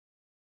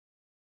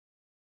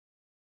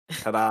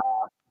 Ta-da!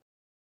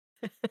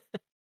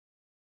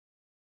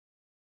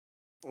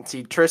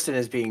 See, Tristan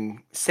is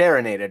being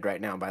serenaded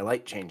right now by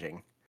light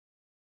changing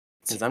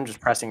because I'm just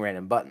pressing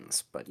random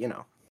buttons. But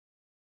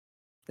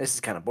this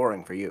is kind of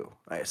boring for you,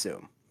 I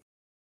assume.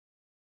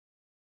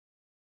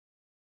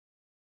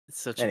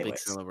 It's such a big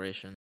Anyways,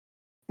 celebration.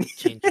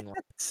 Changing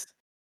lights.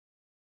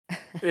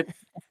 it's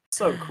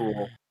so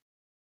cool.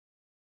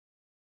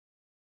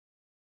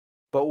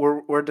 But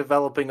we're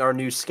developing our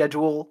new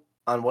schedule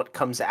on what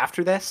comes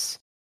after this,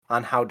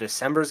 on how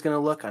December is going to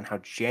look, on how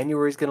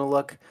January is going to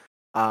look,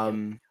 Yep.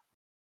 um,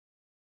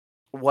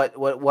 what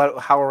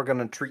how we're going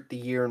to treat the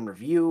year in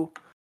review.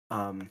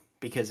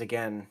 Because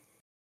again,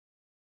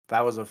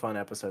 that was a fun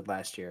episode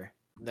last year.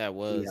 That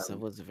was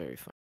very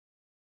fun.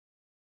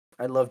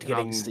 I loved And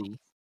getting obviously,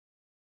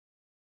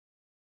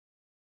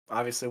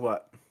 obviously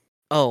what.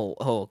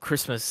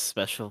 Christmas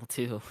special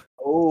too.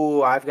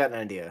 Oh, I've got an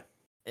idea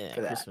Yeah,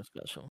 for that. Christmas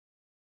special.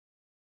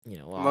 Well,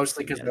 Mostly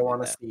obviously we because got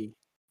to do that.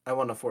 I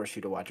want to force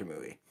you to watch a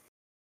movie.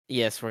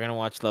 Yes, we're gonna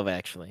watch Love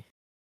Actually.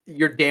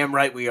 You're damn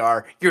right we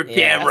are. You're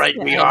damn Yeah, right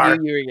we I knew are.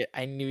 you were.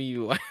 I knew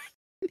you were.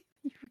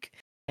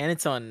 And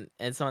it's on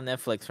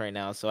Netflix right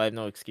now, so I have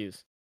no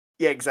excuse.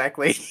 Yeah,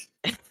 exactly.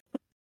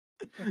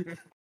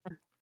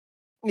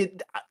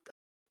 It-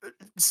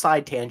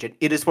 Side tangent.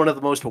 It is one of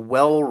the most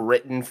well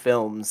written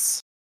films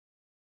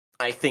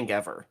I think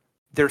ever.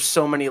 There's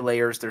so many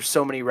layers, there's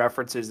so many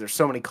references, there's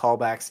so many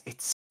callbacks.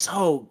 It's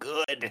so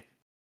good.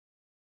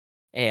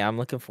 Hey, I'm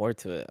looking forward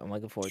to it. I'm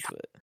looking forward to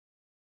it.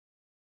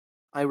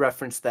 I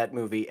reference that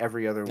movie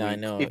every other I week.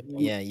 know. If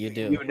Yeah, you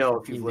do. you know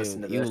if You you've do.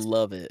 listened to You this.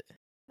 love it.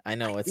 I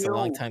know. It's a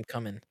long You time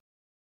coming.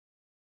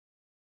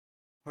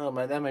 Well,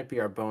 that might be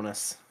our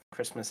bonus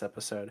Christmas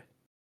episode.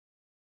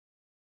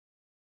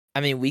 I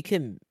mean, we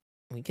can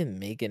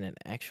make it an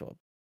actual,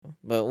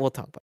 but we'll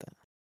talk about that.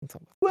 We'll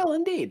talk about Well,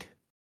 indeed.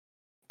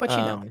 But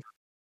that.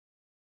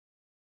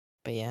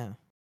 But yeah,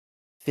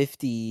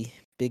 50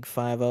 big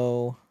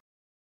 50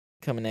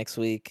 coming next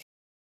week.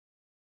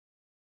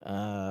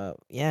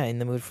 Yeah, In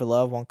the Mood for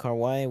Love, Wong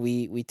Kar-wai.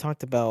 We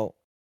talked about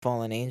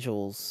Fallen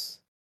Angels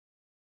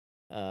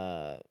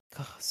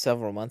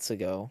several months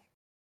ago.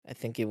 I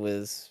think it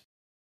was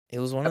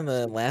one of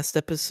the Episode- last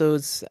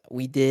episodes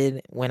we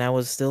did when I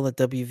was still at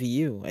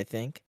WVU, I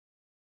think.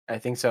 I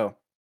think so.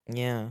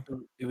 Yeah.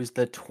 It was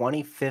the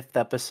 25th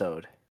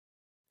episode.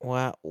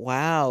 Wow,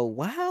 wow,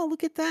 wow,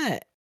 look at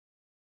that.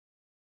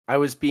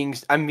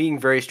 I'm being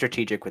very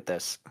strategic with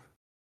this.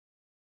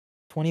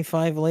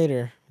 25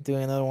 later,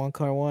 doing another Wong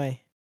Kar-wai.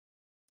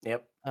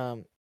 Yep.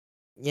 Um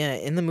yeah,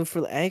 In the Mood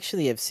for I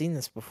actually have seen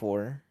this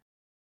before.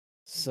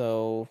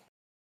 So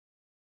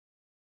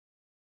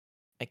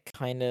I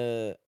kind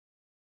of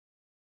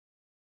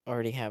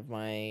already have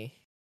my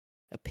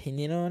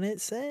opinion on it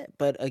set,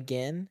 but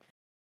again,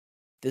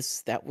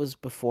 that was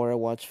before I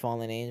watched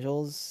Fallen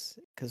Angels,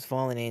 cuz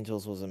Fallen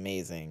Angels was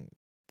amazing.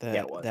 Yeah, That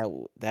it was. that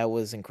w- that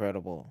was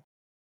incredible.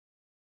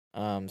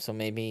 So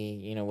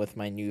maybe, with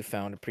my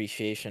newfound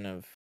appreciation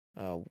of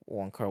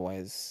Wong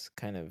Kar-wai's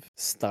kind of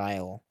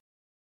style,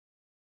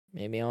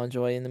 maybe I'll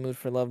enjoy In the Mood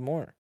for Love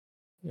more.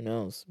 Who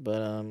knows?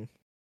 But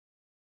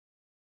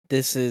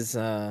this is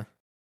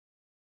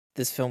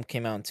this film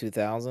came out in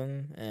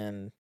 2000,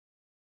 and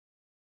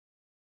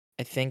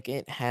I think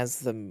it has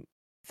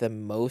the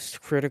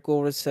most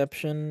critical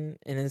reception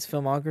in his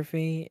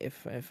filmography,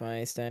 if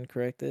I stand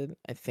corrected.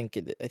 I think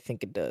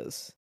it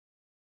does.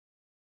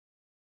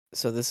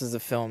 So this is a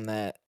film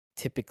that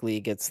typically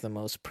gets the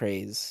most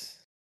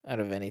praise out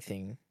of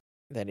anything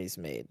that he's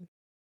made.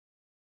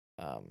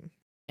 Um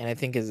and I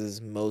think is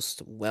his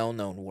most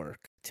well-known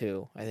work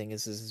too. I think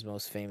this is his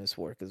most famous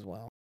work as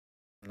well.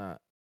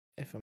 Not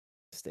if I'm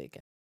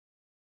mistaken.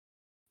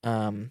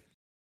 Um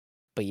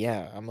but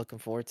yeah, I'm looking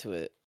forward to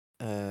it.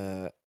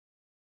 Uh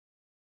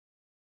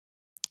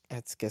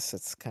guess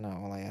that's kind of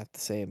all I have to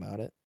say about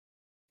it.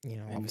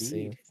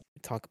 Obviously Indeed.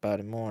 talk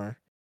about it more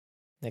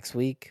next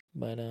week,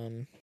 but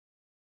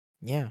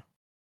yeah.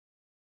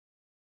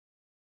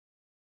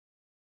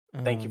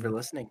 Thank you for Um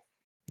listening.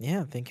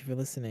 yeah, thank you for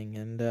listening,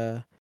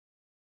 and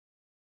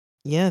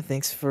yeah,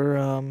 thanks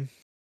for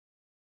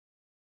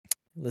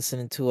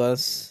listening to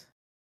us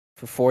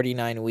for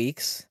 49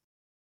 weeks,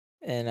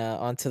 and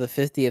on to the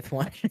 50th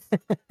one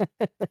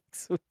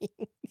next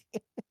week.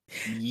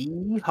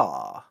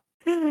 Yeehaw.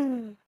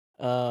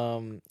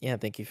 Yeah,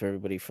 thank you for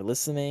everybody for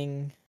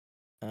listening.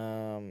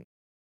 Um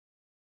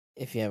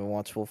if you haven't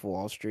watched Wolf of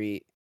Wall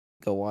Street,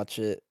 go watch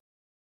it.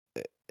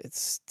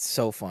 It's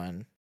so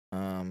fun.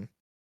 Um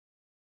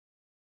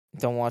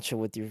don't watch it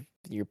with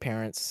your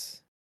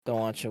parents. Don't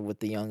watch it with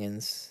the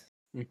youngins.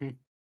 Hmm.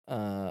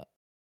 Uh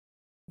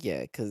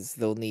yeah, cuz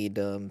they'll need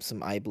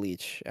some eye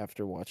bleach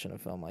after watching a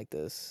film like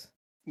this.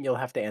 You'll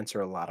have to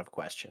answer a lot of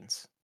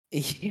questions.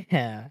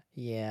 Yeah,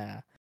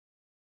 yeah.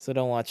 So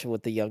don't watch it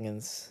with the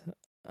youngins.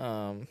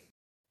 Um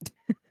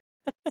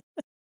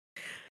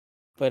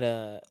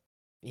but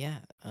yeah,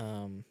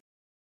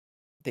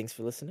 thanks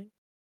for listening.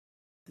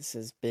 This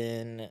has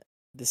been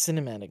the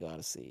Cinematic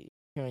Odyssey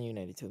here on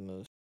United to the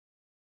Moves.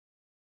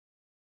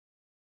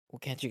 We'll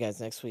catch you guys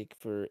next week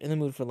for In the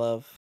Mood for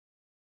Love,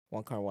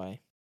 Wong Kar-wai.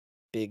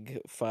 Big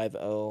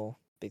 5-0,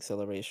 big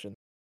celebration.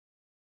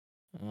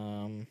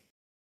 Um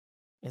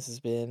this has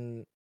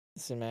been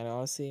the Cinematic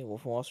Odyssey,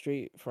 Wolf of Wall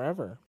Street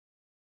forever.